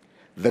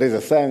 There is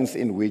a sense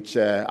in which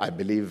I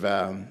believe,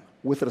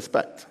 with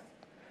respect,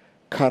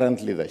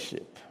 current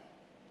leadership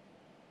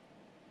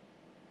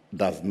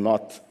does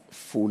not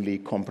fully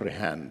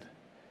comprehend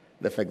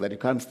the fact that you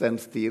can't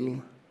stand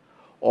still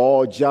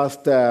or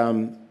just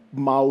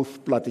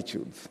mouth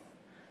platitudes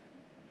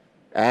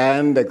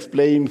and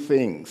explain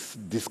things,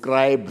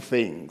 describe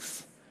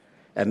things,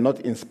 and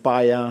not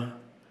inspire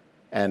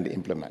and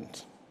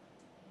implement.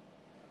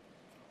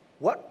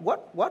 What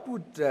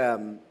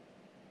would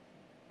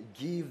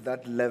give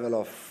that level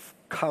of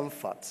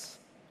comfort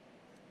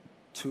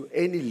to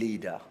any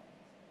leader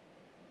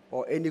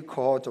or any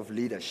cohort of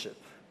leadership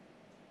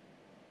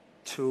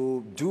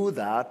to do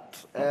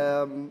that?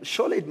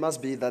 Surely it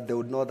must be that they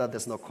would know that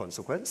there's no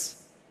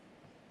consequence.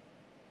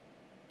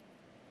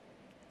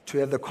 To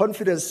have the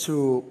confidence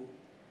to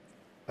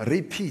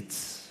repeat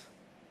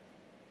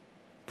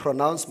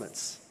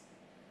pronouncements,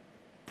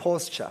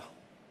 posture,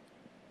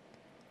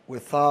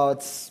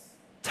 without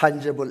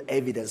tangible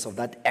evidence of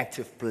that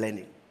active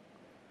planning.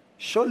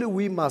 Surely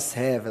we must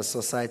have, as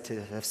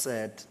society, have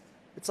said,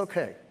 it's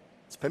okay,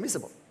 it's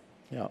permissible.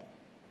 Yeah.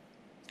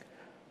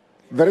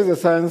 There is a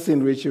sense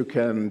in which you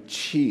can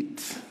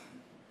cheat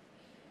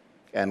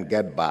and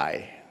get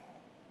by.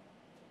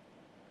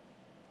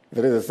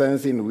 There is a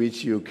sense in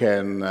which you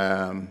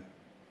can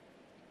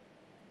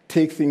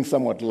take things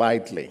somewhat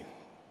lightly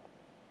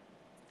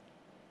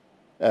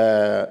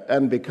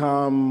and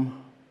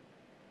become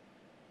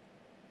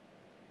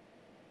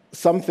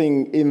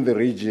something in the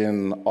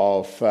region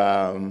of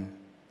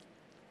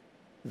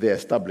the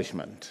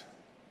establishment.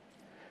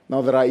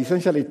 Now, there are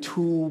essentially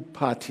two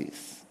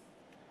parties,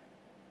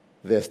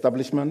 the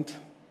establishment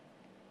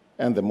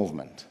and the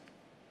movement.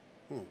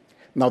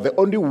 Now, the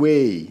only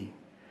way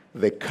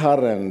the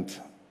current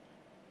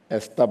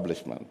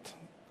establishment,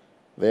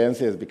 the ANC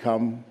has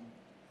become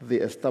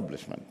the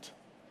establishment,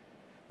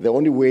 the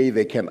only way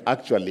they can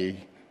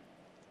actually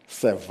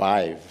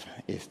survive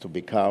is to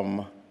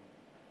become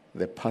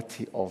the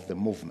party of the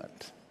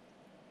movement.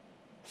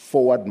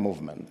 Forward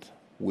movement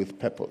with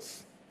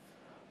purpose.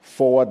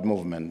 Forward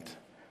movement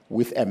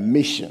with a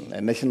mission,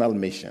 a national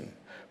mission.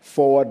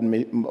 Forward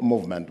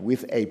movement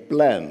with a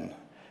plan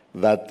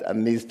that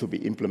needs to be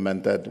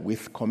implemented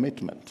with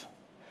commitment.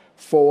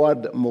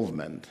 Forward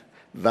movement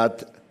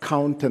that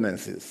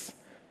countenances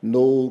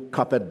no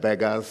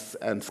carpetbaggers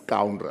and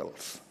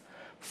scoundrels.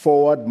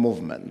 Forward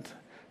movement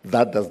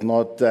that does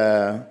not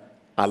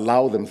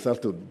allow themselves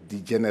to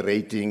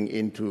degenerating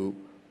into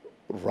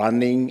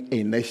running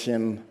a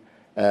nation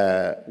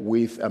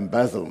with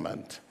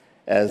embezzlement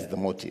as the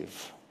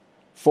motive.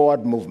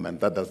 Forward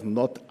movement that does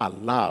not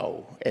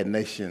allow a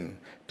nation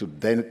to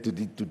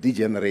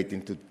degenerate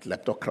into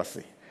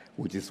kleptocracy,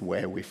 which is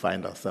where we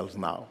find ourselves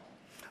now.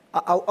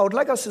 I would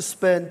like us to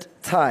spend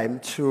time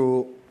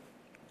to,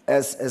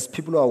 as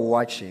people who are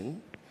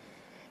watching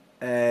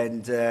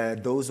and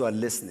those who are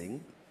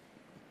listening,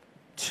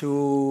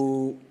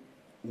 to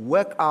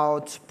work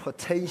out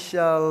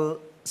potential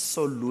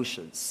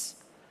solutions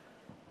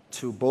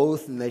to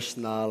both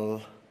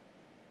national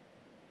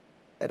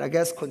and I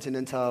guess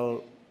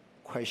continental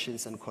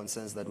questions and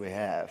concerns that we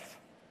have.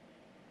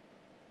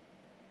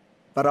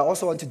 But I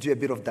also want to do a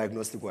bit of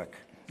diagnostic work.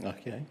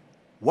 Okay.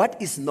 What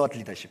is not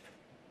leadership?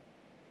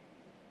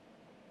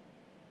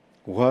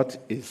 What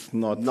is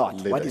not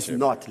leadership? What is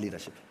not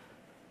leadership?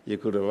 You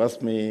could have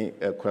asked me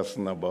a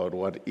question about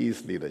what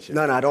is leadership.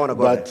 No, I don't want to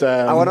go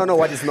there. I want to know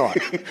what is not.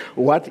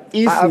 What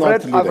is not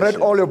leadership? I've read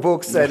all your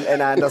books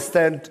and I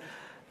understand.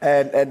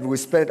 And we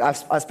spent.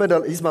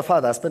 He's my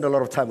father. I spent a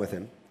lot of time with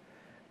him,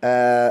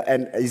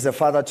 and he's a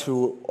father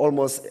to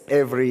almost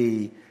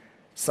every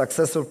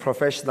successful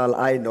professional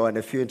I know, and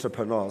a few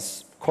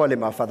entrepreneurs call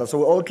him our father. So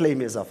we all claim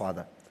he's our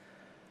father.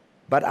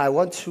 But I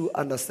want to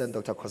understand,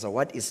 Dr. Khoza,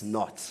 what is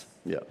not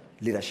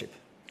leadership?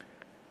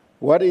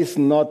 What is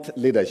not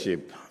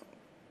leadership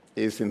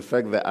is, in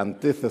fact, the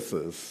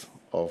antithesis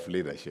of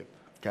leadership.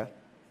 Okay.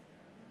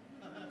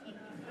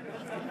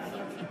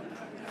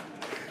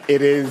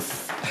 It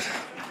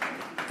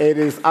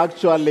is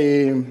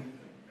actually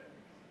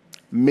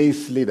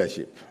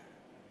misleadership.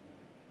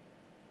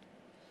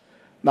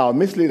 Now,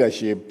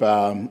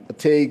 misleadership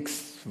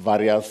takes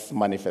various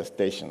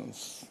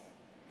manifestations.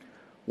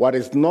 What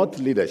is not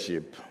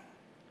leadership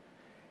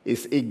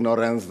is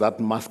ignorance that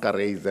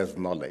masquerades as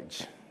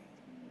knowledge.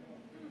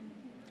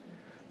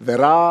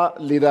 There are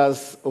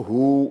leaders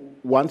who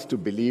want to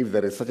believe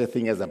there is such a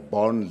thing as a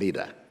born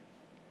leader.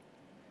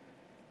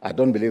 I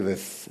don't believe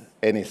there's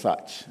any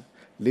such.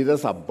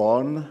 Leaders are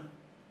born,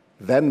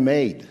 then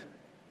made.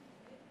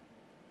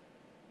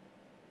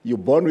 You're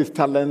born with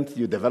talent,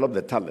 you develop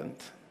the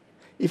talent.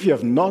 If you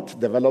have not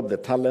developed the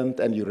talent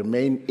and you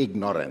remain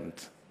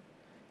ignorant,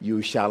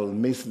 you shall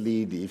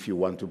mislead if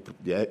you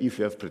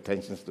have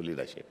pretensions to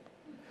leadership.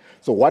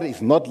 So what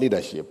is not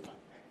leadership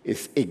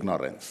is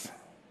ignorance.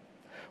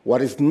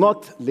 What is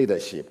not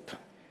leadership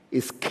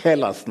is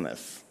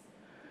carelessness,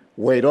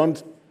 where you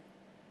don't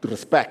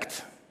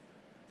respect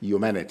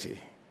humanity.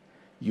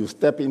 You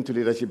step into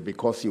leadership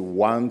because you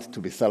want to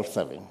be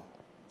self-serving.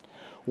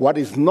 What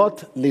is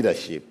not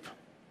leadership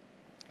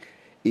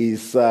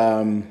is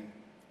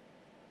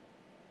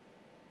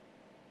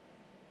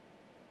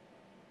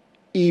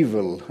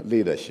evil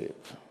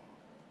leadership,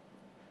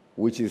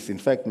 which is in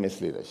fact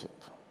misleadership.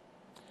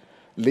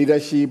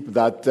 Leadership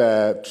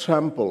that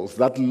tramples,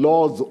 that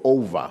lords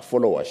over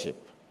followership,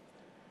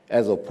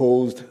 as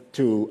opposed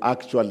to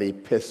actually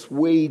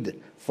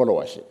persuade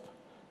followership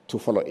to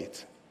follow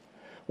it.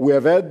 We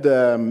have had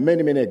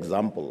many, many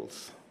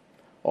examples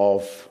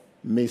of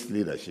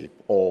misleadership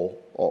or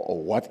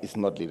what is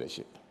not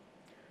leadership.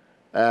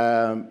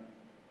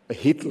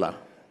 Hitler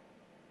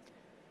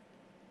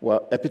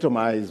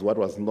epitomized what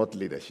was not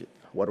leadership,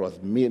 what was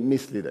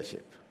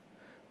misleadership,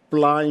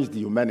 plunged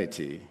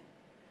humanity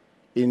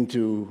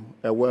into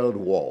a world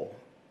war.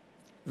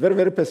 Very,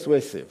 very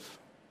persuasive.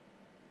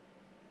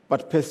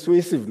 But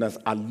persuasiveness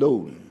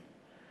alone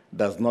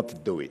does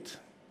not do it.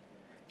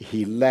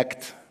 He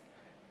lacked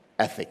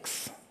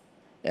ethics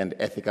and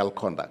ethical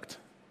conduct.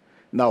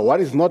 Now, what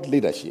is not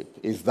leadership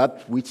is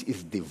that which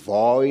is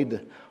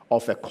devoid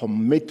of a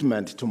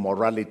commitment to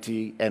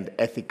morality and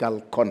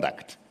ethical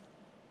conduct.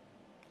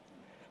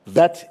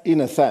 That,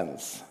 in a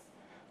sense,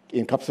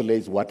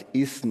 encapsulates what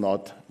is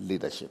not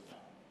leadership.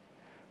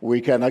 We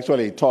can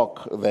actually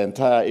talk the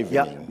entire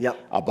evening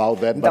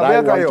about that, but I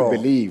want to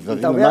believe that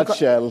in a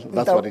nutshell,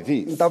 that's what it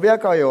is.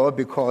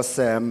 Because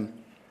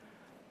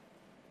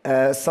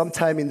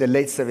sometime in the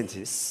late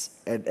 70s,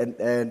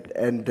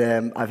 and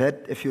I've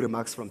had a few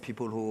remarks from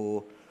people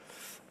who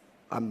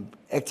I'm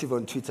active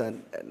on Twitter,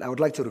 and I would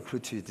like to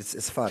recruit you.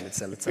 It's fun.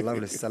 It's a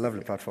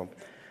lovely platform.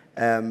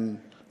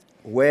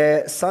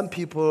 Where some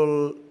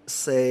people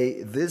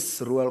say,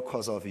 this Reuel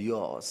Khoza of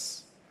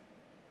yours,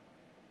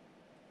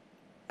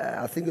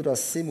 I think it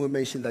was Sim who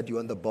mentioned that you're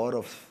on the board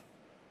of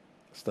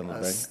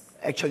Standard Bank.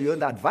 Actually, you're on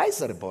the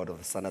advisory board of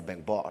the Standard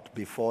Bank board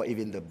before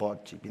even the board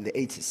in the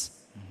 80s.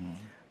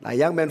 Now, a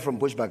young man from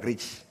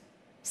Bushbuckridge,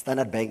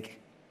 Standard Bank,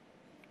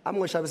 I'm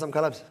going to show you some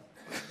collabs.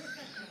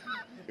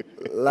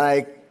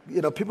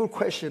 People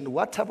question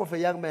what type of a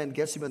young man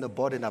gets you on the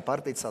board in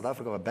apartheid South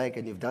Africa of a bank,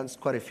 and you've done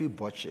quite a few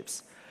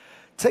boardships.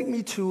 Take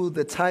me to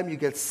the time you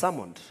get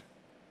summoned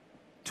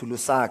to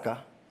Lusaka,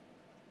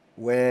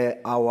 where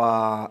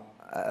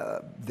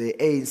the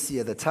ANC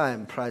at the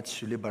time, prior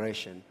to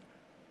liberation,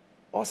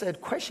 also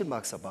had question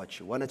marks about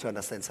you, wanted to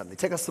understand something.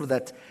 Take us through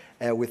that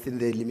within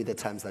the limited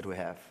times that we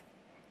have.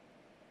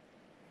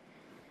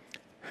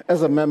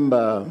 As a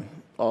member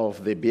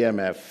of the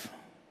BMF,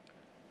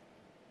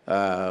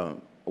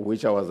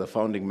 which I was a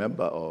founding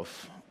member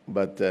of,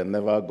 but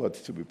never got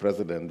to be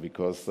president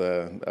because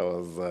I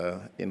was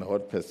in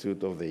hot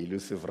pursuit of the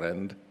elusive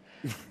rand,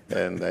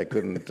 and I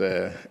couldn't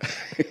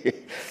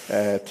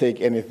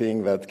take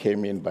anything that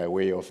came in by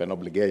way of an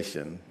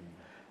obligation.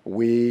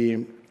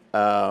 We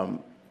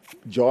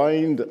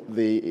joined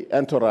the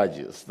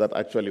entourages that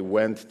actually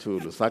went to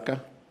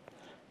Lusaka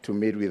to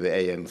meet with the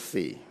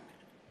ANC.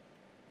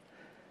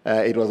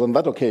 It was on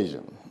that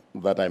occasion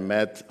that I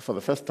met for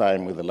the first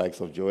time with the likes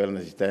of Joel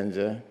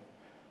Njitenje,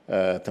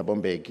 Thabo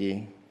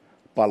Mbeki,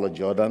 Paulo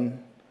Jordan,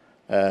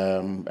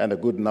 and a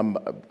good number,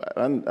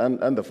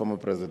 and the former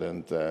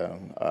president,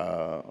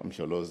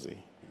 Msholozi.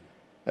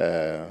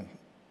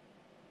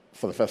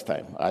 For the first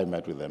time, I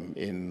met with them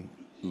in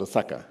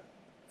Lusaka.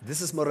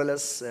 This is more or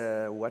less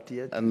what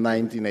year?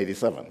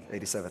 1987.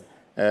 87.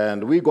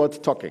 And we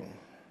got talking.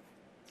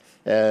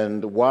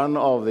 And one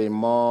of the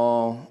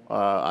more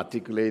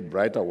articulate,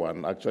 brighter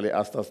one actually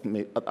asked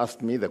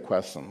me the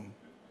question,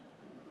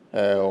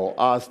 or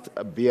asked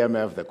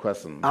BMF the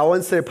question. I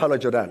won't say Paulo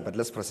Jordan, but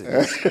let's proceed.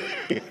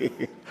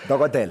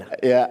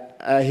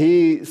 Yeah,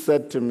 he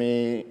said to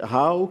me,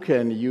 how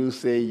can you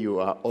say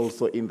you are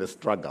also in the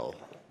struggle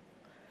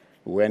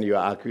when you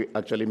are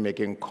actually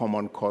making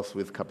common cause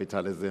with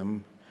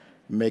capitalism,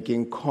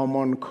 making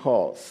common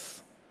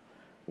cause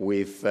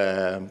with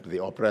the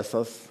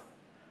oppressors?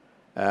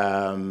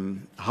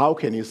 How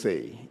can you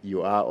say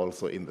you are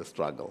also in the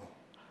struggle?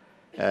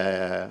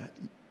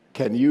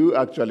 Can you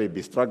actually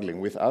be struggling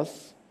with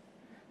us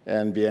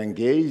and be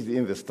engaged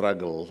in the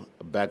struggle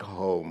back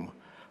home?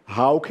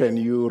 How can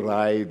you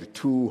ride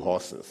two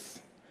horses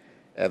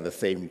at the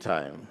same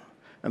time?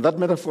 And that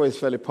metaphor is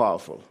fairly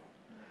powerful.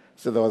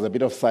 So there was a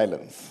bit of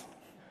silence.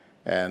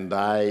 And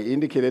I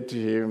indicated to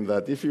him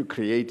that if you're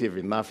creative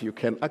enough, you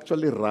can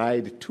actually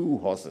ride two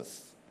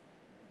horses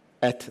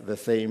at the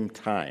same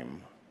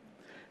time,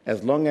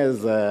 as long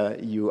as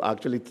you're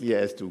actually clear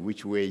as to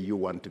which way you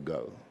want to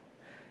go.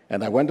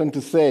 And I went on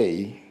to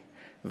say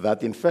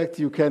that, in fact,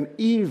 you can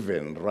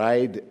even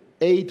ride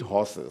 8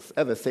 horses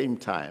at the same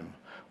time.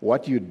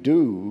 What you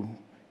do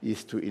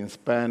is to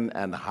inspan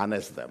and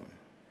harness them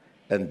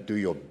and do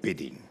your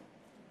bidding.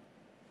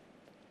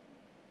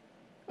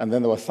 And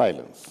then there was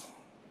silence.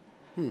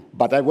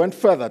 But I went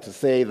further to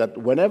say that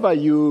whenever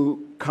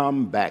you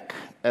come back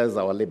as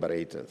our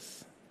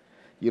liberators,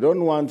 you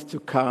don't want to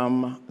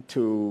come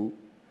to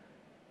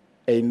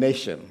a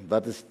nation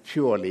that is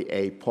purely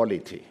a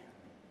polity.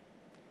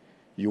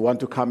 You want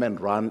to come and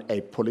run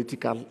a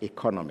political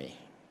economy.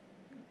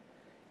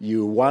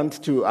 You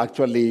want to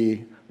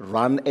actually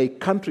run a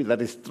country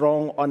that is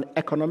strong on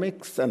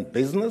economics and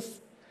business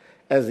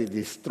as it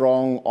is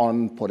strong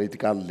on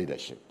political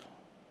leadership.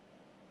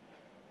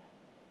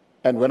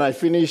 And when I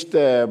finished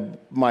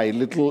my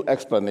little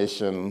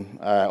explanation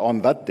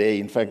on that day,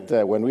 in fact,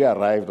 when we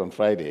arrived on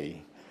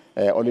Friday,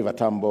 Oliver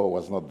Tambo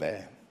was not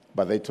there.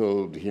 But they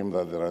told him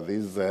that there are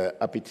these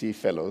uppity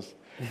fellows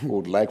who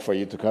would like for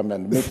you to come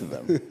and meet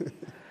them.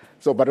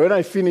 But when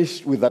I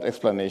finished with that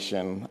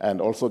explanation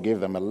and also gave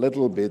them a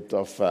little bit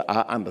of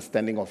our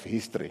understanding of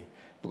history,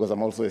 because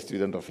I'm also a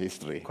student of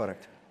history.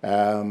 Correct.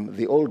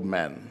 The old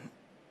man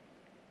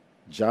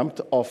jumped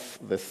off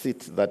the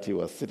seat that he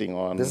was sitting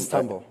on. This is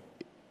Tambo.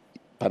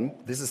 Pardon?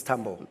 This is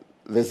Tambo.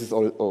 This is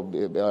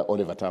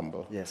Oliver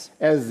Tambo. Yes.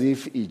 As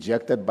if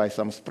ejected by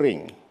some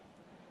spring,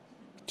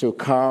 to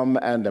come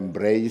and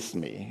embrace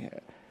me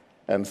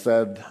and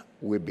said,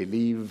 "We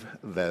believe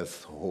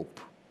there's hope."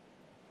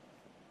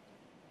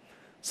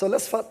 So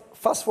let's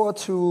fast forward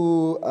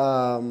to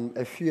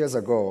a few years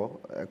ago,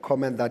 a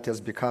comment that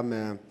has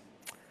become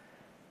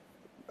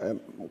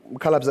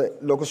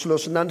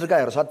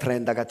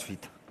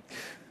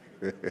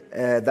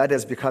that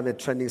has become a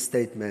trending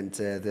statement,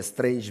 the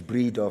strange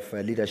breed of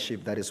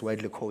leadership that is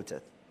widely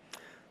quoted.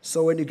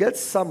 So when you get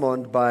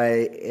summoned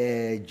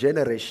by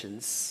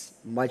generations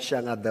much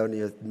younger than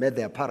you met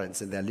their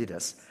parents and their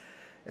leaders,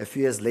 a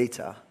few years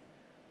later,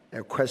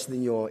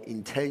 questioning your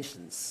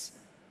intentions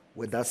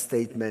with that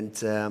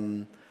statement,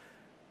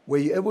 were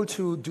you able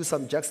to do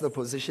some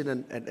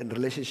juxtaposition and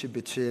relationship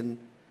between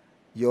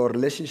your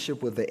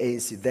relationship with the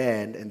ANC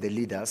then and the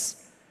leaders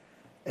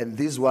and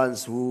these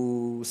ones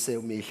who say,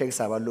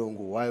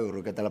 why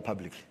you get the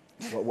public?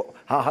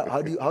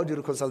 How do you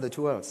reconcile the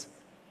two worlds?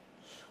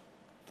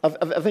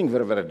 I think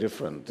very, very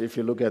different. If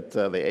you look at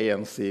the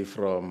ANC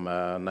from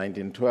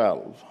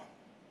 1912,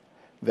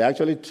 they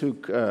actually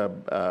took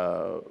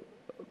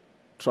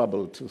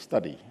trouble to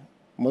study.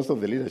 Most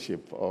of the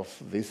leadership of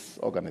this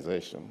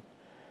organization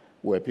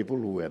were people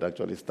who had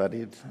actually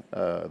studied.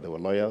 They were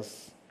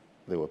lawyers,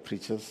 they were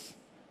preachers,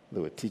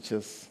 they were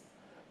teachers,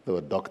 they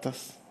were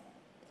doctors.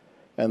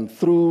 And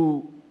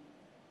throughout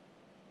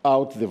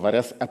the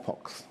various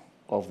epochs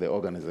of the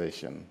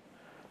organization,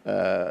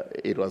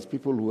 it was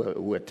people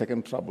who had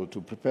taken trouble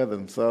to prepare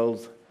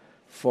themselves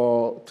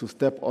to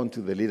step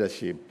onto the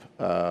leadership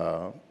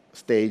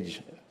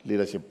stage,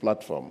 leadership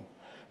platform,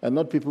 and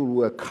not people who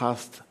were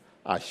cast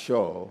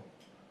ashore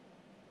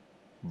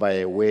by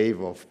a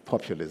wave of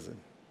populism.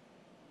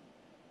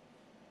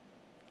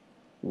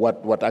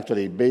 What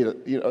actually made,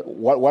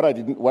 what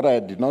I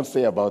did not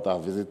say about our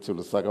visit to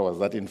Lusaka was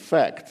that, in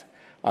fact,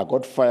 I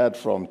got fired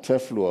from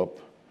TEFLUOP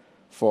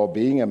for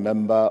being a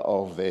member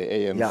of the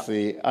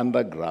ANC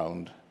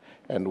underground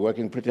and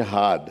working pretty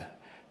hard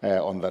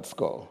on that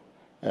score,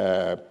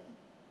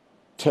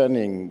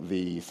 turning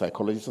the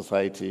Psychology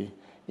Society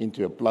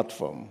into a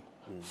platform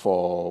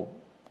for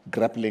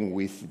grappling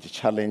with the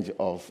challenge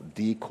of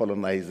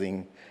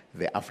decolonizing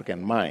the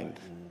African mind,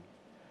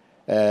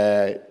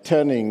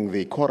 turning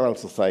the Choral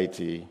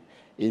Society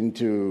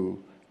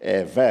into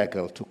a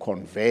vehicle to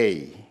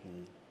convey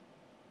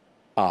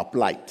our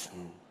plight.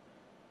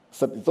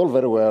 So it's all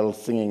very well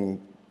singing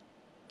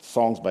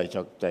songs by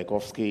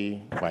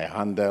Tchaikovsky, by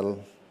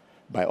Handel,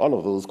 by all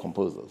of those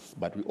composers,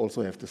 but we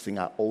also have to sing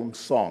our own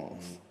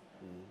songs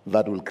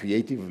that will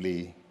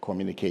creatively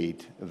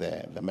communicate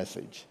the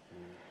message.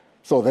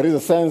 So there is a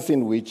sense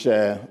in which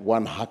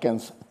one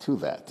hearkens to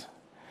that.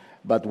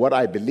 But what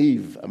I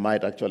believe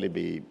might actually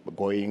be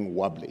going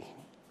wobbly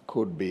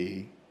could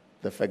be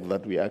the fact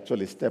that we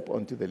actually step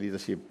onto the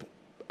leadership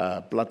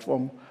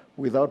platform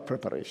without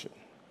preparation.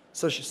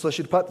 So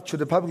should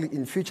the public,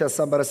 in future,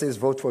 somebody says,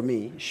 vote for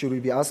me, should we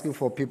be asking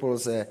for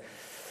people's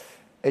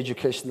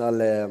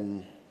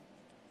educational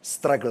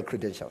struggle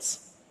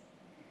credentials?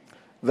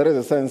 There is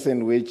a sense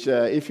in which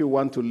if you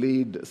want to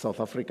lead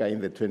South Africa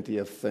in the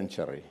 20th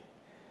century,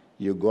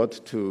 you got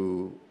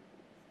to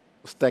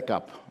stack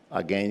up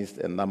against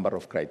a number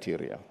of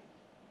criteria.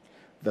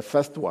 The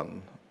first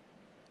one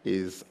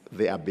is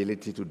the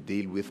ability to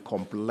deal with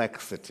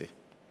complexity.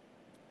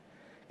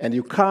 And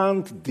you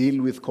can't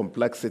deal with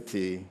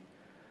complexity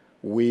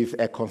with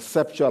a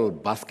conceptual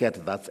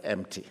basket that's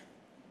empty.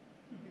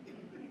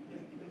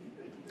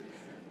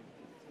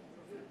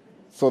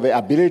 So the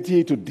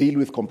ability to deal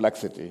with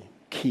complexity,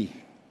 key.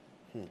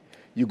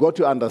 You got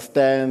to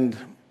understand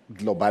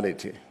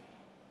globality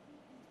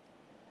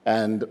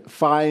and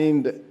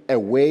find a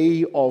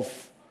way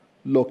of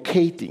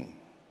locating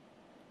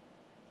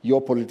your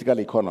political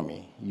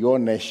economy, your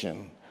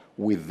nation,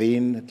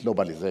 within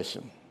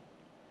globalization.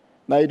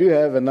 Now, you do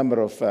have a number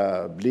of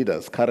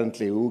leaders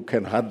currently who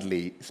can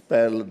hardly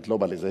spell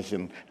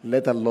globalization,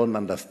 let alone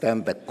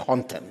understand the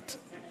content.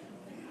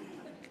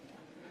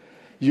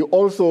 You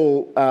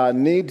also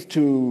need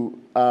to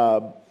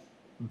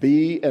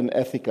be an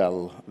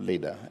ethical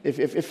leader.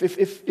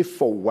 If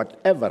for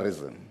whatever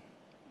reason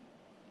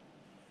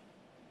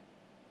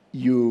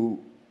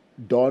you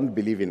don't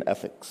believe in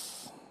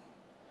ethics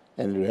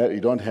and you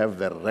don't have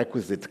the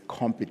requisite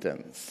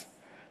competence,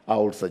 I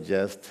would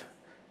suggest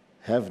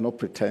have no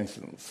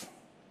pretensions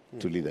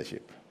to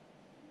leadership.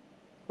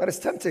 But it's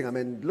tempting. I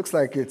mean, it looks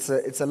like it's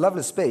a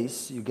lovely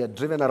space. You get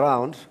driven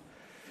around.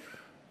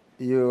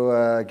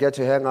 You get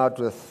to hang out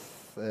with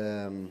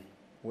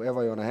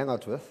whoever you want to hang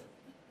out with.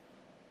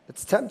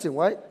 It's tempting.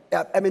 Why?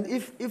 I mean,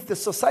 if the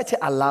society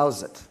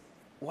allows it,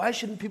 why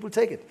shouldn't people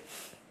take it?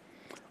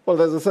 Well,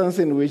 there's a sense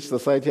in which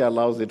society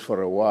allows it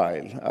for a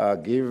while.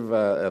 Give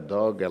a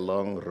dog a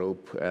long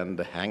rope and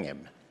hang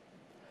him.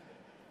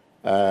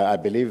 I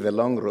believe the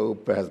long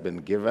rope has been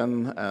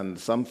given and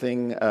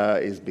something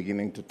is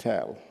beginning to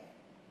tell.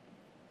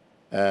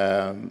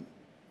 But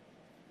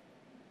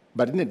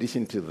in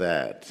addition to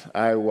that,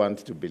 I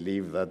want to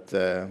believe that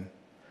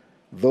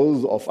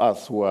those of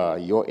us who are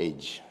your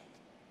age,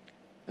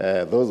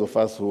 those of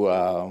us who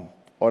are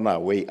on our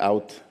way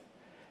out,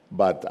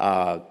 but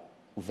are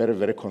very,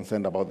 very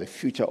concerned about the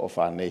future of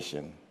our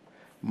nation,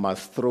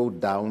 must throw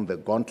down the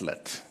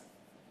gauntlet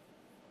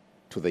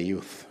to the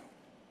youth.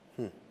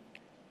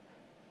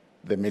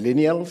 The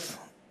millennials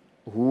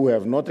who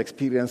have not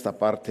experienced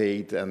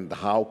apartheid and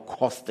how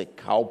caustic,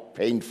 how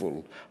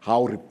painful,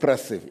 how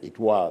repressive it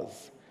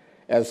was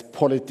as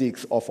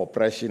politics of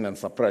oppression and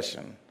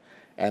suppression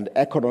and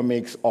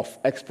economics of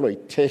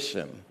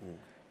exploitation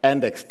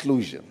and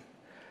exclusion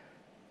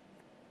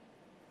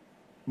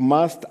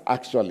must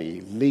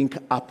actually link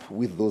up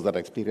with those that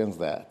experience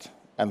that.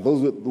 And those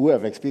who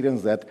have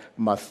experienced that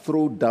must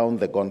throw down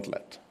the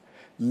gauntlet.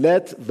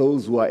 Let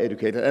those who are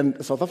educated,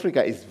 and South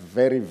Africa is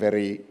very,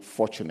 very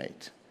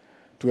fortunate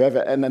to have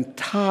an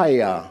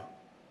entire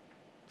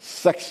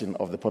section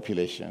of the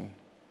population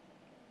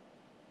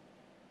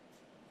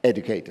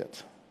educated.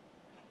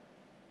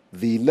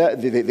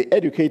 The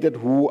educated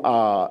who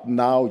are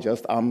now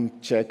just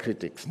armchair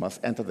critics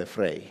must enter the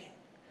fray.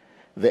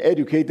 The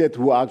educated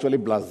who are actually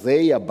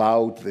blasé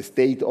about the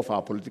state of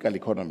our political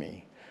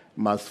economy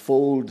must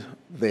fold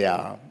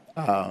their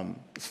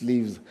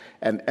sleeves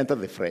and enter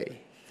the fray.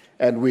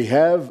 And we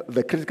have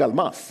the critical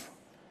mass.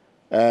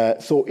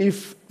 So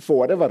if, for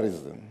whatever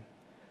reason,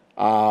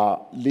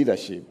 our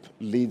leadership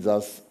leads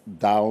us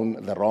down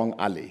the wrong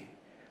alley,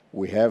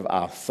 we have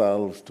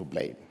ourselves to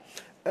blame.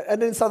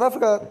 And in South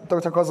Africa,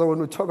 Dr. Khoza, when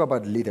we talk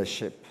about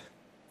leadership,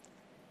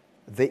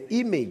 the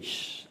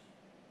image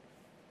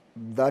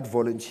that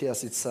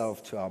volunteers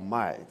itself to our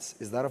minds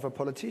is that of a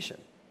politician.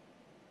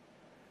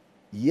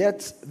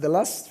 Yet, the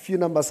last few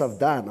numbers I've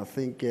done, I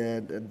think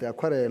there are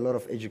quite a lot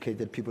of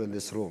educated people in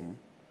this room.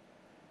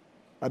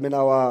 I mean,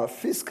 our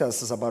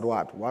fiscus is about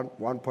what?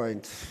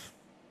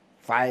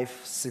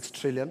 1.56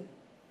 trillion.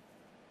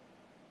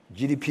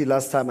 GDP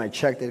last time I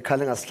checked, it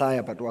calling us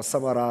higher, but was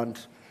somewhere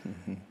around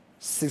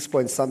 6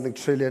 point something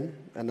trillion.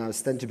 And I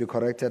stand to be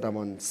corrected. I'm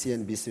on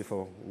CNBC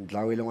for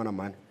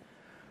Ndlawile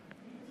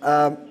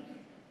Wanaman.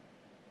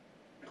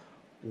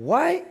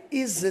 Why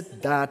is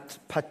it that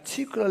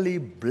particularly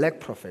black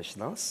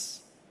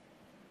professionals,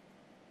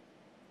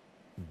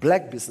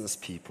 black business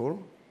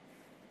people,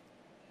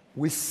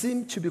 we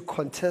seem to be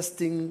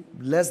contesting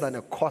less than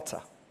a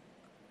quarter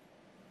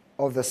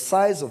of the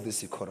size of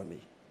this economy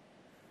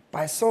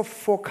by so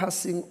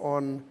focusing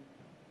on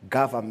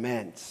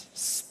government,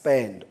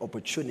 spend,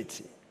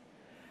 opportunity,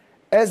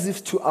 as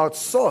if to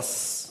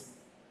outsource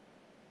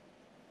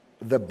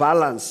the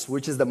balance,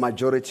 which is the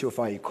majority of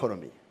our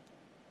economy?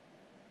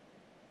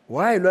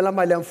 Why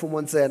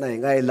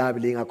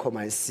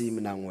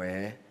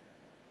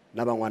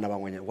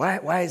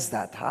why is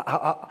that?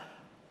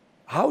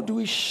 How do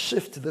we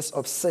shift this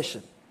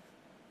obsession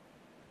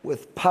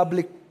with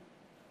public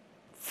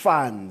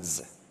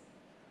funds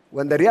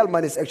when the real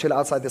money is actually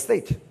outside the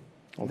state,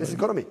 this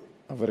economy?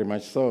 Very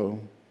much so.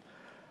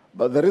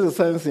 But there is a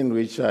sense in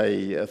which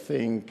I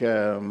think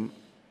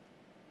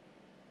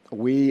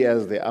we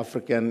as the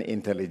African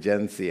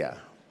intelligentsia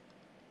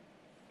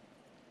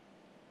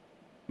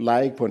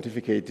like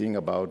pontificating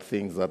about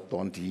things that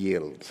don't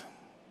yield.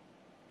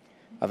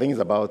 I think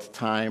it's about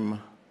time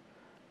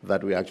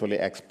that we actually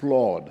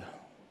explored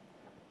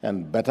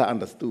and better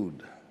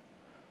understood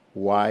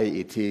why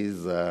it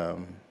is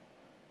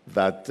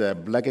that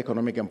black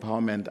economic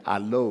empowerment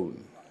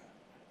alone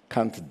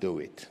can't do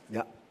it.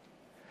 Yeah.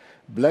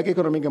 Black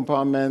economic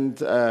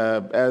empowerment,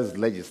 as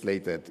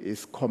legislated,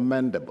 is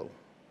commendable.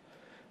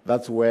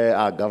 That's where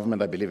our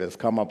government, I believe, has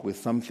come up with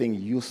something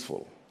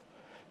useful,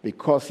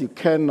 because you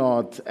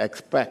cannot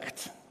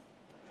expect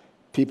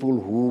people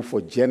who, for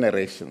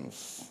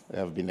generations,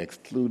 have been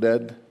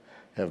excluded,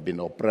 have been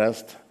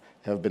oppressed,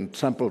 have been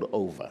trampled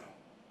over,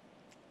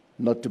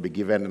 not to be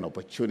given an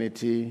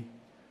opportunity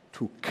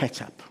to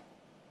catch up.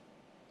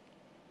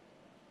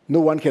 No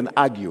one can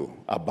argue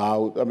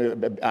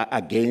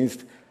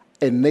against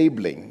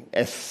enabling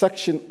a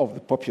section of the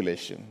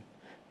population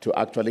to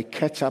actually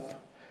catch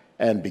up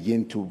and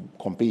begin to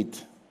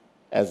compete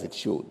as it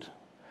should.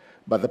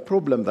 But the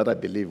problem that I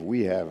believe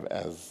we have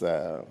as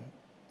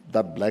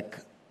that black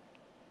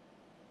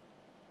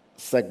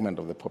segment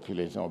of the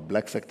population, or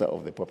black sector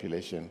of the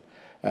population,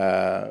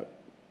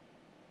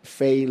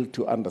 fail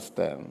to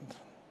understand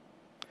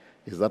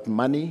is that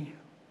money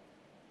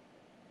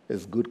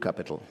is good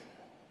capital.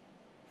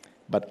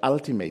 But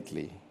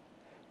ultimately,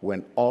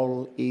 when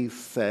all is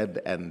said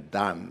and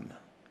done,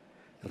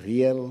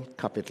 real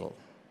capital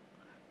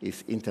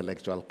is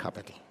intellectual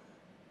capital.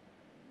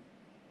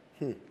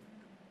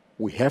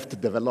 We have to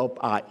develop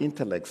our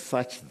intellect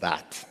such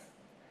that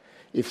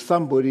if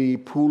somebody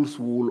pulls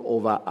wool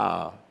over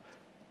our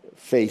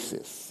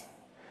faces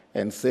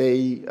and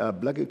say,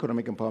 black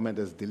economic empowerment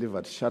has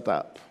delivered, shut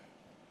up.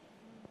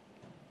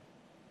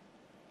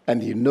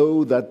 And you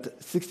know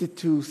that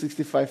 62,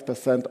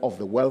 65% of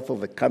the wealth of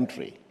the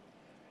country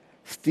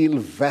still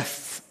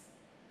vests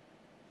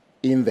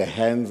in the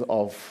hands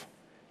of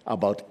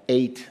about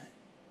 8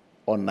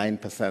 or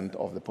 9%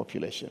 of the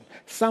population.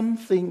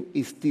 Something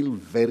is still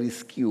very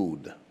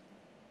skewed.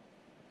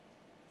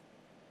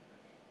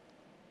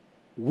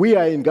 We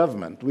are in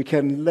government. We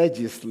can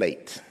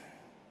legislate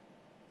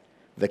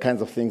the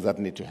kinds of things that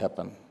need to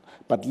happen.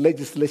 But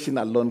legislation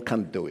alone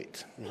can't do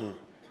it.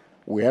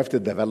 We have to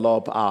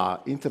develop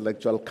our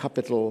intellectual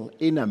capital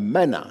in a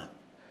manner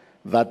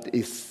that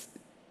is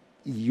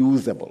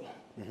usable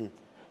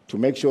to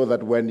make sure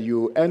that when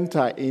you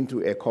enter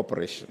into a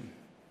corporation,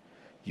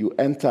 you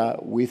enter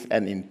with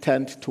an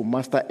intent to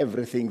master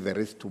everything there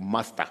is to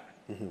master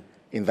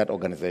in that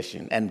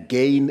organization and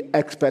gain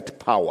expert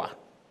power.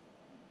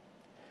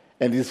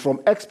 And it is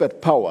from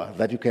expert power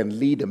that you can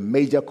lead a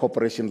major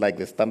corporation like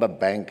the Standard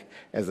Bank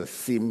as a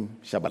Sim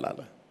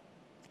Shabalala.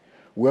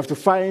 We have to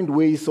find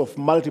ways of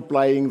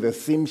multiplying the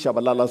Sim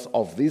Shabalalas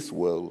of this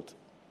world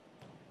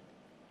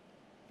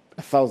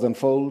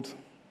 1,000-fold,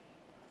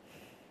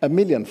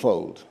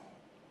 1,000,000-fold.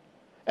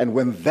 And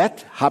when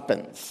that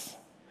happens,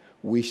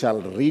 we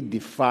shall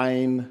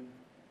redefine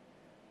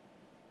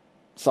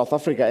South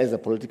Africa as a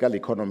political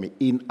economy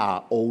in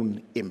our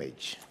own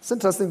image. It's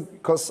interesting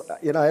because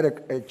I had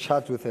a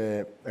chat with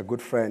a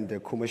good friend,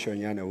 Kume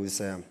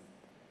Shonyane,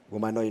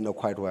 whom I know you know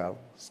quite well.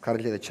 He's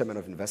currently the chairman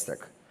of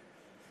Investec.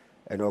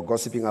 And we're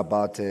gossiping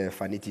about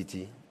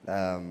Fanititi,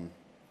 the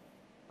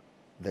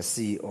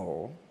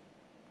CEO.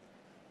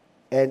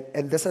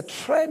 And there's a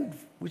trend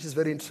which is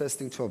very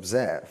interesting to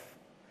observe.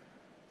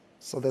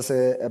 So there's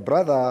a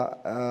brother,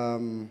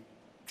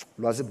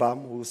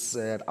 Lwazibam, who's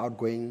an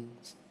outgoing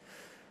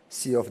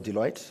CEO of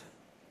Deloitte.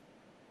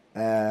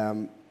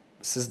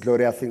 Sis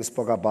Gloria, I think,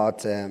 spoke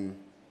about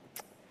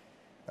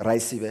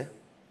Raisibe.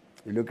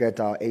 You look at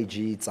our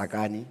AG,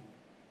 Tsakani.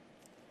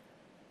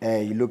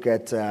 You look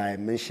at, I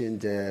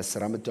mentioned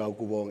Serameto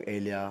Agubong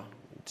earlier.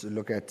 To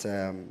look at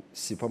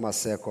Sipho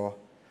Maseko.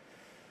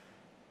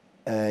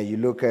 You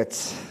look at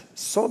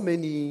so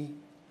many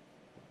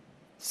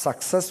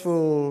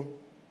successful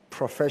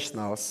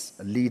professionals,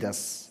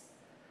 leaders.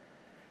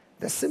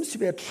 There seems to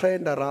be a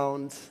trend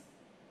around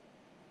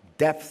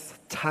depth,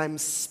 time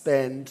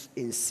spent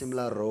in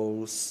similar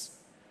roles,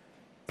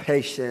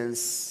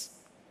 patience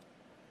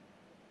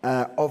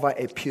over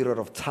a period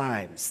of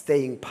time,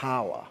 staying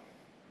power.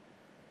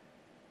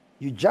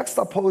 You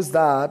juxtapose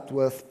that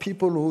with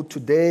people who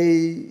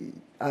today,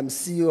 I'm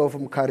CEO of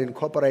Mkhari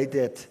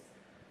Incorporated,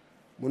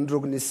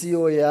 Mundrugni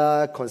CEO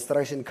ya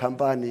construction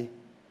company,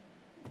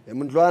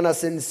 Mundluana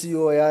sen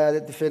CEO ya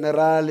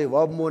Funerali,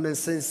 Wabmonen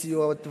sen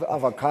CEO of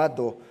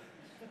Avocado.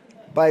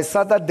 By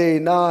Saturday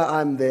now,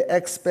 I'm the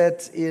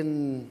expert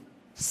in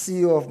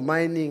CEO of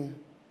mining.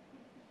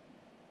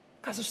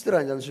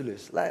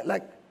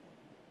 Like,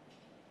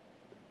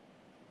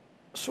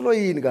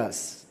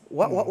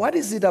 what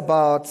is it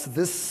about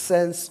this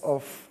sense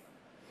of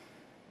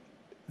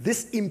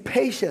this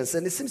impatience?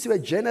 And it seems to be a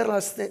general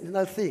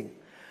thing.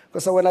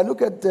 Because when I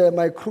look at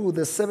my crew,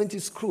 the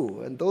 70s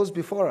crew, and those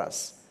before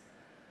us,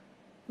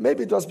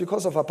 maybe it was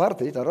because of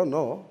apartheid, I don't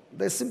know.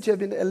 They seem to have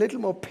been a little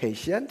more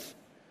patient.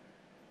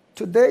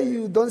 Today,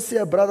 you don't see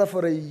a brother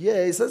for a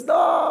year. He says,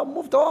 no,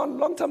 moved on.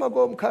 Long time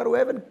ago, Mkhari, we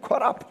haven't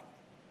caught up.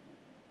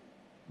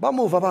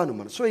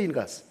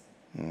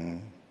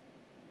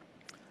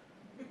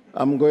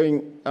 I'm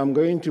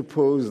going to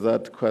pose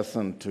that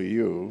question to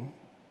you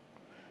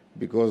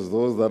because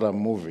those that are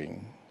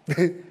moving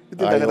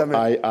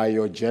are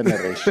your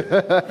generation,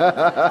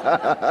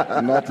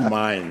 not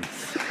mine.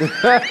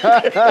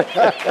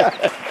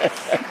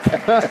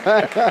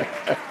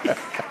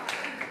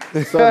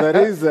 So there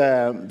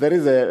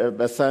is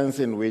a sense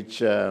in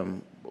which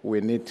we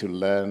need to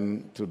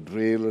learn to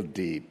drill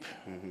deep.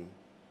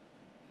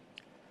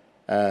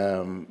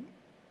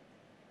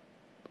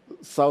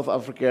 South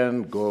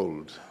African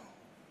gold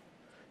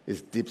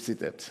is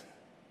deep-seated.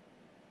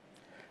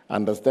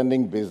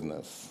 Understanding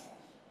business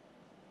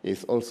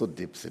is also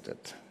deep-seated.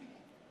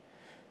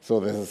 So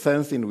there's a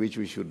sense in which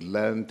we should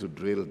learn to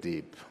drill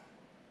deep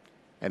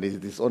And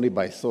it is only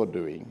by so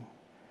doing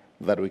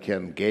that we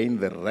can gain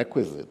the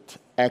requisite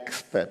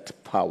expert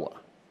power.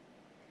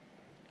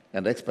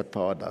 And expert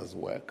power does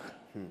work.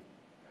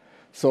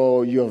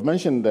 So you have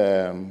mentioned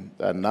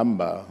a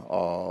number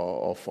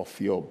of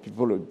your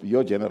people,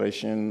 your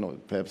generation, or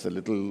perhaps a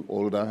little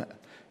older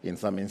in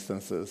some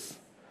instances.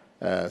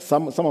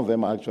 Some of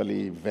them are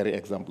actually very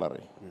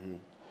exemplary.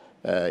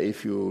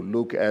 If you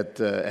look at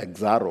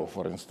Exaro,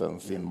 for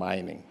instance, in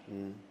mining,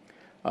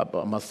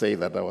 I must say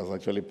that I was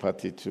actually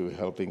party to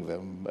helping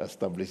them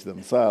establish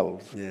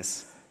themselves.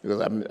 Yes.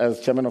 Because as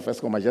chairman of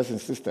ESCOM, I just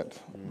insisted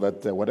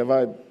that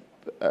whatever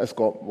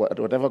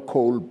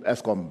coal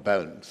ESCOM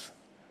burns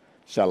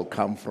shall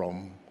come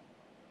from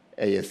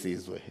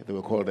ASC's way. They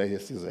were called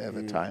ASC's way at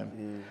the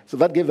time. So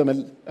that gave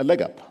them a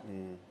leg up.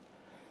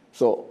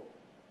 So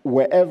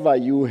wherever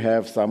you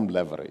have some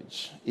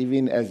leverage,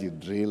 even as you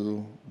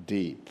drill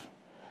deep,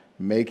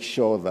 make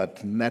sure that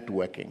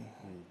networking,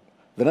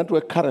 the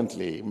network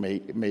currently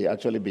may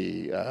actually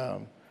be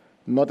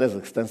not as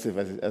extensive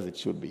as it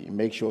should be.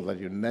 Make sure that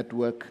you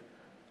network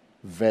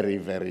very,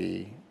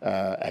 very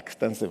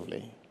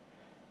extensively,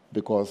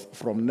 because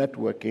from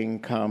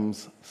networking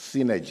comes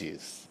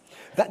synergies.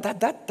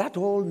 That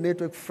whole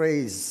network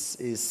phrase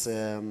is,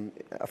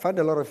 I find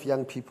a lot of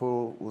young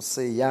people will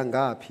say,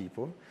 younger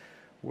people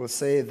will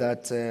say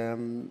that,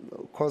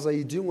 Khoza,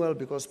 you're doing well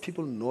because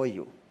people know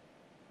you.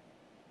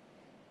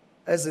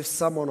 As if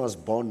someone was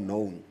born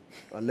known,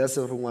 unless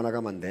you're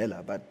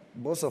Mandela, but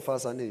most of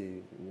us are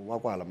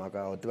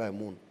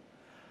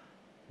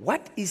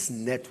what is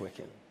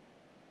networking?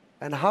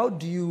 And how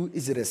do you,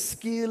 is it a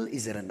skill?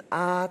 Is it an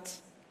art?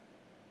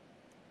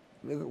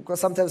 Because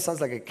sometimes it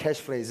sounds like a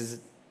catchphrase. Is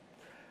it,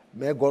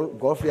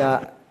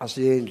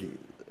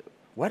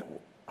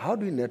 how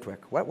do you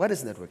network? What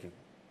is networking?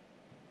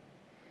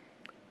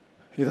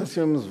 It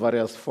assumes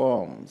various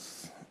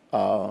forms.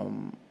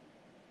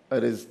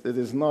 It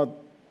is not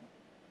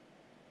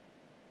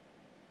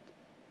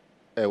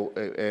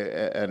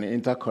an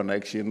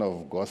interconnection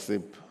of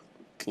gossip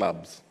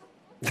clubs.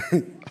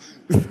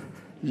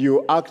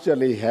 You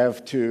actually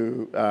have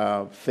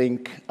to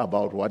think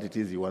about what it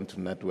is you want to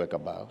network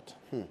about.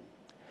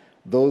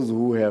 Those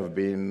who have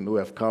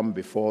come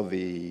before the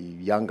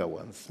younger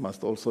ones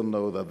must also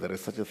know that there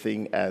is such a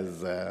thing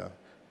as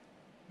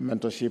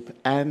mentorship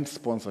and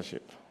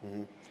sponsorship.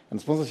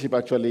 And sponsorship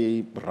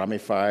actually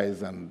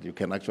ramifies, and you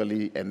can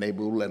actually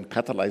enable and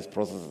catalyze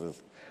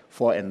processes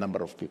for a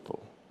number of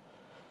people.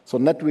 So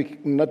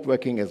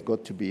networking has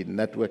got to be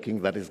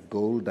networking that is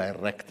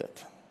goal-directed,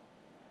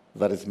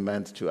 that is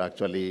meant to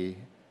actually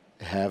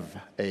have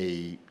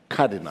a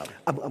cardinal.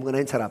 I'm going to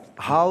interrupt.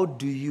 How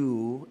do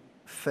you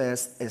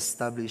first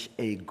establish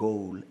a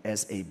goal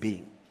as a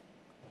being?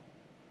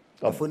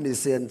 Often they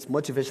say, and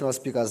motivational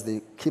speakers,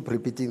 they keep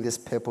repeating this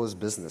purpose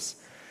business.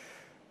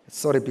 It's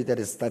so repeated,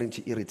 it's starting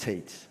to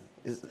irritate.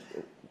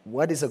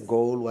 What is a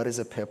goal? What is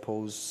a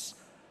purpose?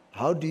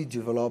 How do you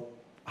develop?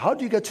 How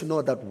do you get to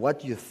know that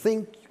what you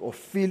think or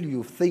feel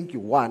you think you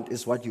want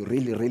is what you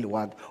really, really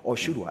want or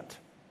should want?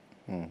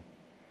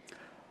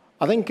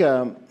 I think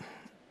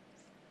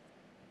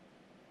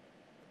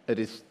it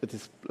is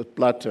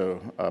Plato,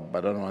 but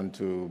I don't want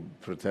to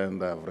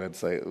pretend I've read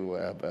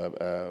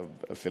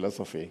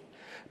philosophy.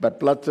 But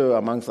Plato,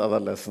 amongst other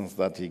lessons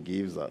that he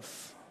gives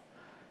us,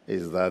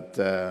 is that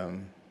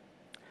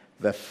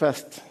the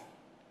first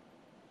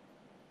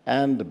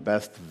and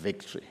best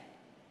victory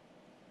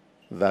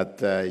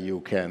that you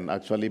can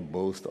actually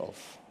boast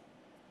of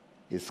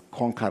is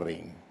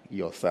conquering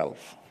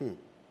yourself.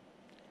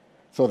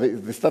 So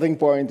the starting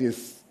point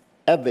is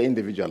at the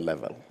individual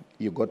level.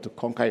 You've got to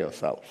conquer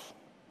yourself.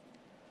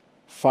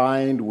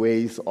 Find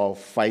ways of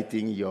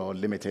fighting your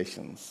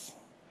limitations.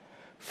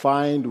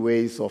 Find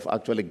ways of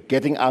actually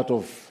getting out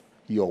of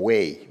your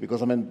way.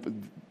 Because, I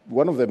mean,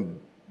 one of the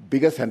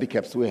biggest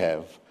handicaps we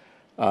have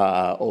are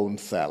our own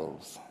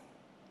selves.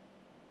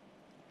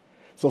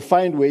 So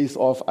find ways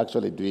of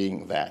actually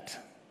doing that.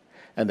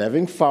 And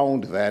having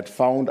found that,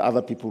 found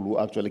other people who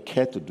actually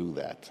care to do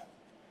that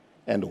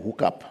and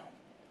hook up.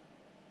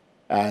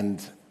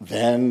 And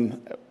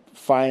then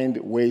find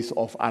ways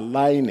of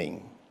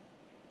aligning.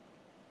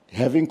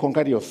 Having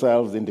conquered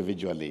yourselves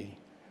individually,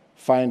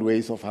 find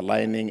ways of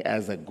aligning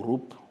as a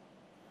group,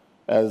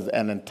 as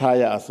an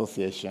entire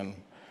association.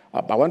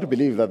 I want to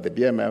believe that the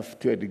BMF,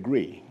 to a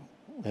degree,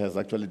 has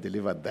actually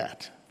delivered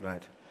that.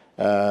 Right.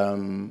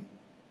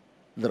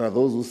 There are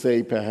those who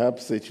say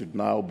perhaps it should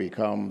now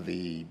become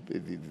the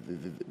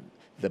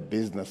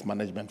business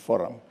management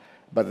forum,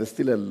 but there's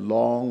still a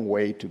long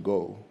way to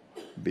go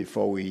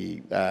before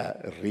we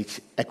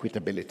reach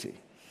equitability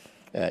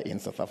in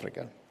South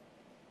Africa.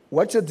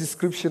 What's your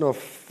description of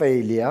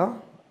failure?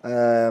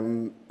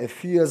 A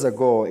few years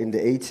ago in the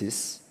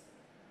 80s,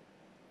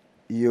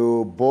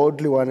 you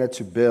boldly wanted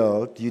to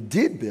build, you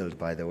did build,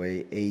 by the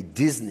way, a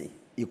Disney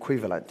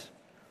equivalent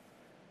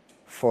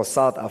for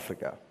South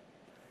Africa.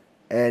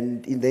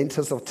 And in the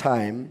interest of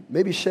time,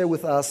 maybe share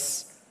with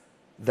us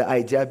the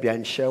idea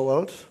behind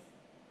ShareWorld.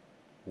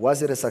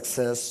 Was it a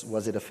success?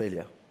 Was it a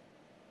failure?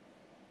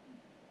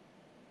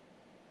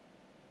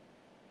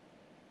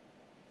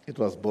 It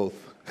was both.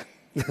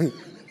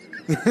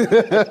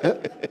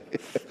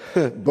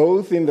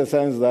 Both in the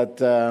sense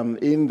that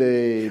in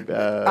the...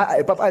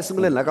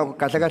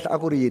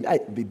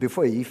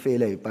 Before he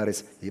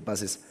failed, he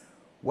passes.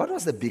 What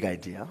was the big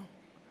idea?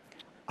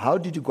 How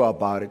did you go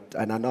about it?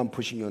 And I know I'm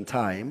pushing you on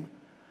time.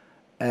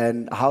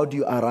 And how do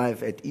you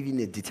arrive at even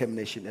a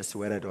determination as to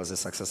whether it was a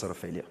success or a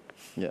failure?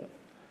 Yeah.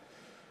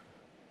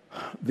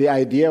 The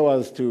idea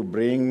was to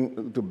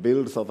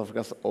build South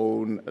Africa's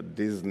own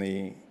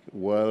Disney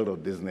World or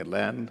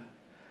Disneyland,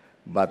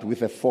 but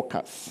with a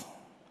focus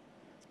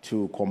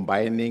to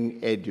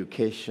combining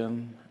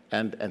education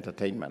and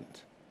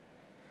entertainment.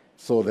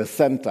 So the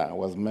center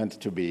was meant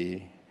to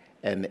be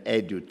an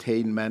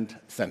edutainment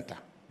center.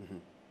 Mm-hmm.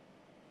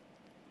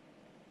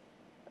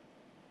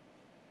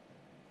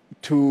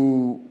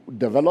 To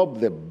develop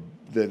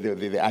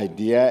the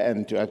idea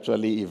and to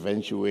actually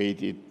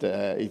eventuate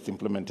its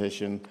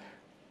implementation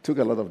took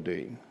a lot of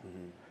doing.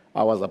 Mm-hmm.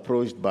 I was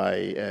approached by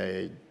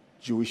a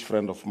Jewish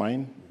friend of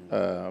mine,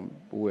 mm-hmm.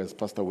 Who has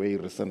passed away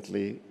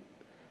recently,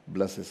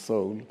 bless his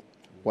soul,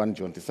 one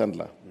John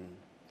Sandler,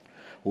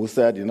 who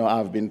said,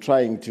 I've been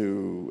trying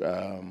to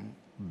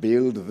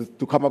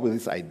to come up with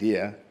this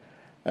idea,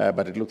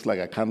 but it looks like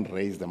I can't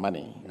raise the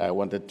money. I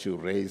wanted to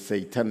raise,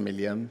 say, 10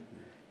 million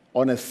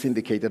on a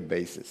syndicated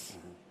basis.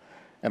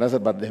 And I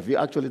said, but have you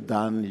actually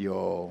done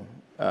your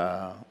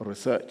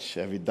research?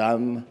 Have you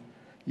done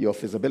your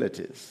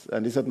feasibilities?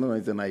 And he said, no,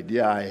 it's an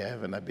idea I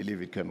have, and I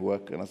believe it can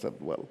work. And I said,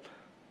 well,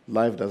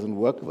 life doesn't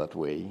work that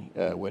way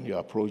when you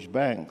approach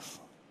banks.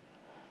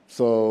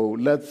 So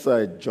let's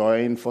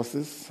join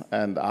forces,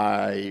 and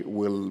I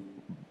will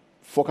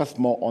focus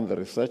more on the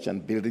research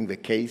and building the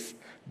case,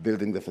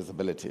 building the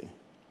feasibility.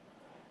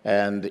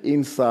 And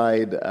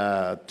inside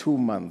 2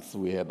 months,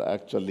 we had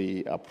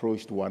actually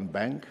approached one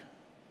bank.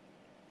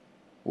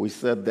 We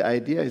said the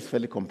idea is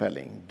fairly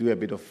compelling. Do a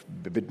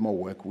bit more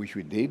work, which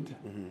we did,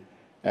 mm-hmm.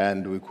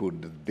 and we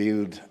could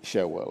build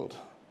ShareWorld.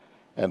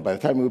 And by the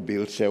time we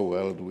built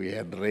ShareWorld, we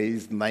had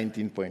raised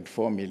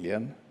 19.4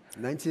 million.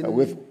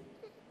 With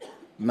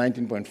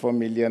 19.4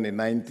 million in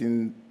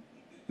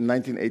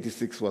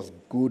 1986 was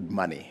good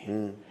money.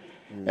 Mm.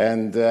 Mm.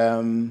 And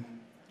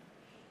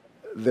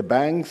the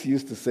banks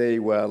used to say,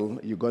 well,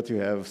 you got to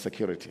have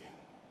security.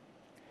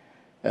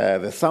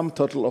 The sum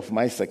total of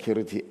my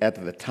security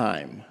at the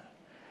time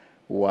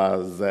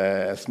was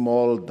a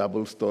small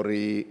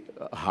double-story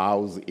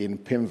house in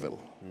Pimville,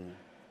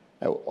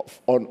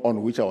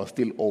 on which I was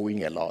still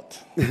owing a lot.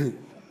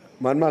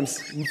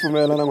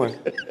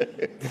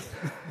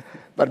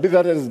 But be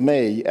that as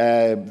may,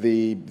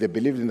 they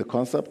believed in the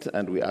concept,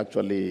 and we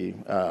actually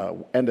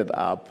ended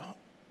up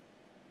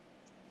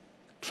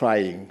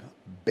trying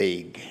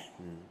big.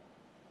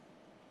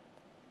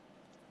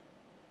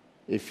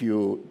 If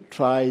you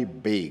try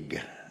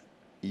big,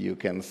 you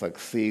can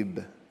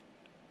succeed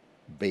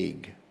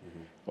big,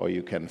 or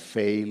you can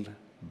fail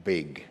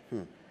big.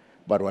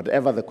 But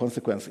whatever the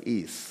consequence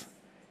is,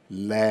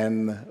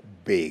 learn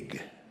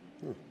big.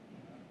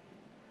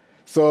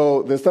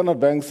 So the Standard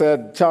Bank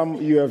said, Cham,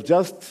 you have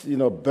just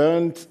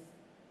burnt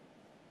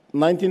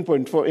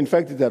 19.4. In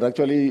fact, it had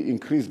actually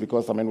increased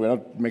because, we're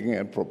not making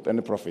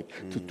any profit,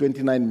 to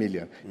 29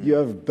 million. You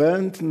have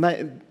burnt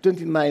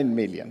 29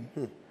 million.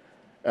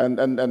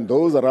 And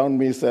those around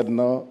me said,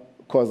 no,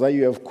 Khoza,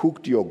 you have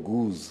cooked your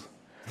goose.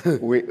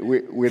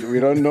 we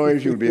don't know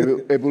if you'll be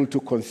able to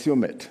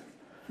consume it.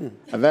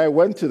 And then I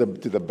went to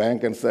the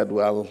bank and said,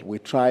 well, we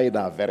tried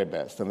our very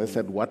best. And they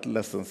said, what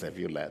lessons have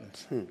you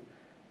learned?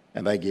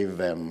 And I gave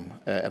them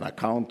an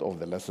account of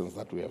the lessons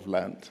that we have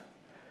learned.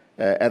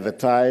 At the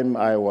time,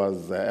 I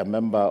was a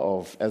member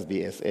of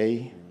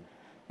SBSA.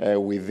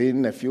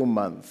 Within a few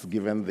months,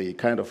 given the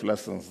kind of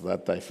lessons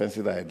that I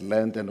fancied I had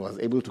learned and was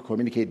able to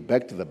communicate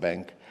back to the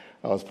bank,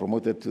 I was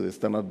promoted to the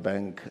Standard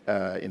Bank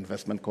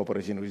Investment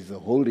Corporation, which is a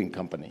holding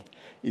company,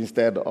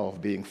 instead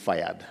of being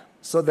fired.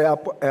 So there are,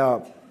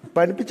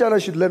 Bani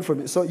Pichana should learn from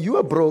you. So you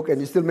were broke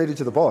and you still made it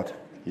to the board?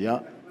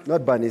 Yeah.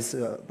 Not Bani's,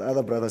 the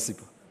other brother,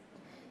 Sipo.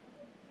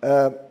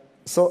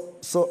 So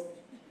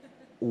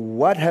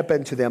what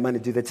happened to their money?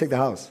 Did they take the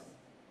house?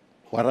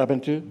 What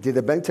happened to? Did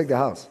the bank take the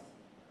house?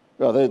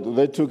 Well,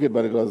 they took it,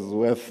 but it was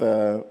worth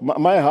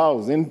my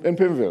house in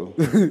Pimville.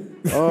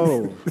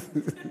 Oh,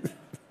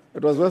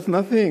 it was worth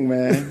nothing,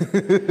 man.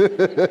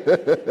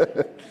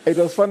 It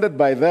was funded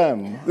by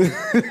them.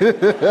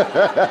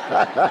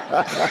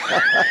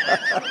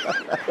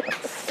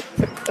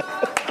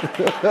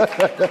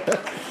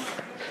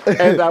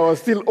 And I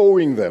was still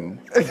owing them.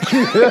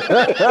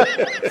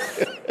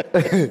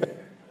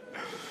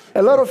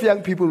 A lot of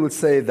young people would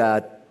say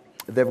that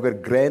they've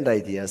got grand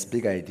ideas,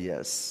 big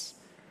ideas.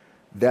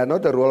 They are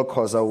not the Reuel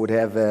Khoza who would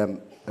have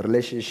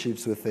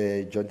relationships with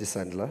John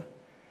Sandler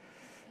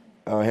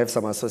or have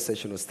some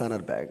association with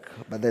Standard Bank.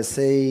 But they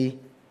say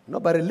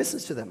nobody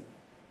listens to them.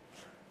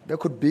 They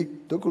could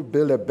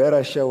build a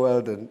better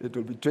ShareWorld and it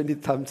will be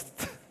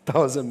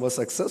 20,000 more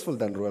successful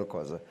than Reuel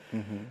Khoza.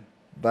 Mm-hmm.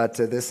 But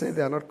they say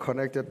they are not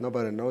connected,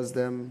 nobody knows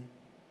them,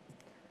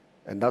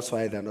 and that's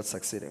why they're not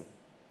succeeding.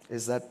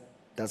 Is that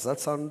Does that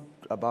sound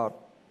about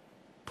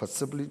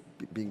possibly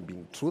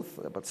being truth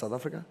about South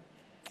Africa?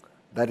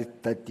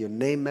 That your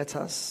name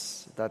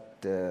matters,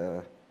 that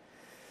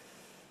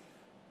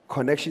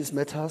connections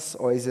matters,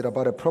 or is it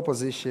about a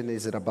proposition?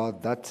 Is it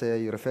about that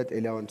you referred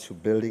earlier on to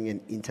building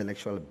an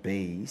intellectual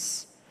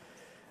base,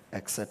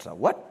 etc.?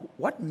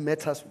 What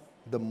matters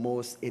the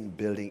most in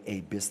building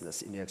a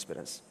business in your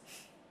experience?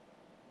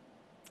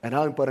 And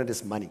how important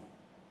is money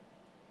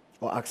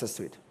or access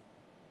to it?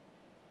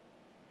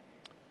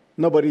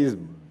 Nobody is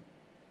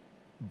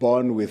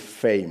born with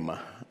fame.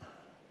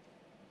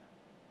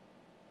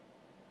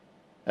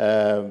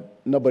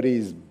 Nobody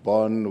is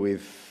born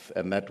with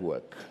a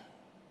network.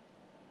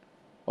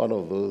 All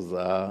of those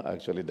are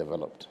actually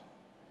developed.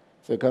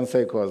 So you can't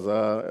say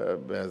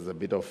Khoza has a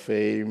bit of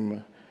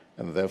fame,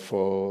 and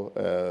therefore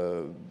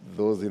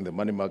those in the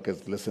money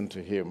markets listen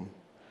to him.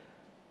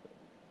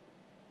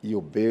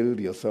 You build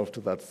yourself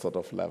to that sort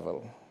of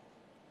level.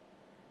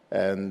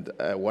 And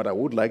what I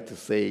would like to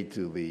say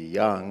to the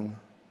young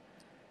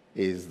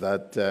is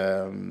that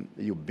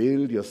you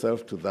build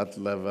yourself to that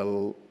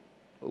level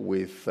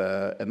with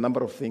a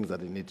number of things that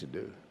you need to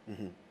do.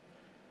 Mm-hmm.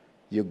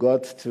 You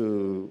got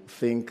to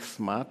think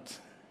smart.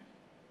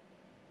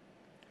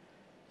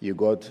 You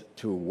got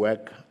to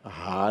work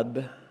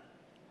hard.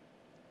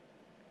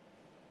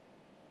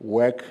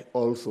 Work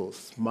also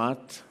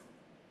smart,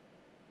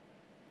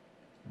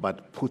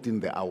 but put in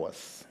the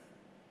hours.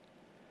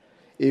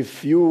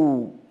 If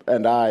you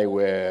and I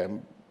were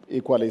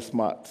equally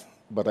smart,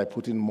 but I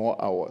put in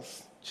more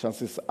hours,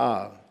 chances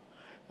are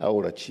I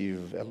would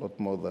achieve a lot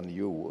more than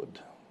you would.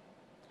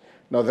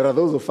 Now, there are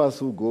those of us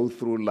who go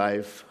through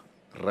life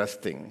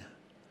resting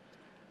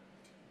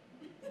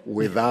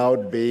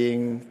without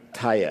being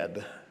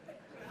tired.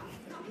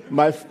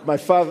 My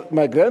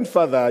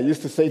grandfather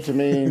used to say to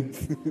me,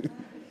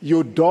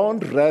 you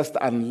don't rest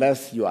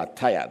unless you are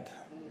tired.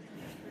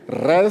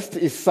 Rest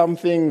is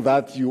something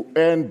that you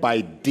earn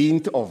by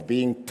dint of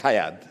being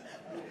tired.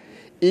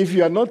 If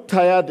you are not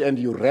tired and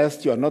you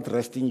rest, you are not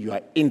resting, you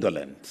are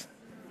indolent.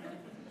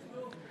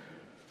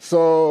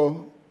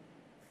 So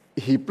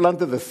he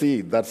planted the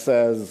seed that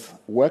says,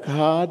 work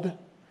hard,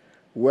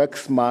 work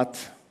smart,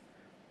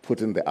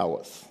 put in the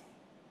hours.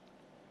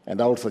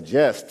 And I would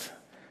suggest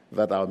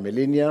that our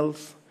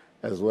millennials,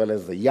 as well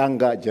as the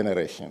younger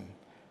generation,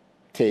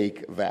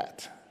 take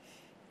that.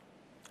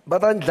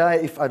 But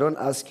Andla, if I don't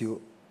ask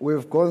you,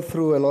 we've gone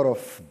through a lot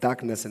of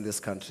darkness in this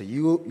country.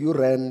 You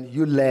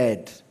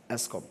led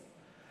Eskom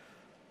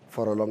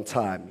for a long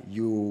time.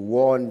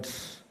 You and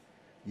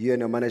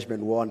your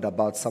management warned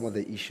about some of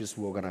the issues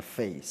we were going to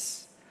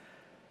face.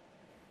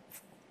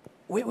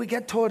 We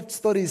get told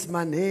stories,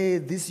 man, hey,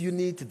 this you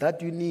need,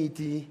 that you need,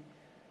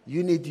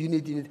 you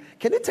need.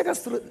 Can you take us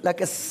through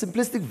like a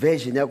simplistic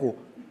version, Yago?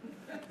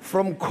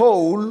 From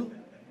coal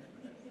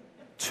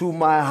to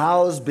my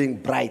house being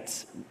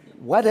bright.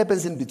 What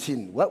happens in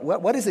between?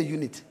 What is a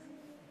unit?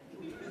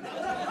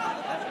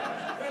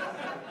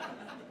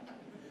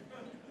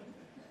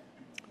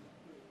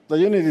 The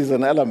unit is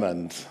an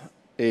element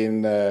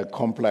in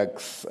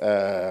complex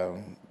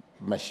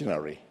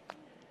machinery.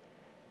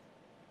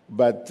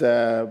 But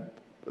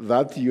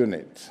that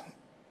unit,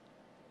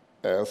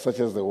 such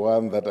as the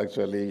one that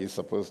actually is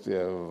supposed to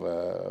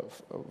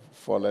have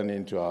fallen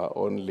into our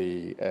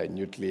only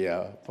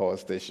nuclear power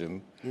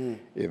station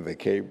in the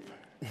Cape,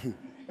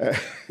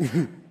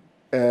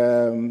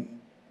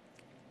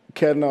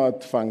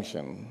 cannot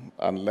function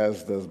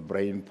unless there's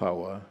brain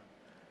power,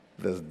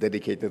 there's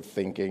dedicated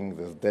thinking,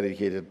 there's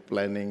dedicated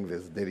planning,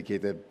 there's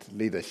dedicated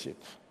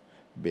leadership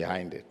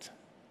behind it.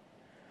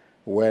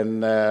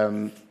 When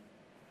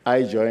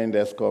I joined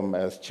Eskom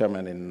as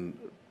chairman in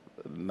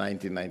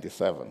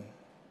 1997,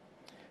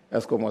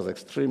 Eskom was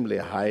extremely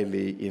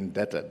highly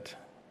indebted.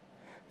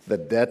 The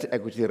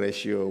debt-equity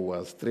ratio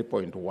was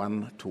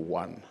 3.1 to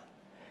 1.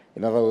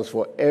 In other words,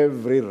 for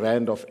every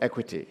rand of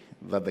equity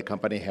that the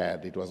company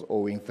had, it was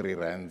owing 3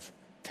 rands,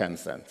 10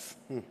 cents.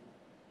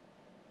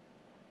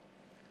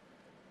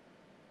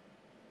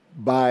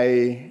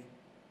 By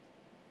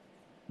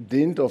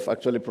dint of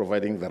actually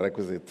providing the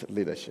requisite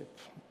leadership,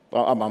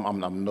 I'm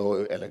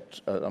no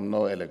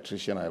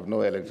electrician, I have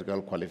no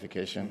electrical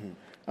qualification.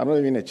 I'm not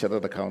even a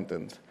chartered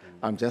accountant.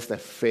 I'm just a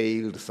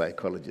failed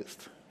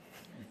psychologist.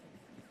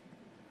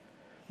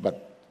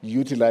 But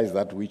utilize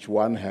that which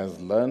one has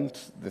learned,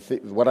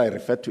 what I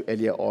referred to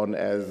earlier on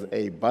as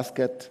a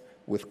basket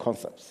with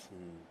concepts,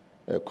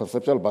 a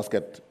conceptual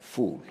basket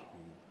full.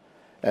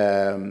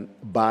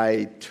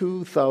 By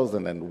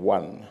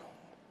 2001,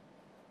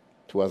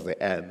 towards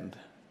the end,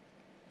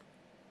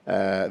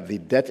 the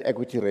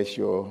debt-equity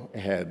ratio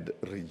had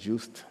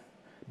reduced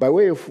by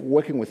way of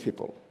working with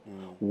people.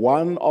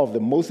 One of the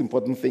most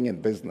important things in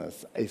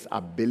business is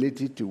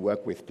ability to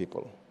work with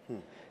people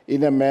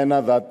in a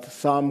manner that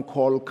some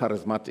call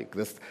charismatic.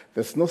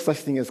 There's no such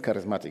thing as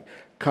charismatic.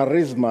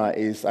 Charisma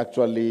is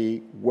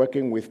actually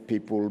working with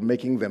people,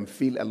 making them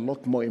feel a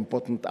lot more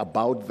important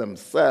about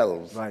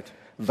themselves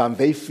than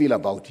they feel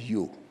about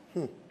you.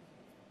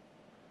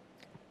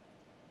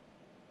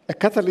 A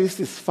catalyst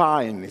is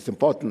fine, it's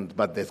important,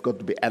 but there's got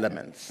to be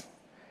elements.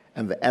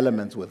 And the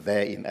elements were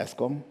there in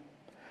Eskom.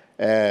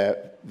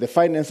 The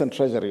finance and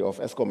treasury of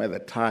Eskom at the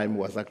time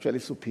was actually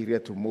superior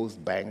to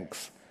most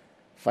banks'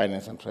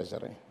 finance and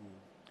treasury.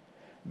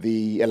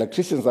 The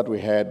electricians that we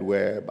had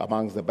were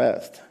amongst the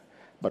best,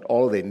 but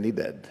all they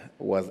needed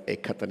was a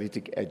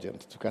catalytic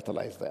agent to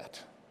catalyze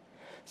that.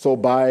 So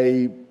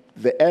by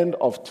the end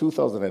of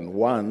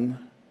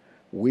 2001,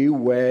 we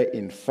were,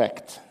 in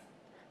fact,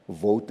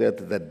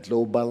 voted the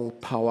Global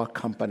Power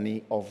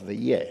Company of the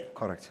Year.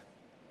 Correct.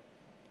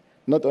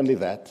 Not only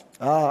that,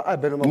 I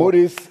better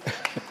Moody's...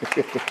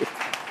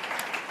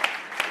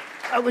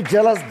 I would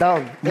jealous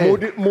down.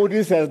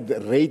 Moody's has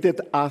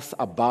rated us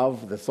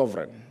above the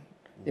sovereign.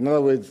 In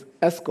other words,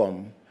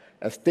 Eskom,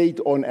 a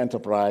state-owned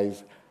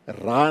enterprise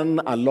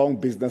run along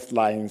business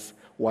lines,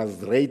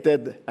 was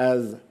rated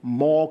as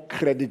more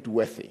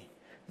credit-worthy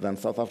than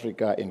South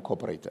Africa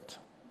Incorporated.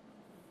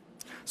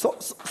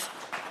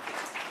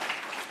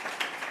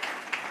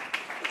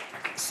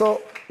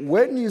 So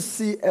when you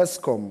see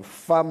Eskom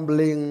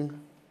fumbling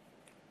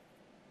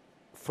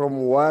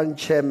from one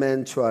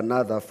chairman to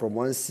another, from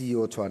one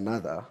CEO to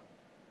another,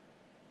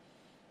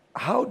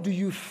 how do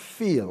you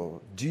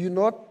feel? Do you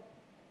not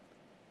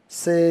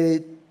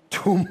say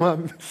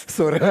Tumam,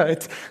 sorry,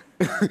 right?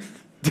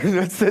 Do you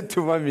not say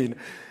Tumamin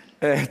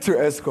to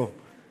Eskom?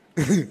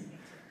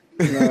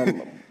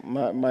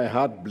 No, my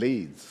heart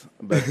bleeds,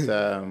 but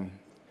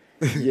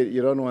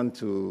you don't want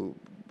to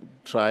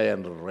try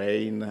and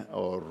reign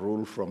or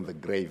rule from the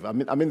grave.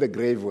 I'm in the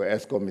grave where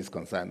Eskom is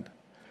concerned.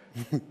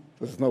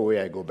 There's no way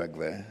I go back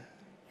there.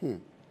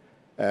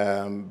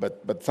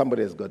 But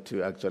somebody has got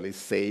to actually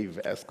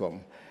save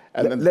Eskom.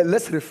 And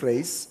let's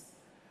rephrase.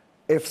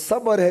 If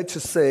somebody had to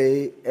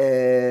say,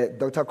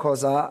 Dr.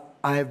 Khoza,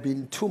 I have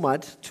been too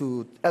mad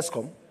to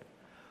Eskom,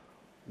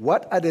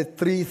 what are the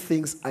 3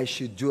 things I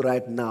should do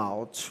right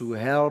now to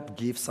help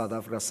give South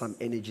Africa some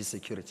energy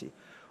security?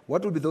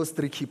 What would be those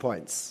 3 key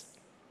points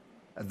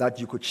that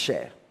you could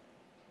share?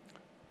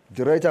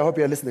 Director, I hope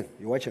you're listening.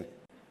 You're watching.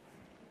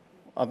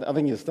 I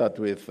think you start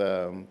with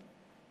the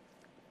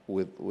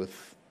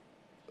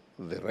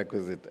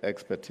requisite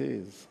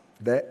expertise.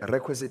 The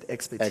requisite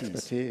expertise.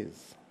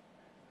 Expertise.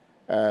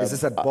 Is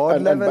this at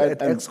board level, at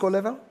EXCO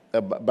level?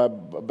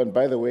 But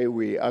by the way,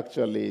 we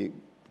actually,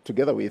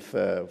 together with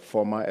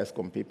former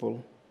Eskom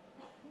people,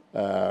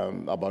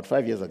 about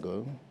 5 years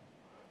ago,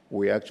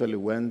 we actually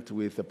went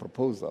with a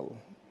proposal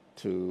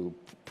to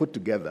put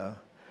together.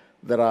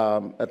 There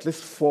are at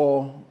least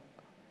 4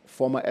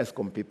 former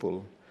Eskom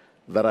people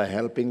that are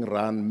helping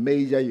run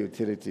major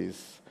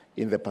utilities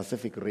in the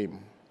Pacific Rim,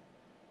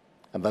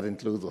 and that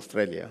includes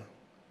Australia.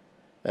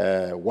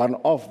 One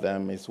of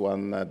them is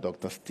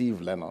Dr.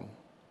 Steve Lennon,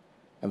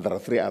 and there are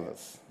 3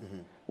 others.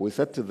 We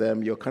said to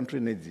them, your country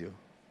needs you.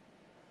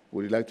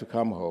 Would you like to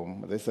come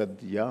home? They said,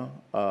 yeah,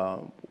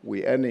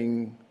 we're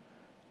earning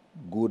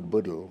good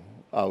boodle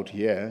out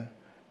here,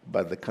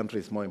 but the country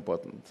is more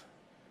important.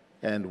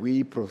 And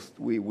we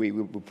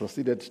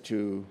proceeded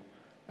to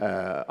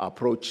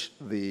approach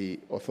the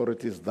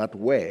authorities that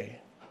way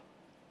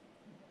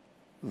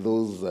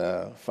those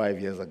 5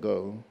 years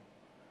ago,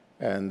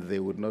 and they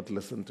would not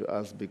listen to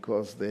us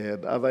because they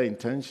had other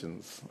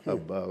intentions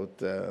about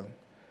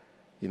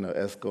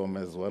Eskom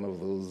as one of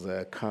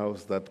those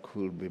cows that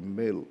could be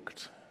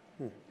milked.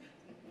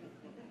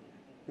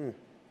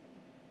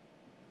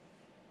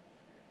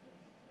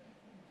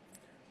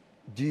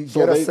 Do you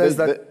get a sense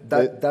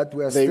that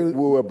we are still... We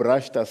were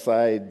brushed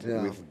aside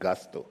with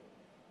gusto.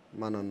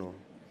 No.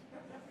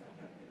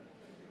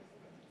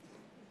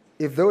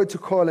 If they were to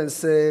call and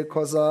say,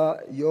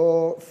 Khoza,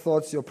 your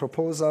thoughts, your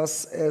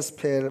proposals, as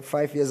per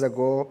 5 years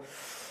ago,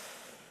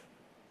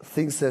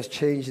 things have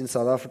changed in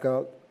South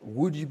Africa,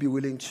 would you be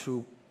willing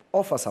to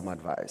offer some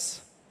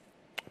advice?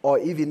 Or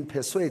even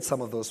persuade some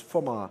of those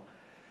former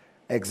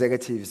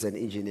executives and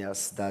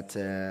engineers that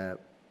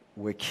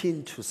were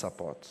keen to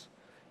support?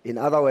 In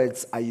other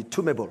words, are you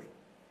tumeable?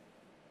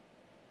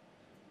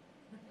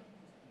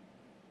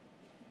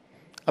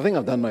 I think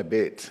I've done my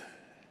bit.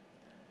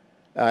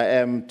 I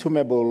am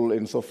tumeable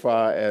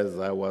insofar as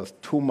I was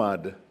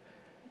tumored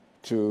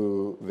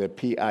to the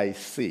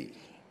PIC.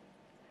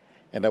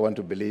 And I want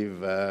to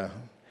believe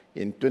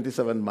in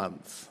 27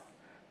 months,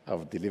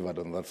 I've delivered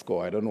on that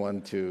score. I don't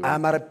want to, I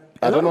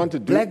don't want to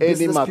do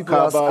any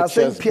macabre I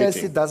think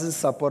chest PIC doesn't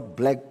support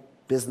black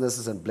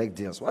businesses and black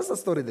deals. What's the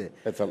story there?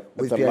 It's a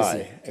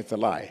lie. It's a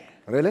lie.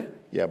 Really?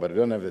 Yeah, but we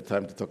don't have the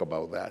time to talk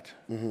about that.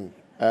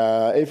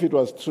 If it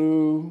was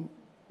true,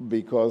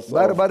 because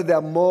but there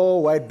are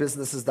more white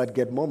businesses that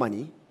get more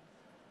money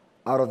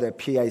out of their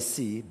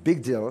PIC,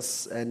 big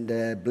deals, and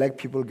black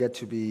people get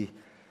to be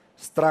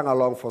strung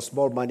along for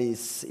small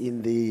monies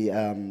in the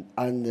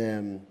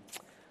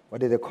what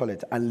do they call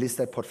it?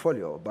 Unlisted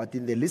portfolio. But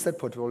in the listed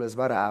portfolios,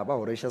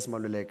 Horatius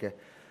Maluleke,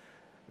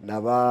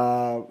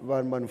 Nava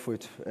Van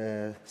Manfoot,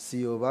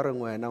 CEO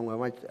Barangwa,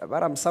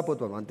 Baram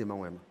support one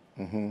Timawema.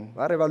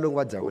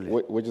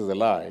 Which is a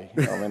lie.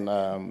 I mean,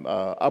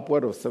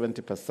 upward of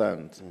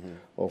 70%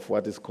 of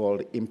what is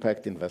called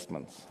impact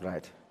investments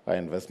are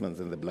investments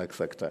in the black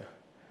sector.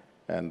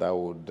 And I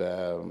would,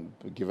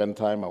 given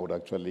time, I would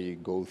actually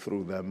go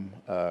through them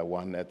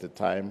one at a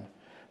time.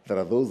 There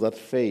are those that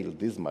fail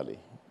dismally.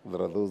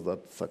 There are those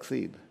that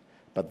succeed.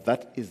 But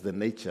that is the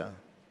nature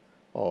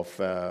of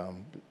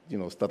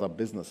startup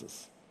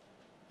businesses.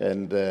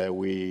 And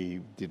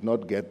we did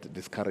not get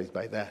discouraged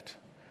by that.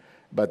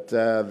 But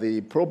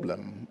the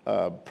problem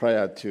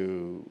prior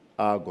to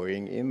our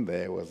going in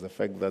there was the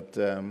fact that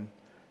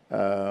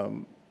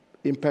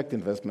impact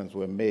investments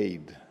were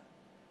made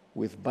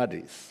with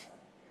buddies.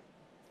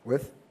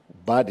 With?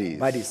 Buddies.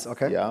 Buddies,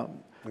 okay. Yeah.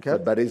 Okay.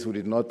 But buddies who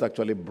did not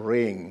actually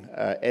bring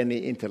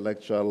any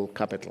intellectual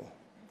capital,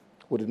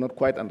 who did not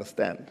quite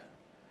understand.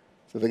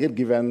 So they get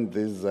given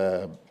these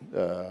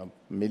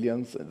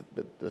millions,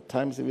 at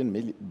times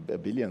even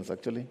billions,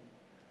 actually.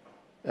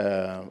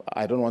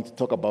 I don't want to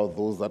talk about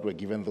those that were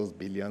given those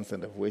billions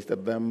and have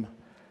wasted them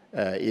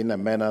in a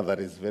manner that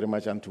is very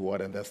much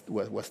untoward, and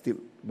we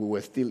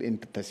were still in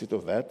pursuit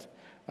of that.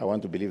 I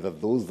want to believe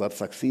that those that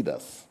succeed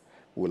us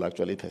will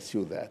actually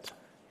pursue that.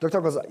 Dr.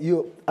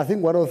 Khoza, I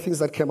think one of the things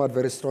that came out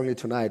very strongly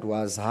tonight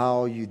was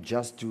how you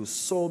just do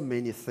so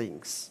many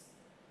things.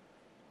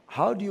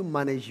 How do you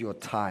manage your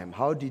time?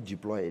 How do you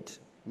deploy it?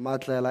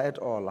 Matlela et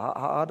al.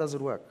 How does it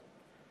work?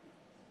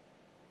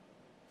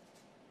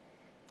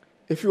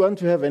 If you want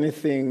to have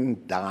anything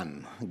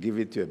done, give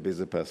it to a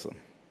busy person.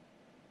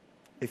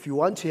 If you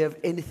want to have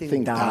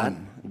anything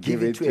done,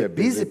 give it to a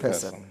busy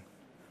person.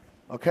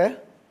 Okay?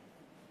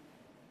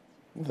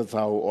 That's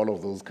how all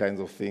of those kinds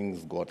of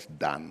things got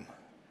done,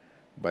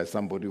 by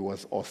somebody who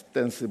was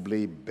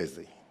ostensibly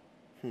busy.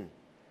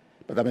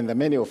 But I mean, the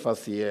many of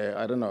us here,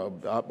 I don't know,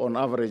 on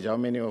average, how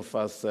many of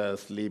us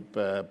sleep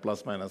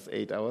plus minus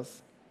 8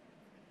 hours?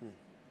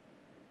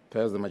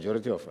 Perhaps the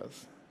majority of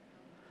us.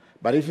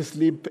 But if you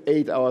sleep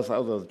 8 hours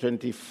out of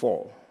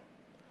 24,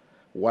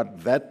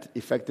 what that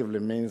effectively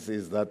means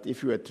is that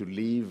if you were to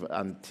live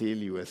until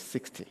you were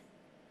 60,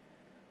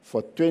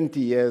 for 20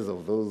 years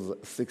of those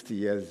 60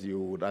 years, you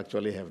would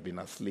actually have been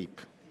asleep.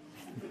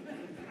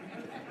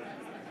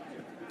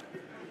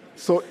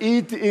 So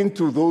eat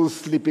into those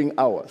sleeping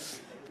hours.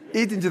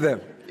 Eat into them.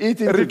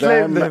 Eat into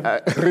reclaim them.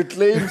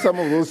 Reclaim some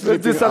of those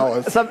sleeping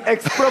hours. Some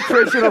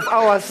expropriation of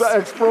hours.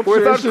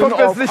 Expropriation of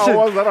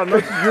hours that are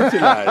not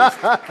utilized.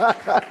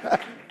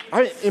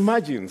 I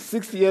imagine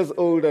 60 years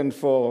old, and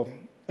for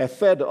a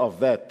third of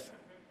that,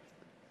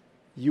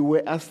 you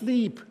were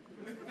asleep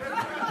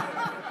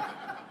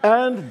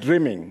and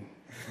dreaming.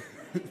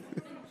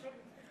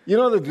 You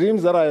know, the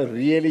dreams that are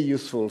really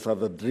useful are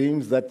the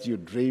dreams that you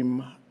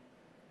dream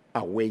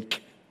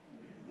awake.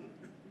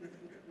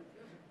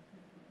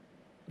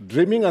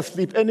 Dreaming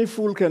asleep, any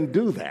fool can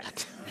do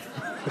that.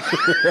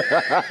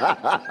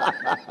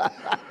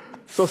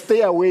 So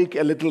stay awake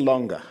a little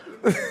longer.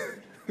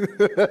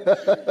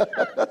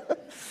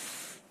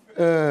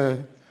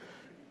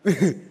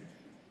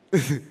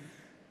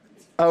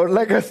 I would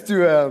like us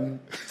to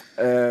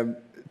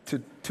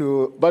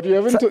But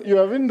you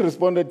haven't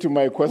responded to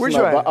my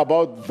question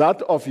about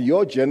that of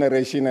your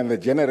generation and the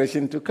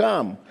generation to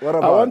come. What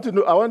about?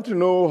 I want to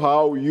know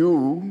how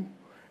you,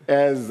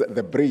 as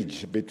the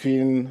bridge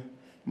between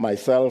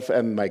myself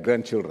and my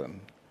grandchildren,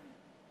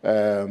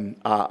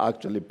 are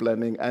actually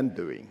planning and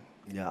doing.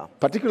 Yeah.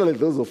 Particularly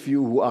those of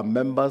you who are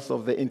members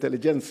of the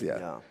intelligentsia.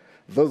 Yeah.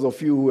 Those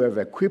of you who have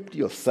equipped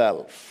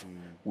yourself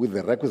with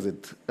the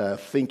requisite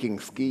thinking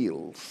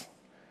skills.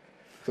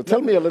 So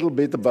tell me a little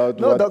bit about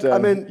what... Doc, I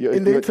mean,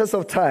 in the interest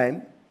of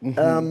time,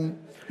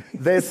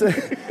 there's...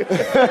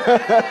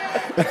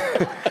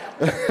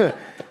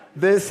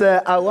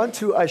 I want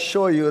to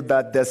assure you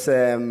that there's...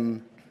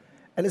 and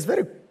it's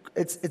very...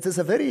 It is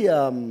a very...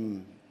 a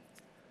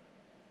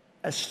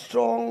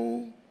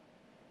strong,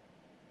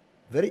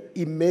 very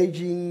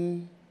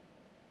imaging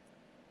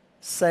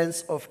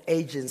sense of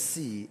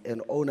agency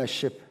and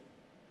ownership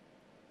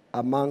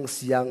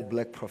amongst young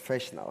black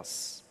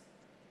professionals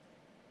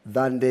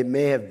than they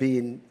may have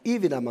been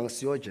even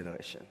amongst your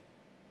generation.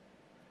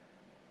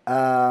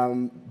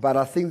 But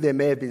I think they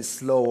may have been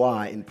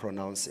slower in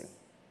pronouncing.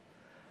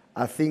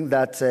 I think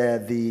that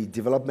the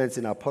developments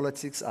in our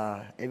politics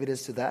are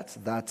evidence to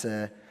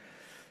that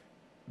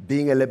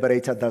being a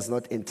liberator does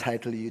not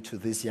entitle you to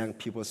these young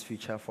people's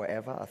future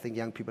forever. I think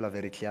young people are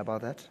very clear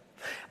about that.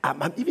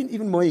 I'm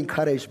even more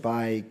encouraged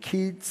by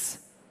kids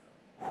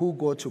who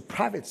go to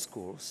private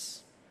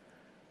schools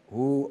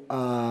who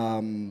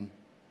are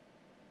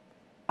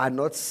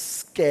not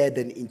scared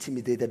and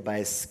intimidated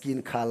by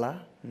skin color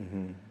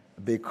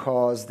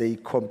because they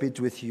compete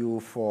with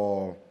you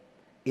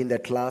in the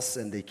class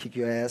and they kick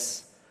your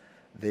ass.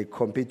 They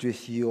compete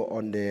with you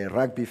on the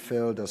rugby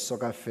field or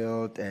soccer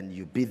field and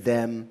you beat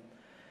them.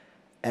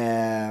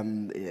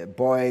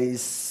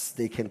 Boys,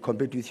 they can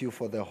compete with you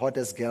for the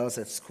hottest girls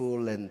at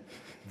school and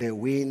they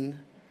win.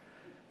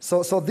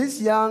 So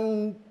these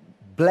young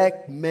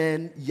black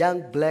men,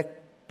 young black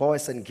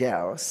boys and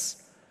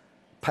girls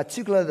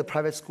particularly the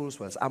private schools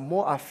ones, are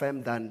more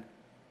affirmed than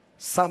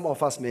some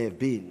of us may have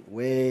been,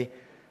 where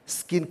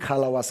skin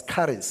color was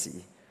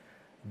currency.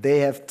 They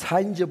have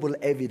tangible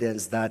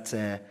evidence that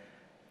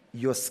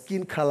your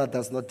skin color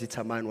does not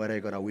determine whether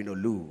you're going to win or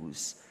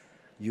lose.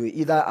 You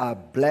either are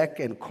black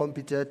and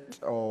competent,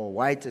 or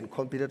white and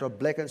competent, or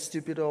black and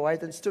stupid, or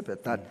white and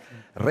stupid. That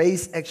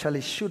race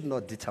actually should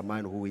not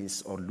determine who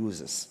wins or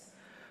loses.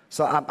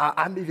 So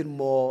I'm even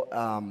more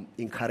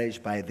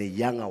encouraged by the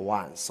younger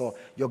ones. So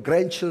your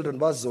grandchildren,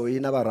 those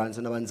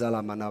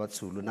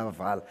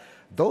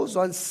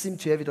ones seem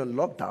to have it on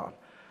lockdown.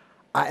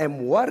 I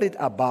am worried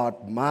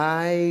about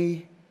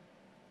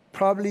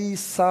probably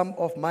some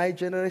of my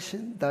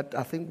generation, that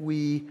I think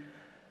we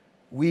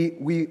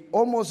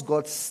almost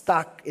got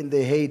stuck in the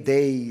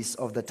heydays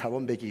of the Thabo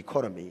Mbeki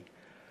economy,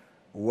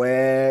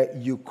 where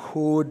you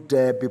could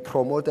be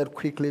promoted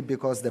quickly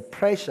because the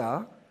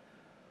pressure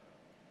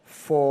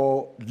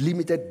for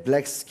limited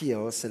black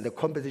skills and the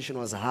competition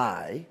was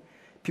high.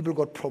 People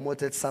got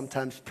promoted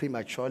sometimes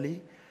prematurely,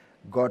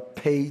 got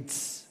paid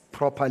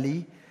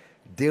properly,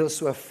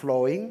 deals were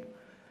flowing,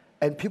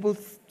 and people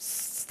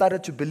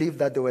started to believe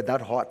that they were that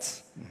hot.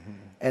 Mm-hmm.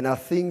 And I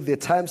think the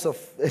times of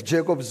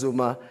Jacob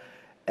Zuma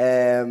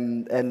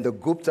and the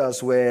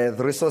Guptas, where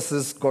the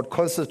resources got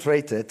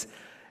concentrated,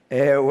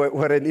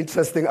 were an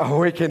interesting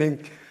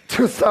awakening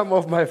to some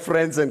of my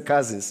friends and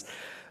cousins.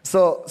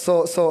 So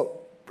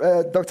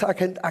Doctor,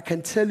 I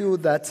can tell you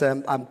that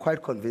I'm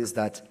quite convinced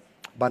that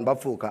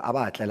Banbafuka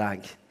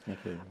Abatlelang.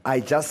 I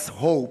just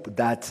hope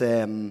that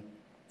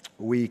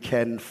we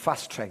can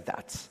fast track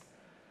that.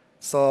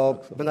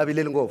 So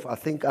I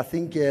think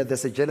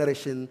there's a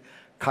generation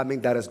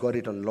coming that has got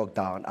it on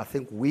lockdown. I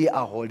think we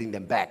are holding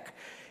them back.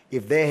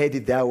 If they had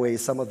it their way,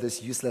 some of these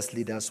useless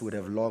leaders would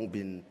have long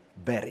been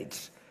buried,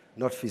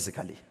 not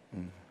physically.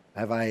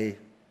 Have I?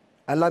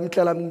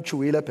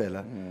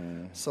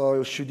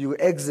 So should you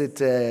exit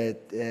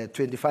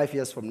 25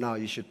 years from now,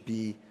 you should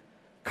be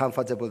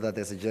comfortable that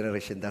there's a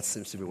generation that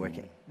seems to be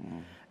working.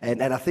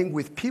 And I think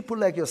with people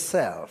like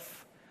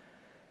yourself,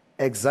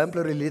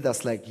 exemplary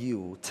leaders like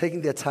you,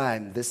 taking their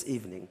time this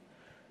evening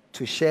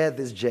to share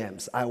these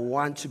gems, I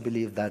want to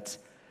believe that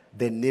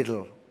the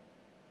needle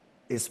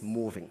is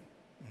moving.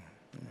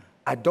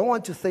 I don't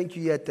want to thank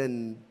you yet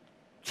and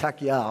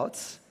check you out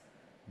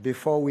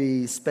before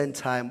we spend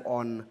time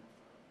on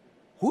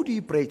who do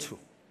you pray to?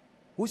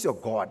 Who's your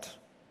God?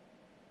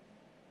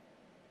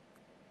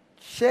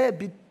 Share a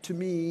bit to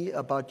me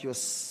about your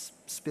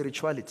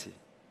spirituality.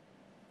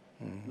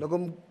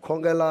 Loko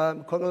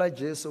mkhongela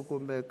Jesu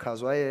kumbe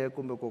khazwaye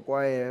kumbe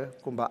kokwaye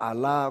kumbe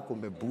Allah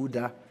kumbe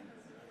Buddha.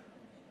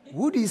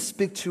 Who do you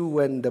speak to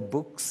when the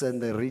books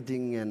and the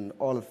reading and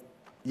all of...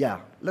 Yeah,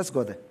 let's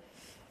go there.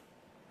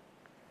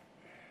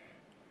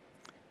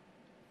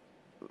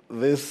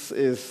 This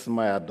is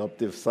my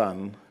adoptive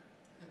son,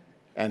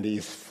 and he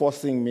is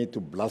forcing me to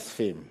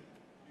blaspheme.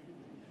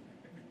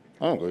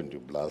 I'm going to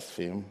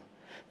blaspheme.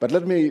 But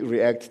let me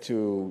react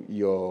to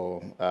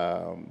your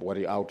what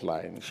you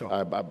outlined. Sure.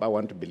 I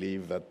want to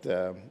believe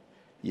that,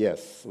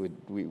 yes,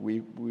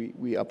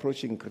 we are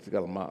approaching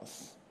critical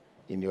mass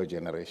in your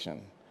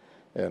generation.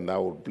 And I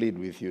would plead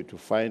with you to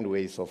find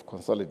ways of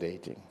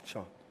consolidating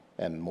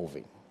and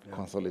moving. Yeah.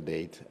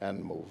 Consolidate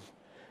and move.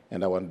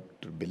 And I want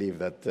to believe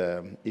that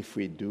if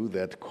we do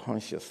that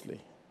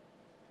consciously,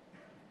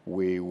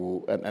 we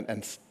will,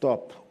 and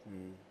stop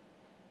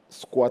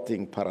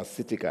squatting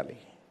parasitically.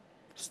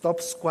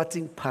 Stop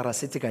squatting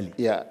parasitically?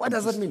 Yeah. What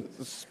does that mean?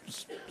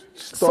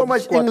 So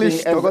much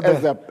English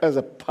as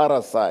a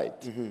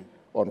parasite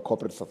on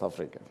corporate South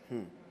Africa.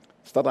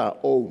 Start our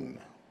own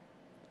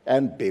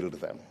and build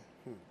them.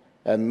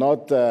 And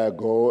not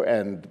go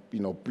and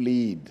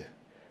plead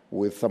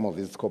with some of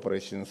these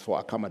corporations for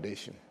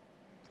accommodation.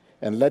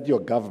 And let your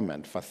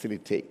government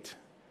facilitate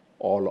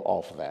all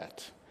of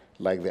that.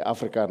 Like the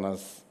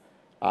Africanist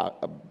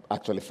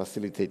actually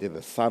facilitated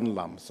the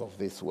Sanlams of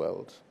this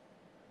world,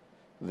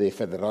 the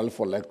Federal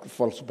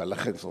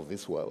Volksbelegings of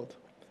this world.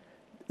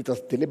 It was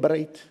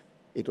deliberate,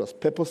 it was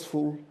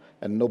purposeful,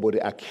 and nobody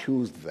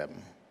accused them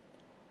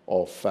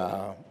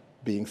of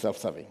being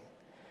self-serving.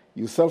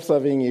 You're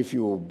self-serving if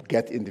you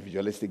get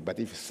individualistic, but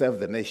if you serve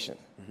the nation.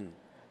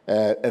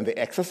 And the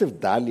excessive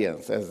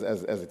dalliance, as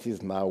it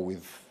is now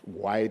with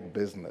wide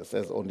business,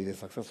 as only the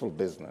successful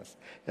business,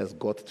 has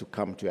got to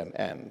come to an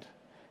end.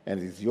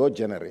 And it's your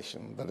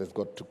generation that has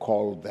got to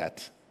call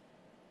that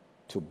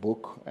to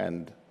book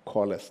and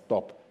call a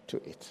stop to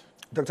it.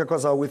 Dr.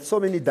 Khoza, with so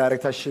many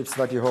directorships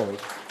that you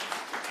hold,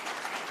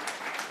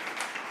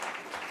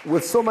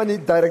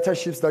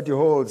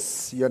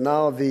 you're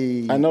now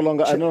the... I no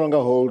longer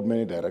hold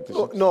many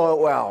directorships. No,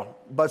 well,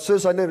 but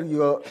Susan,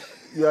 you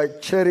are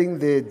chairing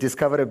the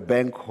Discovery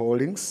Bank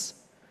Holdings,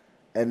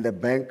 and the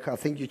bank, I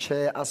think you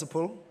chair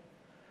ASAPOL.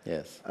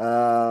 Yes.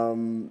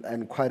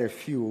 And quite a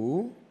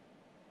few.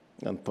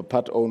 And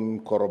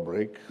part-own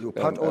Corobreak. You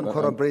part-own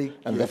Corobreak.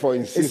 And therefore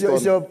insist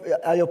on...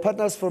 Are your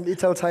partners from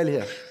Italtile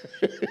here?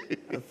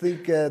 I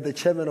think the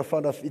chairman or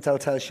founder of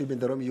Italtile should be in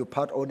the room. You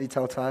part-own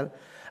Italtile.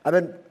 I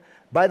mean,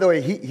 By the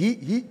way,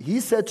 he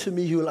said to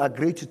me he will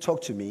agree to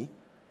talk to me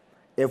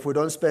if we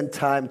don't spend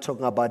time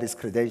talking about his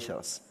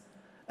credentials.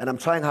 And I'm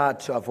trying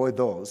hard to avoid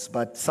those,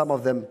 but some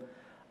of them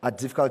are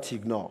difficult to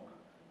ignore.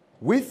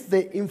 With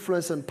the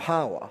influence and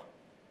power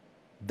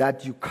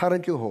that you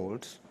currently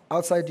hold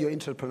outside your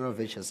entrepreneurial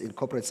ventures in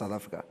corporate South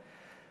Africa,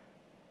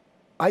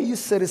 are you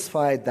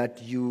satisfied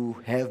that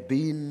you have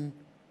been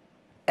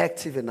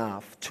active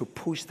enough to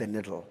push the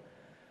needle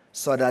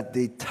so that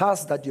the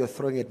task that you're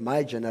throwing at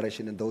my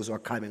generation and those who are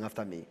coming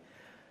after me,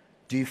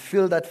 do you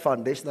feel that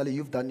foundationally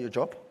you've done your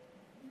job?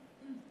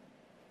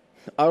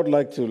 I would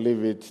like to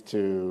leave it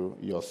to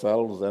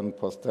yourselves and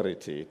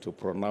posterity to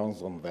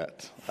pronounce on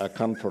that. I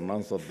can't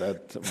pronounce on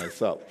that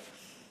myself.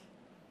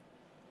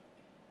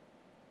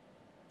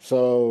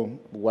 So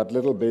what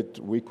little bit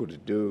we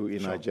could do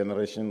in our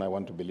generation, I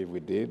want to believe we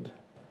did,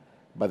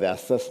 but the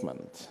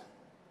assessment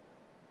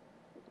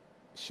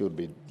should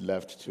be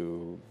left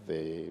to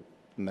the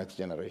next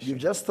generation. You've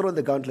just thrown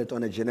the gauntlet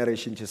on a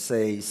generation to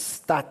say,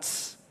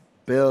 start,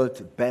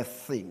 build,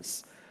 birth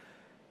things.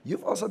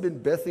 You've also been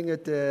birthing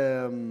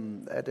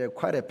at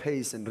quite a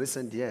pace in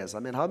recent years. I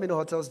mean, how many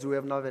hotels do we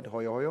have now at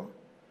Hoyo Hoyo?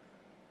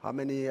 How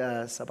many?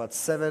 It's about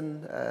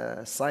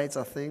 7 sites,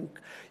 I think.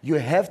 You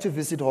have to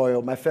visit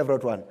Hoyo, my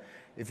favorite one.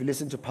 If you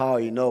listen to Power,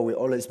 you know we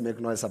always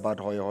make noise about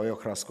Hoyo Hoyo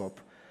Kraskop.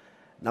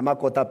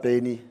 Namakota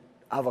Peni.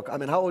 I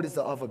mean, how old is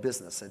the Ava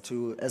business? And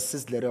to, as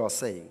Sis Lere was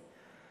saying,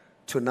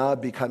 to now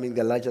becoming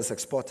the largest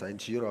exporter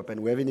into Europe,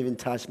 and we haven't even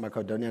touched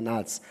macadamia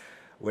nuts.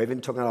 We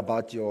haven't talking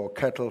about your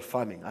cattle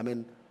farming. I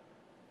mean,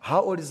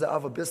 how old is the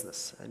Ava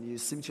business? And you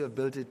seem to have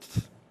built it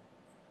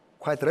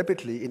quite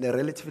rapidly in a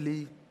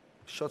relatively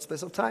short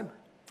space of time.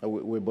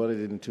 We bought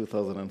it in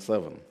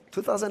 2007.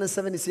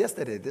 2007 is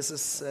yesterday. This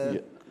is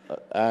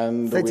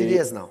and 30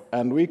 years now.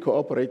 And we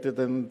cooperated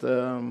and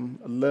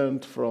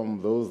learned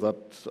from those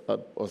that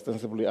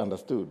ostensibly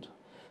understood.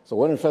 So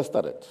when we first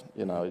started,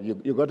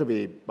 you got to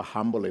be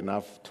humble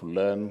enough to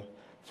learn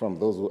from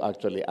those who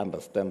actually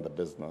understand the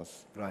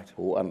business, right?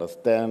 Who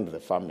understand the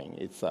farming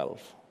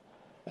itself.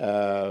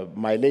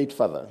 My late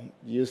father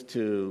used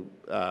to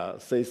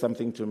say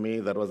something to me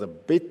that was a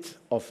bit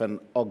of an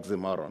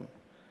oxymoron.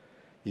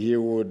 He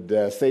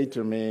would say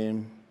to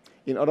me,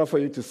 in order for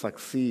you to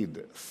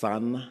succeed,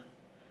 son,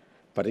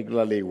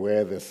 particularly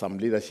where there's some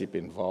leadership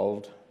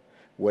involved,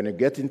 when you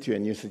get into a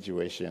new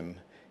situation,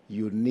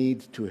 you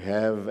need to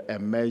have a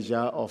measure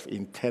of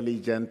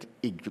intelligent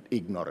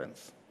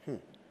ignorance.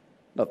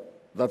 Now,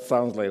 that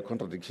sounds like a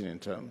contradiction in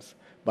terms,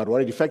 but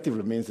what it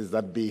effectively means is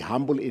that be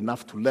humble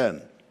enough to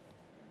learn.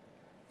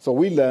 So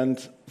we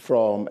learned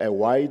from a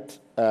white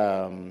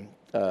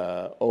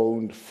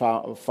owned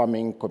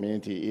farming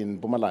community in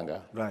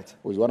Mpumalanga, right,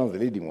 who is one of the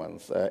leading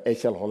ones,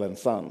 H.L. Hall and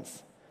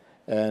Sons.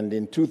 And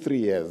in 2-3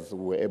 years,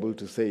 we were able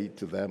to say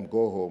to them,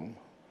 go home.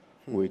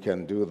 We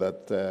can do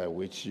that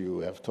which you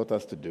have taught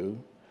us to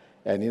do.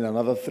 And in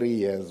another 3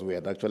 years, we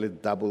had actually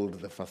doubled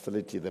the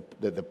facility,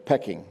 the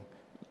packing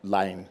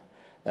line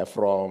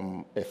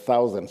from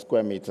 1,000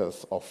 square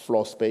meters of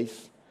floor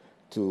space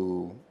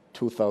to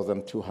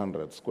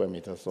 2,200 square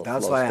meters of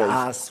That's floor why space.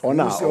 I asked,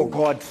 who's your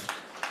God?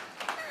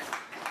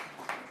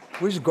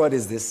 Which God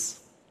is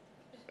this?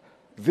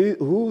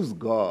 Whose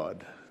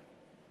God?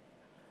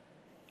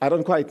 I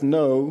don't quite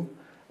know.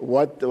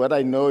 What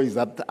I know is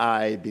that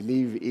I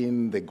believe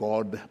in the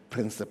God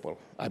principle.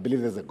 I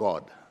believe there's a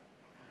God,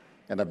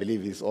 and I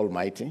believe He's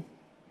almighty.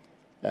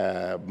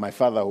 My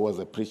father, who was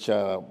a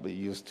preacher,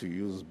 used to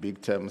use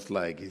big terms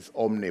like He's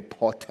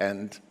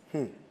omnipotent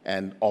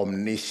and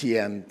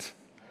omniscient,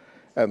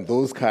 and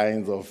those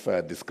kinds of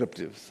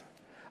descriptives.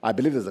 I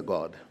believe there's a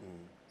God.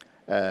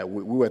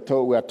 We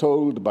are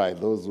told by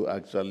those who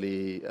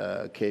actually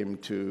came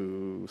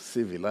to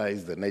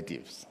civilize the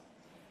natives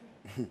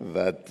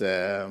that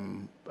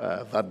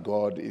that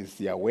God is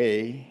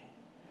Yahweh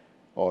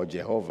or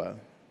Jehovah,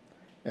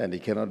 and He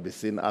cannot be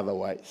seen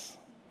otherwise.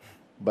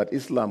 But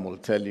Islam will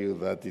tell you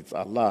that it's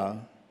Allah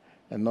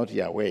and not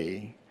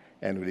Yahweh,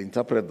 and will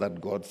interpret that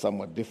God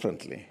somewhat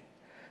differently.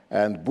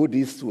 And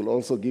Buddhists will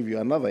also give you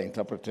another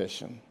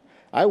interpretation.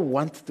 I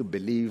want to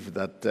believe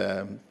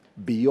that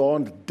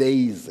beyond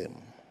deism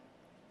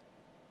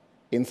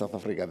in South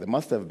Africa, there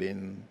must have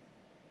been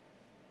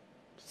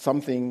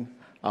something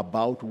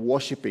about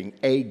worshiping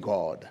a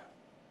God,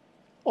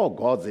 or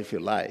gods if you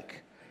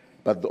like,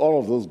 but all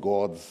of those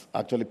gods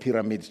actually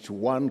pyramid to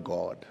one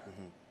God.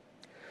 Mm-hmm.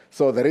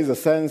 So there is a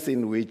sense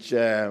in which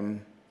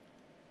even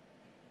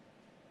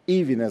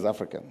as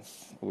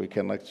Africans, we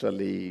can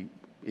actually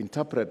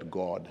interpret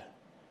God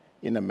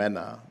in a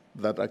manner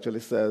that actually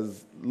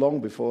says,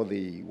 long before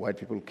the white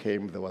people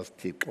came, there was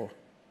Tito,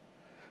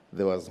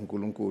 there was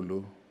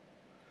Nkulunkulu,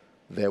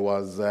 there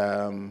was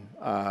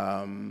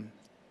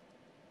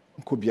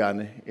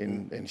Kubiane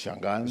in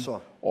Shangaan,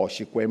 sure, or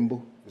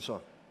Shikwembu.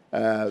 Sure.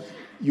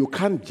 You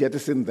can't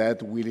jettison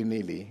that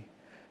willy-nilly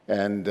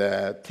and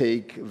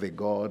take the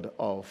God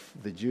of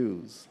the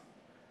Jews.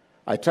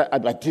 I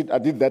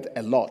did that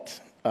a lot.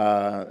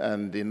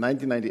 And in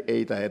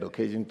 1998, I had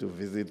occasion to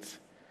visit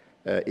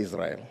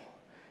Israel.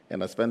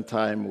 and I spent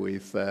time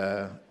with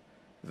the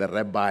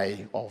rabbi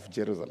of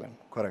Jerusalem.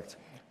 Correct.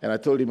 And I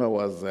told him I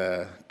was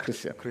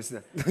Christian.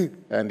 Christian.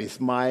 And he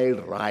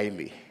smiled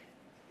wryly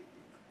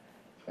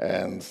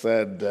and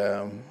said,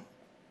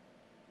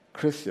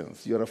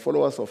 Christians, you're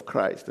followers of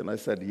Christ. And I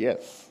said,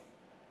 yes.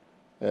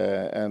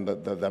 And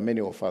there are many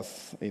of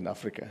us in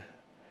Africa.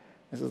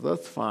 He says,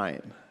 that's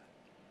fine.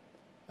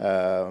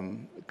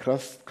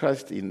 Christ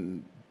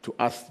to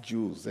us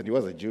Jews, and he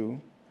was a Jew,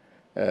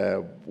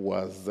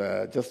 was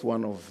just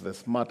one of the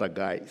smarter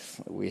guys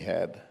we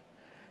had,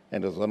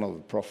 and was one of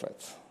the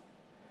prophets.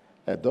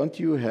 Don't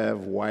you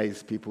have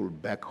wise people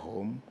back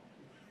home?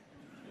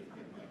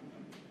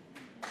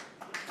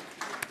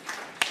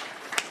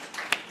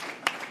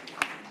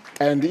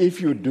 And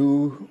if you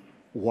do,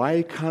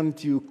 why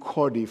can't you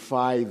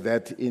codify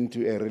that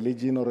into a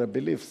religion or a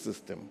belief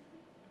system?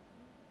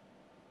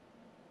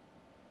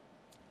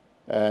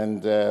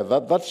 And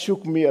that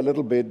shook me a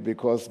little bit,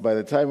 because by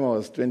the time I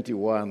was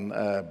 21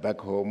 back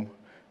home,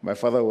 my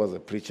father was a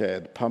preacher,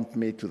 had pumped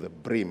me to the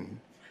brim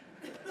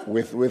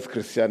with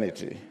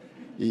Christianity.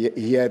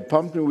 He had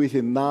pumped me with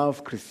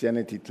enough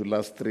Christianity to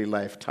last 3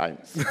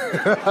 lifetimes.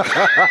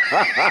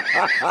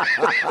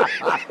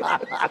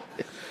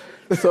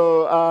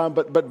 So,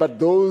 but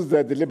those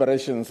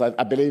deliberations,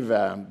 I believe,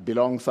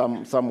 belong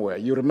somewhere.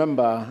 You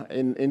remember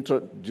in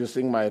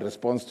introducing my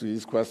response to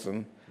his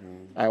question,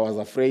 I was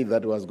afraid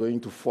that was going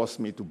to force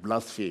me to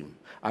blaspheme.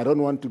 I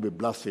don't want to be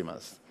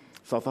blasphemous.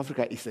 South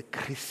Africa is a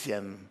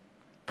Christian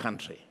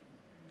country.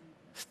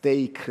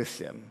 Stay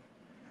Christian,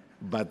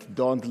 but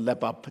don't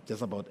lap up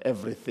just about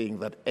everything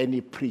that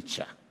any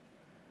preacher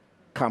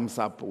comes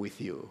up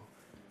with you,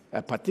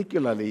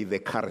 particularly the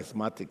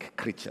charismatic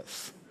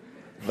creatures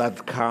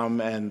that come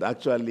and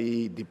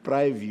actually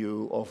deprive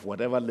you of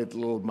whatever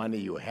little money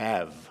you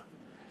have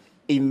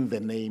in the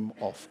name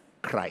of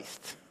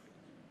Christ.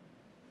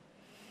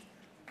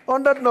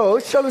 On that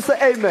note, shall we say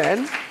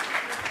amen?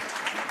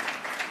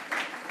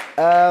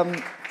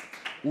 I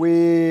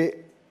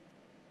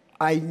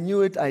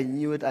knew it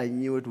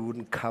we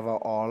wouldn't cover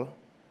all,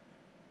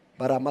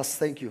 but I must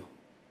thank you,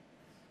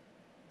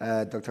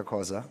 Dr.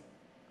 Khoza.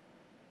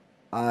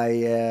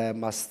 I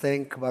must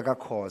thank Baga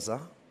Khoza.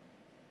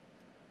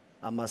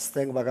 I must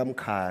thank Baga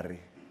Mkhari,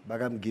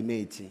 Baga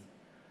Mgimeti.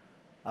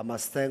 I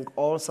must thank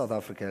all South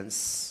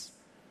Africans,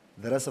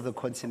 the rest of the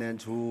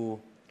continent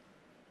who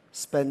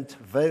spent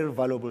very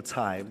valuable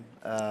time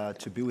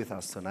to be with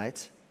us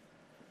tonight.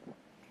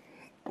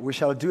 We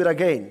shall do it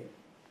again.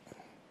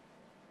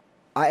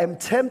 I am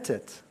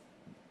tempted,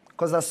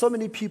 because there are so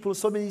many people,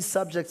 so many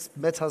subjects,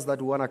 matters that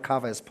we want to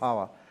cover as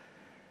Power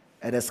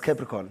and as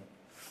Capricorn.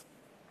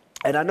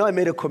 And I know I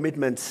made a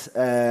commitment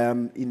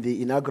in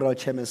the inaugural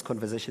Chairman's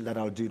Conversation that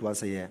I'll do it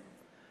once a year.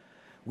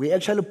 We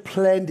actually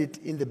planned it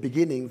in the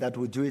beginning that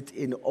we'll do it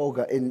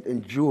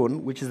in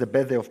June, which is the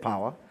birthday of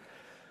Power.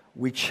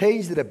 We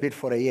changed it a bit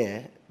for a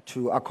year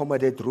to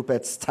accommodate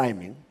Rupert's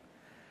timing.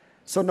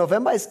 So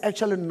November is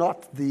actually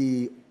not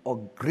the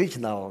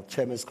original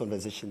Chairman's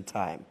Conversation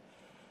time.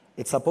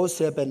 It's supposed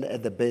to happen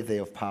at the birthday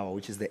of Power,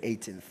 which is the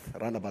 18th,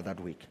 around about that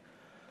week.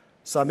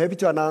 So I'm happy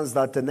to announce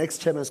that the next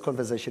Chairman's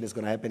Conversation is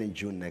going to happen in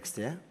June next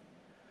year,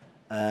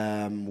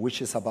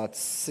 which is about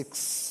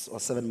 6 or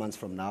 7 months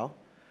from now.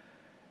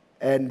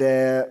 And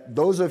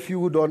those of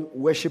you who don't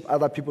worship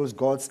other people's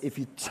gods, if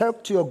you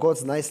talk to your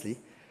gods nicely,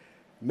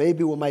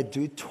 maybe we might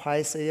do it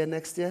twice a year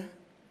next year.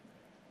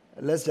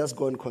 Let's just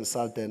go and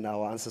consult, and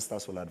our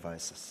ancestors will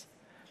advise us.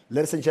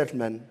 Ladies and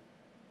gentlemen,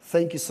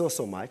 thank you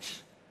so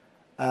much.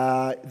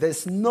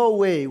 There's no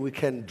way we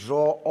can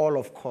draw all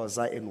of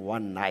Khoza in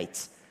one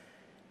night,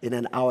 in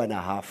an hour and a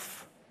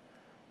half.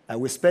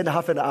 We spent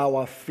half an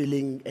hour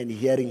feeling and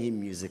hearing him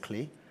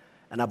musically,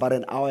 and about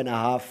an hour and a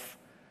half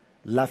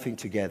laughing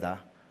together.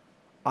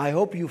 I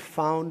hope you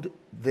found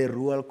the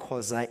Reuel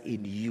Khoza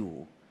in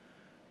you,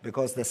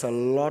 because there's a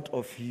lot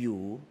of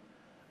you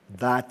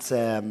that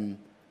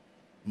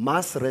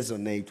must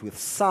resonate with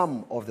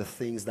some of the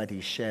things that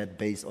he shared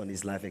based on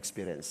his life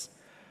experience.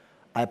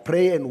 I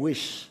pray and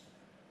wish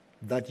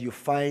that you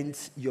find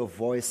your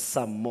voice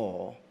some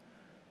more,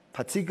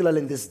 particularly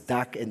in these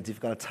dark and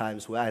difficult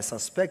times, where I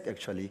suspect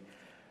actually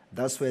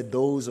that's where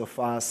those of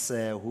us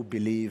who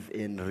believe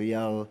in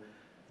real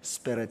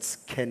spirits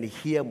can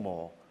hear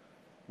more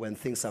when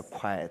things are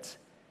quiet.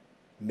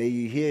 May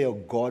you hear your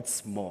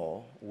gods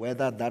more,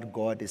 whether that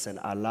God is an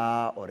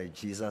Allah or a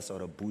Jesus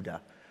or a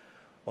Buddha,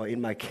 or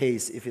in my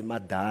case, if in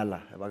Madala,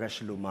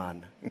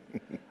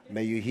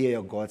 may you hear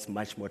your gods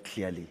much more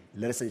clearly.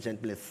 Ladies and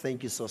gentlemen,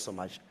 thank you so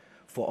much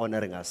for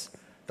honoring us.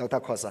 Dr.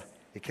 Khoza,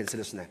 you can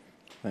see us now.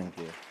 Thank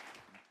you.